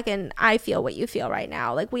 fucking, I feel what you feel right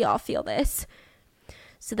now. Like, we all feel this.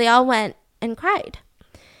 So they all went and cried.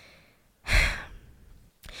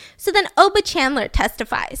 So then Oba Chandler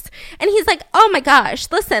testifies and he's like, oh my gosh,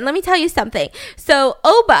 listen, let me tell you something. So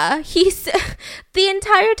Oba, he's the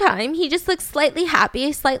entire time, he just looks slightly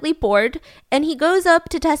happy, slightly bored. And he goes up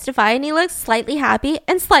to testify and he looks slightly happy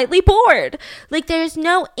and slightly bored. Like, there's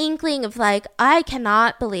no inkling of like, I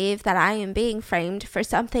cannot believe that I am being framed for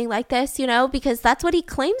something like this, you know, because that's what he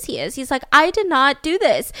claims he is. He's like, I did not do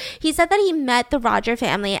this. He said that he met the Roger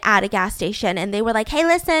family at a gas station and they were like, hey,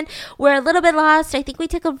 listen, we're a little bit lost. I think we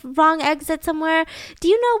took a wrong exit somewhere. Do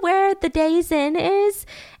you know where the Days Inn is?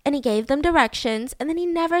 And he gave them directions and then he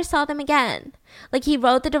never saw them again. Like, he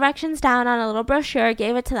wrote the directions down on a little brochure,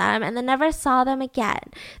 gave it to them, and then never saw them again.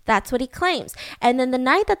 That's what he claims. And then the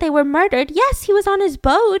night that they were murdered, yes, he was on his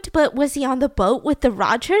boat, but was he on the boat with the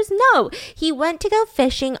Rogers? No, he went to go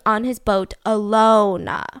fishing on his boat alone.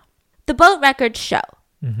 The boat records show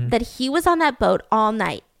that he was on that boat all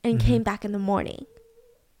night and came back in the morning,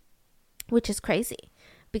 which is crazy.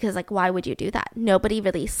 Because, like, why would you do that? Nobody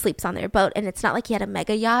really sleeps on their boat. And it's not like he had a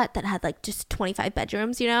mega yacht that had, like, just 25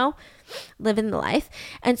 bedrooms, you know, living the life.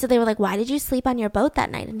 And so they were like, why did you sleep on your boat that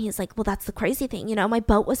night? And he's like, well, that's the crazy thing. You know, my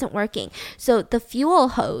boat wasn't working. So the fuel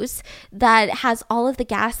hose that has all of the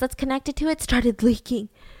gas that's connected to it started leaking.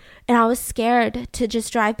 And I was scared to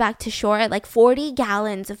just drive back to shore. Like, 40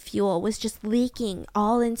 gallons of fuel was just leaking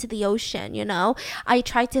all into the ocean, you know. I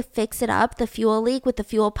tried to fix it up, the fuel leak, with the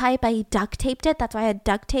fuel pipe. I duct taped it. That's why I had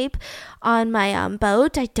duct tape on my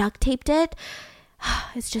boat. I duct taped it.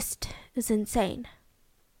 It's insane.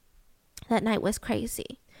 That night was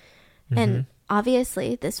crazy. And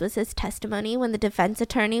obviously, this was his testimony when the defense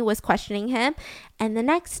attorney was questioning him. And the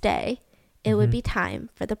next day, it would be time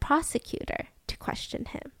for the prosecutor to question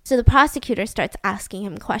him. So the prosecutor starts asking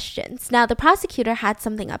him questions. Now, the prosecutor had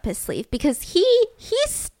something up his sleeve because he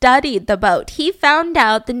studied the boat. He found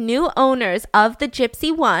out the new owners of the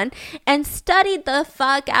Gypsy One and studied the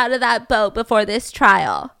fuck out of that boat before this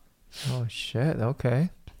trial. Oh, shit.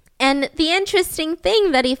 Okay. And the interesting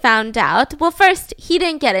thing that he found out, well, first, he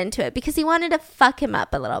didn't get into it because he wanted to fuck him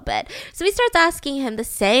up a little bit. So he starts asking him the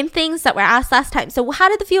same things that were asked last time. So how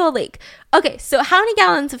did the fuel leak? Okay, so how many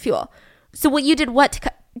gallons of fuel? So what you did what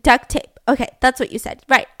to duct tape? Okay, that's what you said.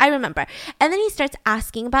 Right, I remember. And then he starts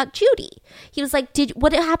asking about Judy. He was like,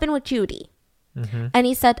 what happened with Judy? And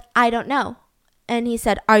he said, I don't know. And he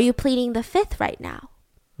said, are you pleading the fifth right now?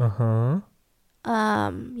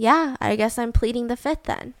 Yeah, I guess I'm pleading the fifth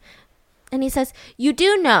then. And he says, you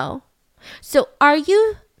do know. So are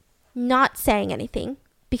you not saying anything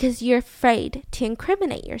because you're afraid to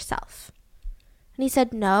incriminate yourself? And he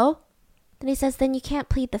said, no. Then he says, then you can't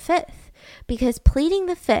plead the fifth because pleading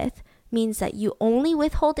the fifth means that you only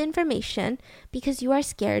withhold information because you are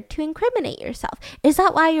scared to incriminate yourself. Is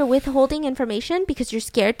that why you're withholding information? Because you're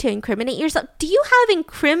scared to incriminate yourself? Do you have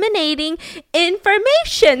incriminating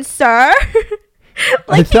information, sir?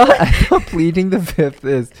 I thought pleading the fifth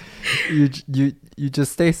is you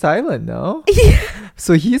just stay silent, no? Yeah.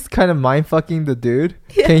 So he's kind of mind fucking the dude.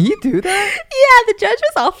 Yeah. Can he do that? Yeah, the judge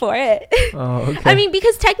was all for it. Oh, okay. I mean,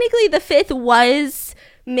 because technically the fifth was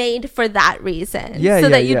made for that reason, so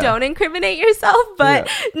that you don't incriminate yourself. But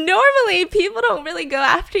normally people don't really go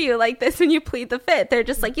after you like this when you plead the fifth. They're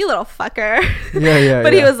just like, you little fucker.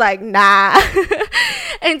 But he was like, nah.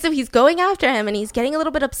 And so he's going after him and he's getting a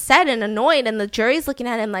little bit upset and annoyed, and the jury's looking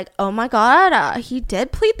at him like, oh my god, he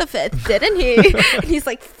did plead the fifth, didn't he? And he's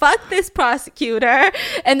like, fuck this prosecutor.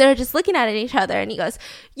 And they're just looking at each other, and he goes,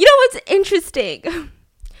 you know what's interesting?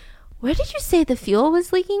 Where did you say the fuel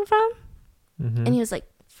was leaking from? And he was like,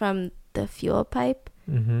 from the fuel pipe?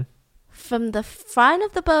 From the front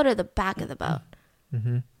of the boat or the back of the boat?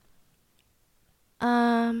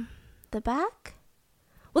 The back?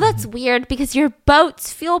 Well, that's weird because your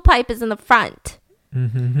boat's fuel pipe is in the front.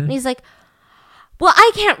 And he's like, well,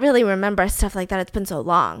 I can't really remember stuff like that. It's been so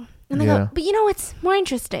long. And they go, but you know what's more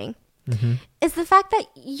interesting is the fact that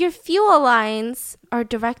your fuel lines are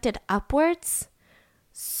directed upwards.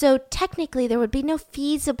 So technically, there would be no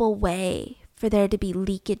feasible way for there to be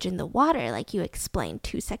leakage in the water, like you explained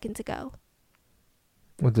 2 seconds ago.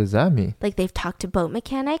 What does that mean? Like they've talked to boat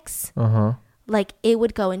mechanics. Like it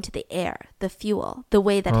would go into the air, the fuel, the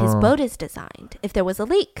way that his boat is designed. If there was a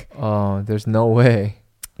leak. Oh, there's no way.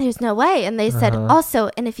 There's no way. And they said also,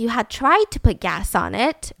 and if you had tried to put gas on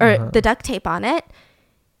it or the duct tape on it,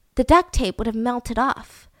 the duct tape would have melted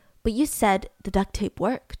off. But you said the duct tape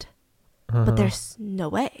worked. But there's no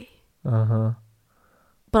way.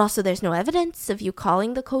 But also there's no evidence of you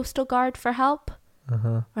calling the Coastal Guard for help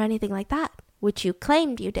or anything like that, which you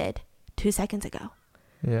claimed you did 2 seconds ago.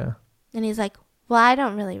 Yeah. And he's like, well, I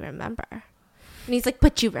don't really remember. And he's like,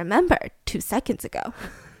 but you remember 2 seconds ago.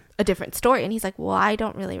 A different story. And he's like, well, I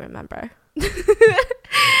don't really remember.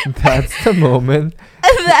 That's the moment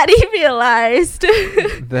that he realized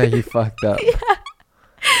that he fucked up. Yeah.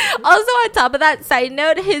 Also, on top of that, side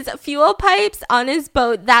note, his fuel pipes on his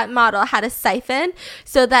boat, that model had a siphon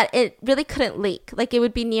so that it really couldn't leak. Like, it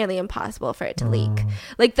would be nearly impossible for it to leak.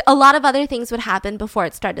 Like, a lot of other things would happen before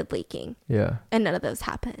it started leaking. Yeah. And none of those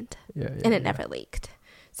happened. Yeah. And it never leaked.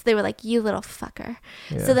 So they were like, you little fucker.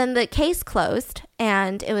 Yeah. So then the case closed,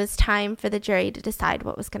 and it was time for the jury to decide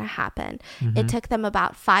what was going to happen. It took them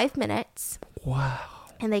about 5 minutes. Wow.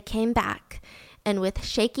 And they came back. And with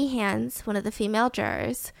shaky hands, one of the female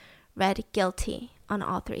jurors read guilty on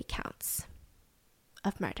all 3 counts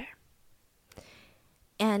of murder.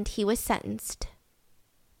 And he was sentenced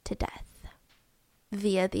to death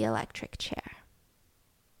via the electric chair.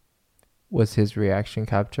 Was his reaction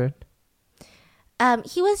captured?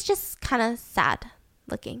 He was just kind of sad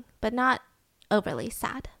looking, but not overly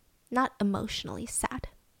sad. Not emotionally sad.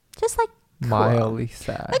 Just like cool. Mildly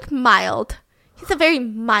sad. Like mild. He's a very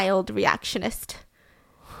mild reactionist.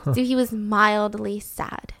 So he was mildly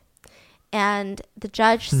sad. And the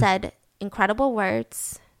judge said incredible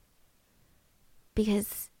words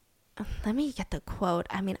because, let me get the quote.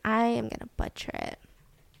 I mean, I am going to butcher it.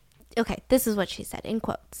 Okay, this is what she said in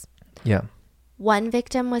quotes. Yeah. 1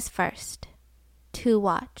 victim was first. 2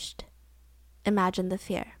 watched. Imagine the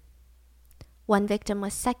fear. 1 victim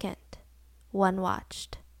was second. 1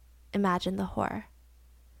 watched. Imagine the horror.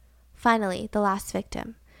 Finally, the last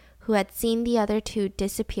victim, who had seen the other 2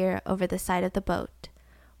 disappear over the side of the boat,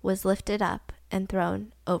 was lifted up and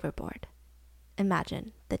thrown overboard.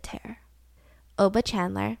 Imagine the terror. Oba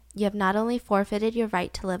Chandler, you have not only forfeited your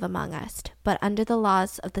right to live among us, but under the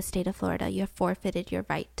laws of the state of Florida, you have forfeited your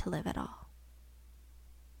right to live at all.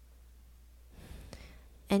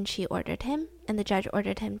 And she ordered him, and the judge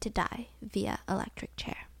ordered him to die via electric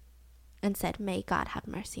chair and said, may God have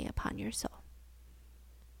mercy upon your soul.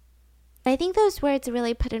 I think those words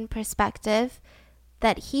really put in perspective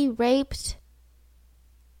that he raped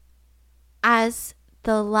as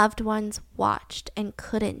the loved ones watched and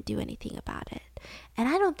couldn't do anything about it. And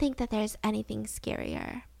I don't think that there's anything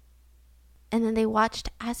scarier. And then they watched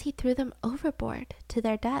as he threw them overboard to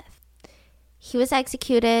their death. He was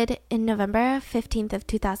executed in November 15th of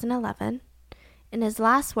 2011. And his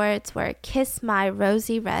last words were, kiss my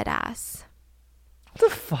rosy red ass. What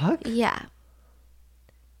the fuck? Yeah.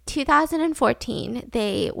 2014,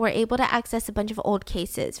 they were able to access a bunch of old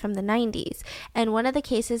cases from the 90s. And one of the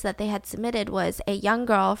cases that they had submitted was a young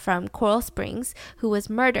girl from Coral Springs who was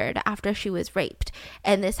murdered after she was raped.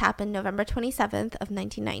 And this happened November 27th of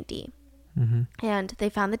 1990. And they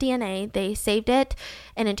found the DNA, they saved it,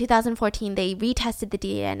 and in 2014 they retested the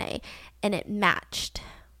DNA and it matched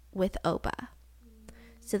with Oba.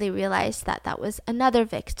 So they realized that that was another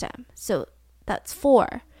victim. So that's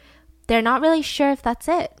 4. They're not really sure if that's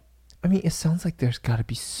it. I mean, it sounds like there's got to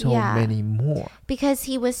be so many more. Because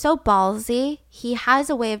he was so ballsy. He has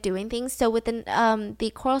a way of doing things. So with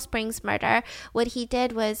the Coral Springs murder, what he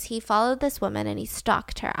did was he followed this woman and he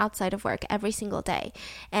stalked her outside of work every single day.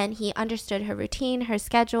 And he understood her routine, her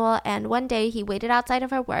schedule. And one day he waited outside of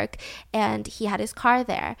her work and he had his car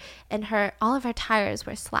there. And all of her tires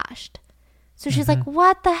were slashed. So she's like,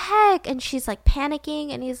 what the heck? And she's like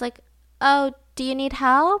panicking. And he's like, oh, do you need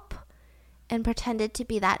help? And pretended to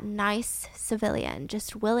be that nice civilian,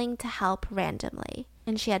 just willing to help randomly.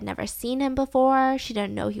 And she had never seen him before. She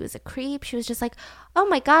didn't know he was a creep. She was just like, oh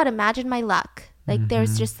my God, imagine my luck. Like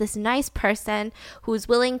there's just this nice person who's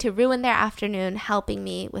willing to ruin their afternoon helping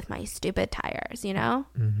me with my stupid tires, you know?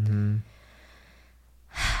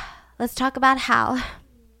 Let's talk about Hal.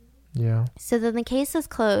 Yeah. So then the case is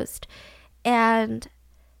closed and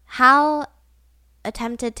Hal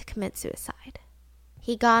attempted to commit suicide.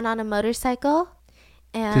 He got on a motorcycle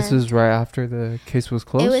And this was right after the case was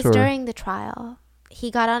closed? It was during the trial.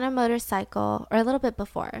 He got on a motorcycle, or a little bit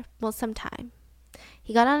before, well, sometime.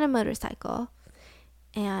 He got on a motorcycle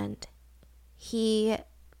and he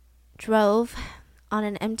drove on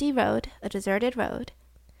an empty road, a deserted road,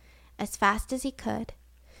 as fast as he could.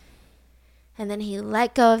 And then he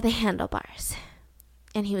let go of the handlebars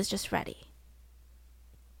and he was just ready.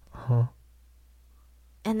 Huh.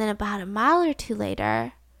 And then about a mile or two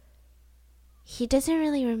later, he doesn't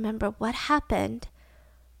really remember what happened,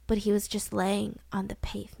 but he was just laying on the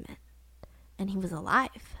pavement and he was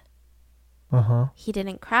alive. Uh-huh. He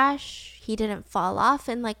didn't crash. He didn't fall off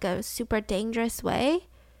in like a super dangerous way.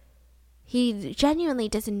 He genuinely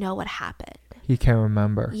doesn't know what happened. He can't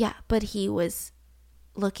remember. Yeah, but he was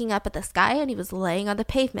looking up at the sky and he was laying on the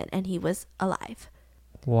pavement and he was alive.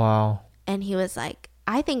 Wow. And he was like,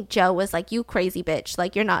 I think Joe was like, you crazy bitch,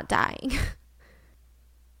 like you're not dying.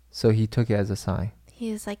 So he took it as a sign.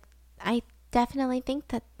 He was like, I definitely think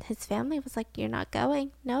that his family was like, you're not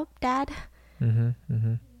going. Nope, Dad. Mm-hmm.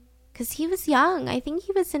 Mm-hmm. Because he was young. I think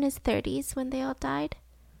he was in his 30s when they all died.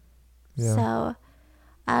 Yeah.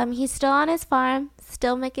 So he's still on his farm,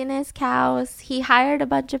 still milking his cows. He hired a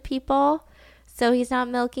bunch of people, so he's not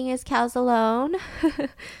milking his cows alone.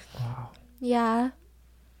 Wow. Yeah.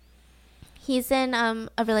 He's in a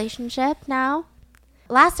relationship now.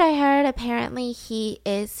 Last I heard, apparently he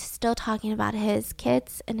is still talking about his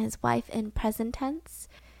kids and his wife in present tense.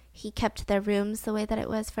 He kept their rooms the way that it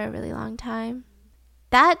was for a really long time.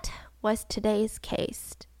 That was today's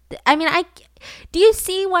case. I mean, do you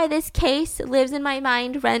see why this case lives in my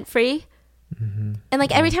mind rent-free? Mm-hmm. And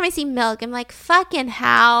like every time I see Milk, I'm like, fucking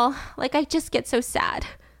hell. Like I just get so sad.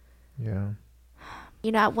 Yeah.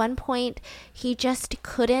 You know, at one point, he just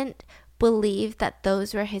couldn't believe that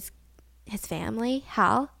those were his family,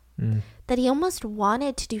 Hal. That he almost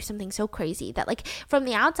wanted to do something so crazy that, like, from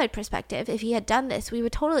the outside perspective, if he had done this, we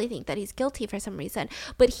would totally think that he's guilty for some reason.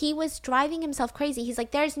 But he was driving himself crazy. He's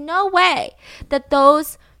like, there's no way that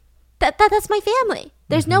that's my family.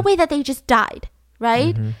 There's no way that they just died,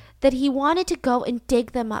 right? That he wanted to go and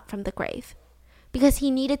dig them up from the grave because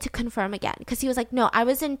he needed to confirm again. Because he was like, no, I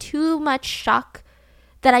was in too much shock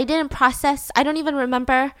that I didn't process. I don't even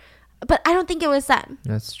remember. But I don't think it was them.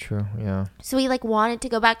 That's true, yeah. So he like wanted to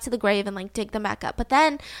go back to the grave and like dig them back up. But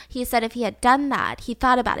then he said if he had done that, he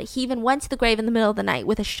thought about it. He even went to the grave in the middle of the night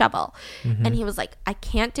with a shovel. And he was like, I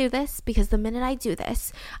can't do this because the minute I do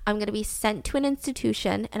this, I'm going to be sent to an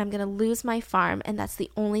institution and I'm going to lose my farm. And that's the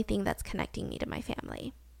only thing that's connecting me to my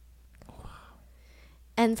family. Wow.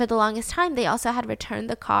 And for the longest time, they also had returned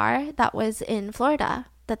the car that was in Florida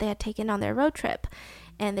that they had taken on their road trip.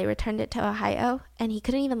 And they returned it to Ohio, and he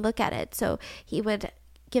couldn't even look at it. So he would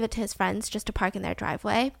give it to his friends just to park in their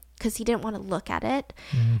driveway because he didn't want to look at it.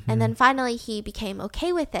 And then finally he became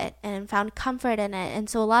okay with it and found comfort in it. And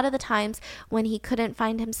so a lot of the times when he couldn't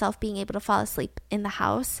find himself being able to fall asleep in the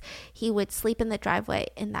house, he would sleep in the driveway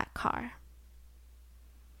in that car.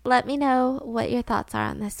 Let me know what your thoughts are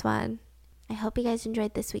on this one. I hope you guys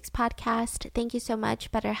enjoyed this week's podcast. Thank you so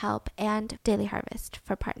much, BetterHelp and Daily Harvest,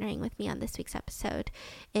 for partnering with me on this week's episode.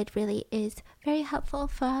 It really is very helpful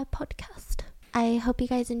for our podcast. I hope you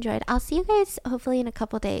guys enjoyed. I'll see you guys hopefully in a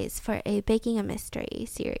couple days for a Baking a Mystery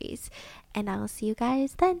series. And I will see you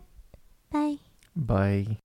guys then. Bye. Bye.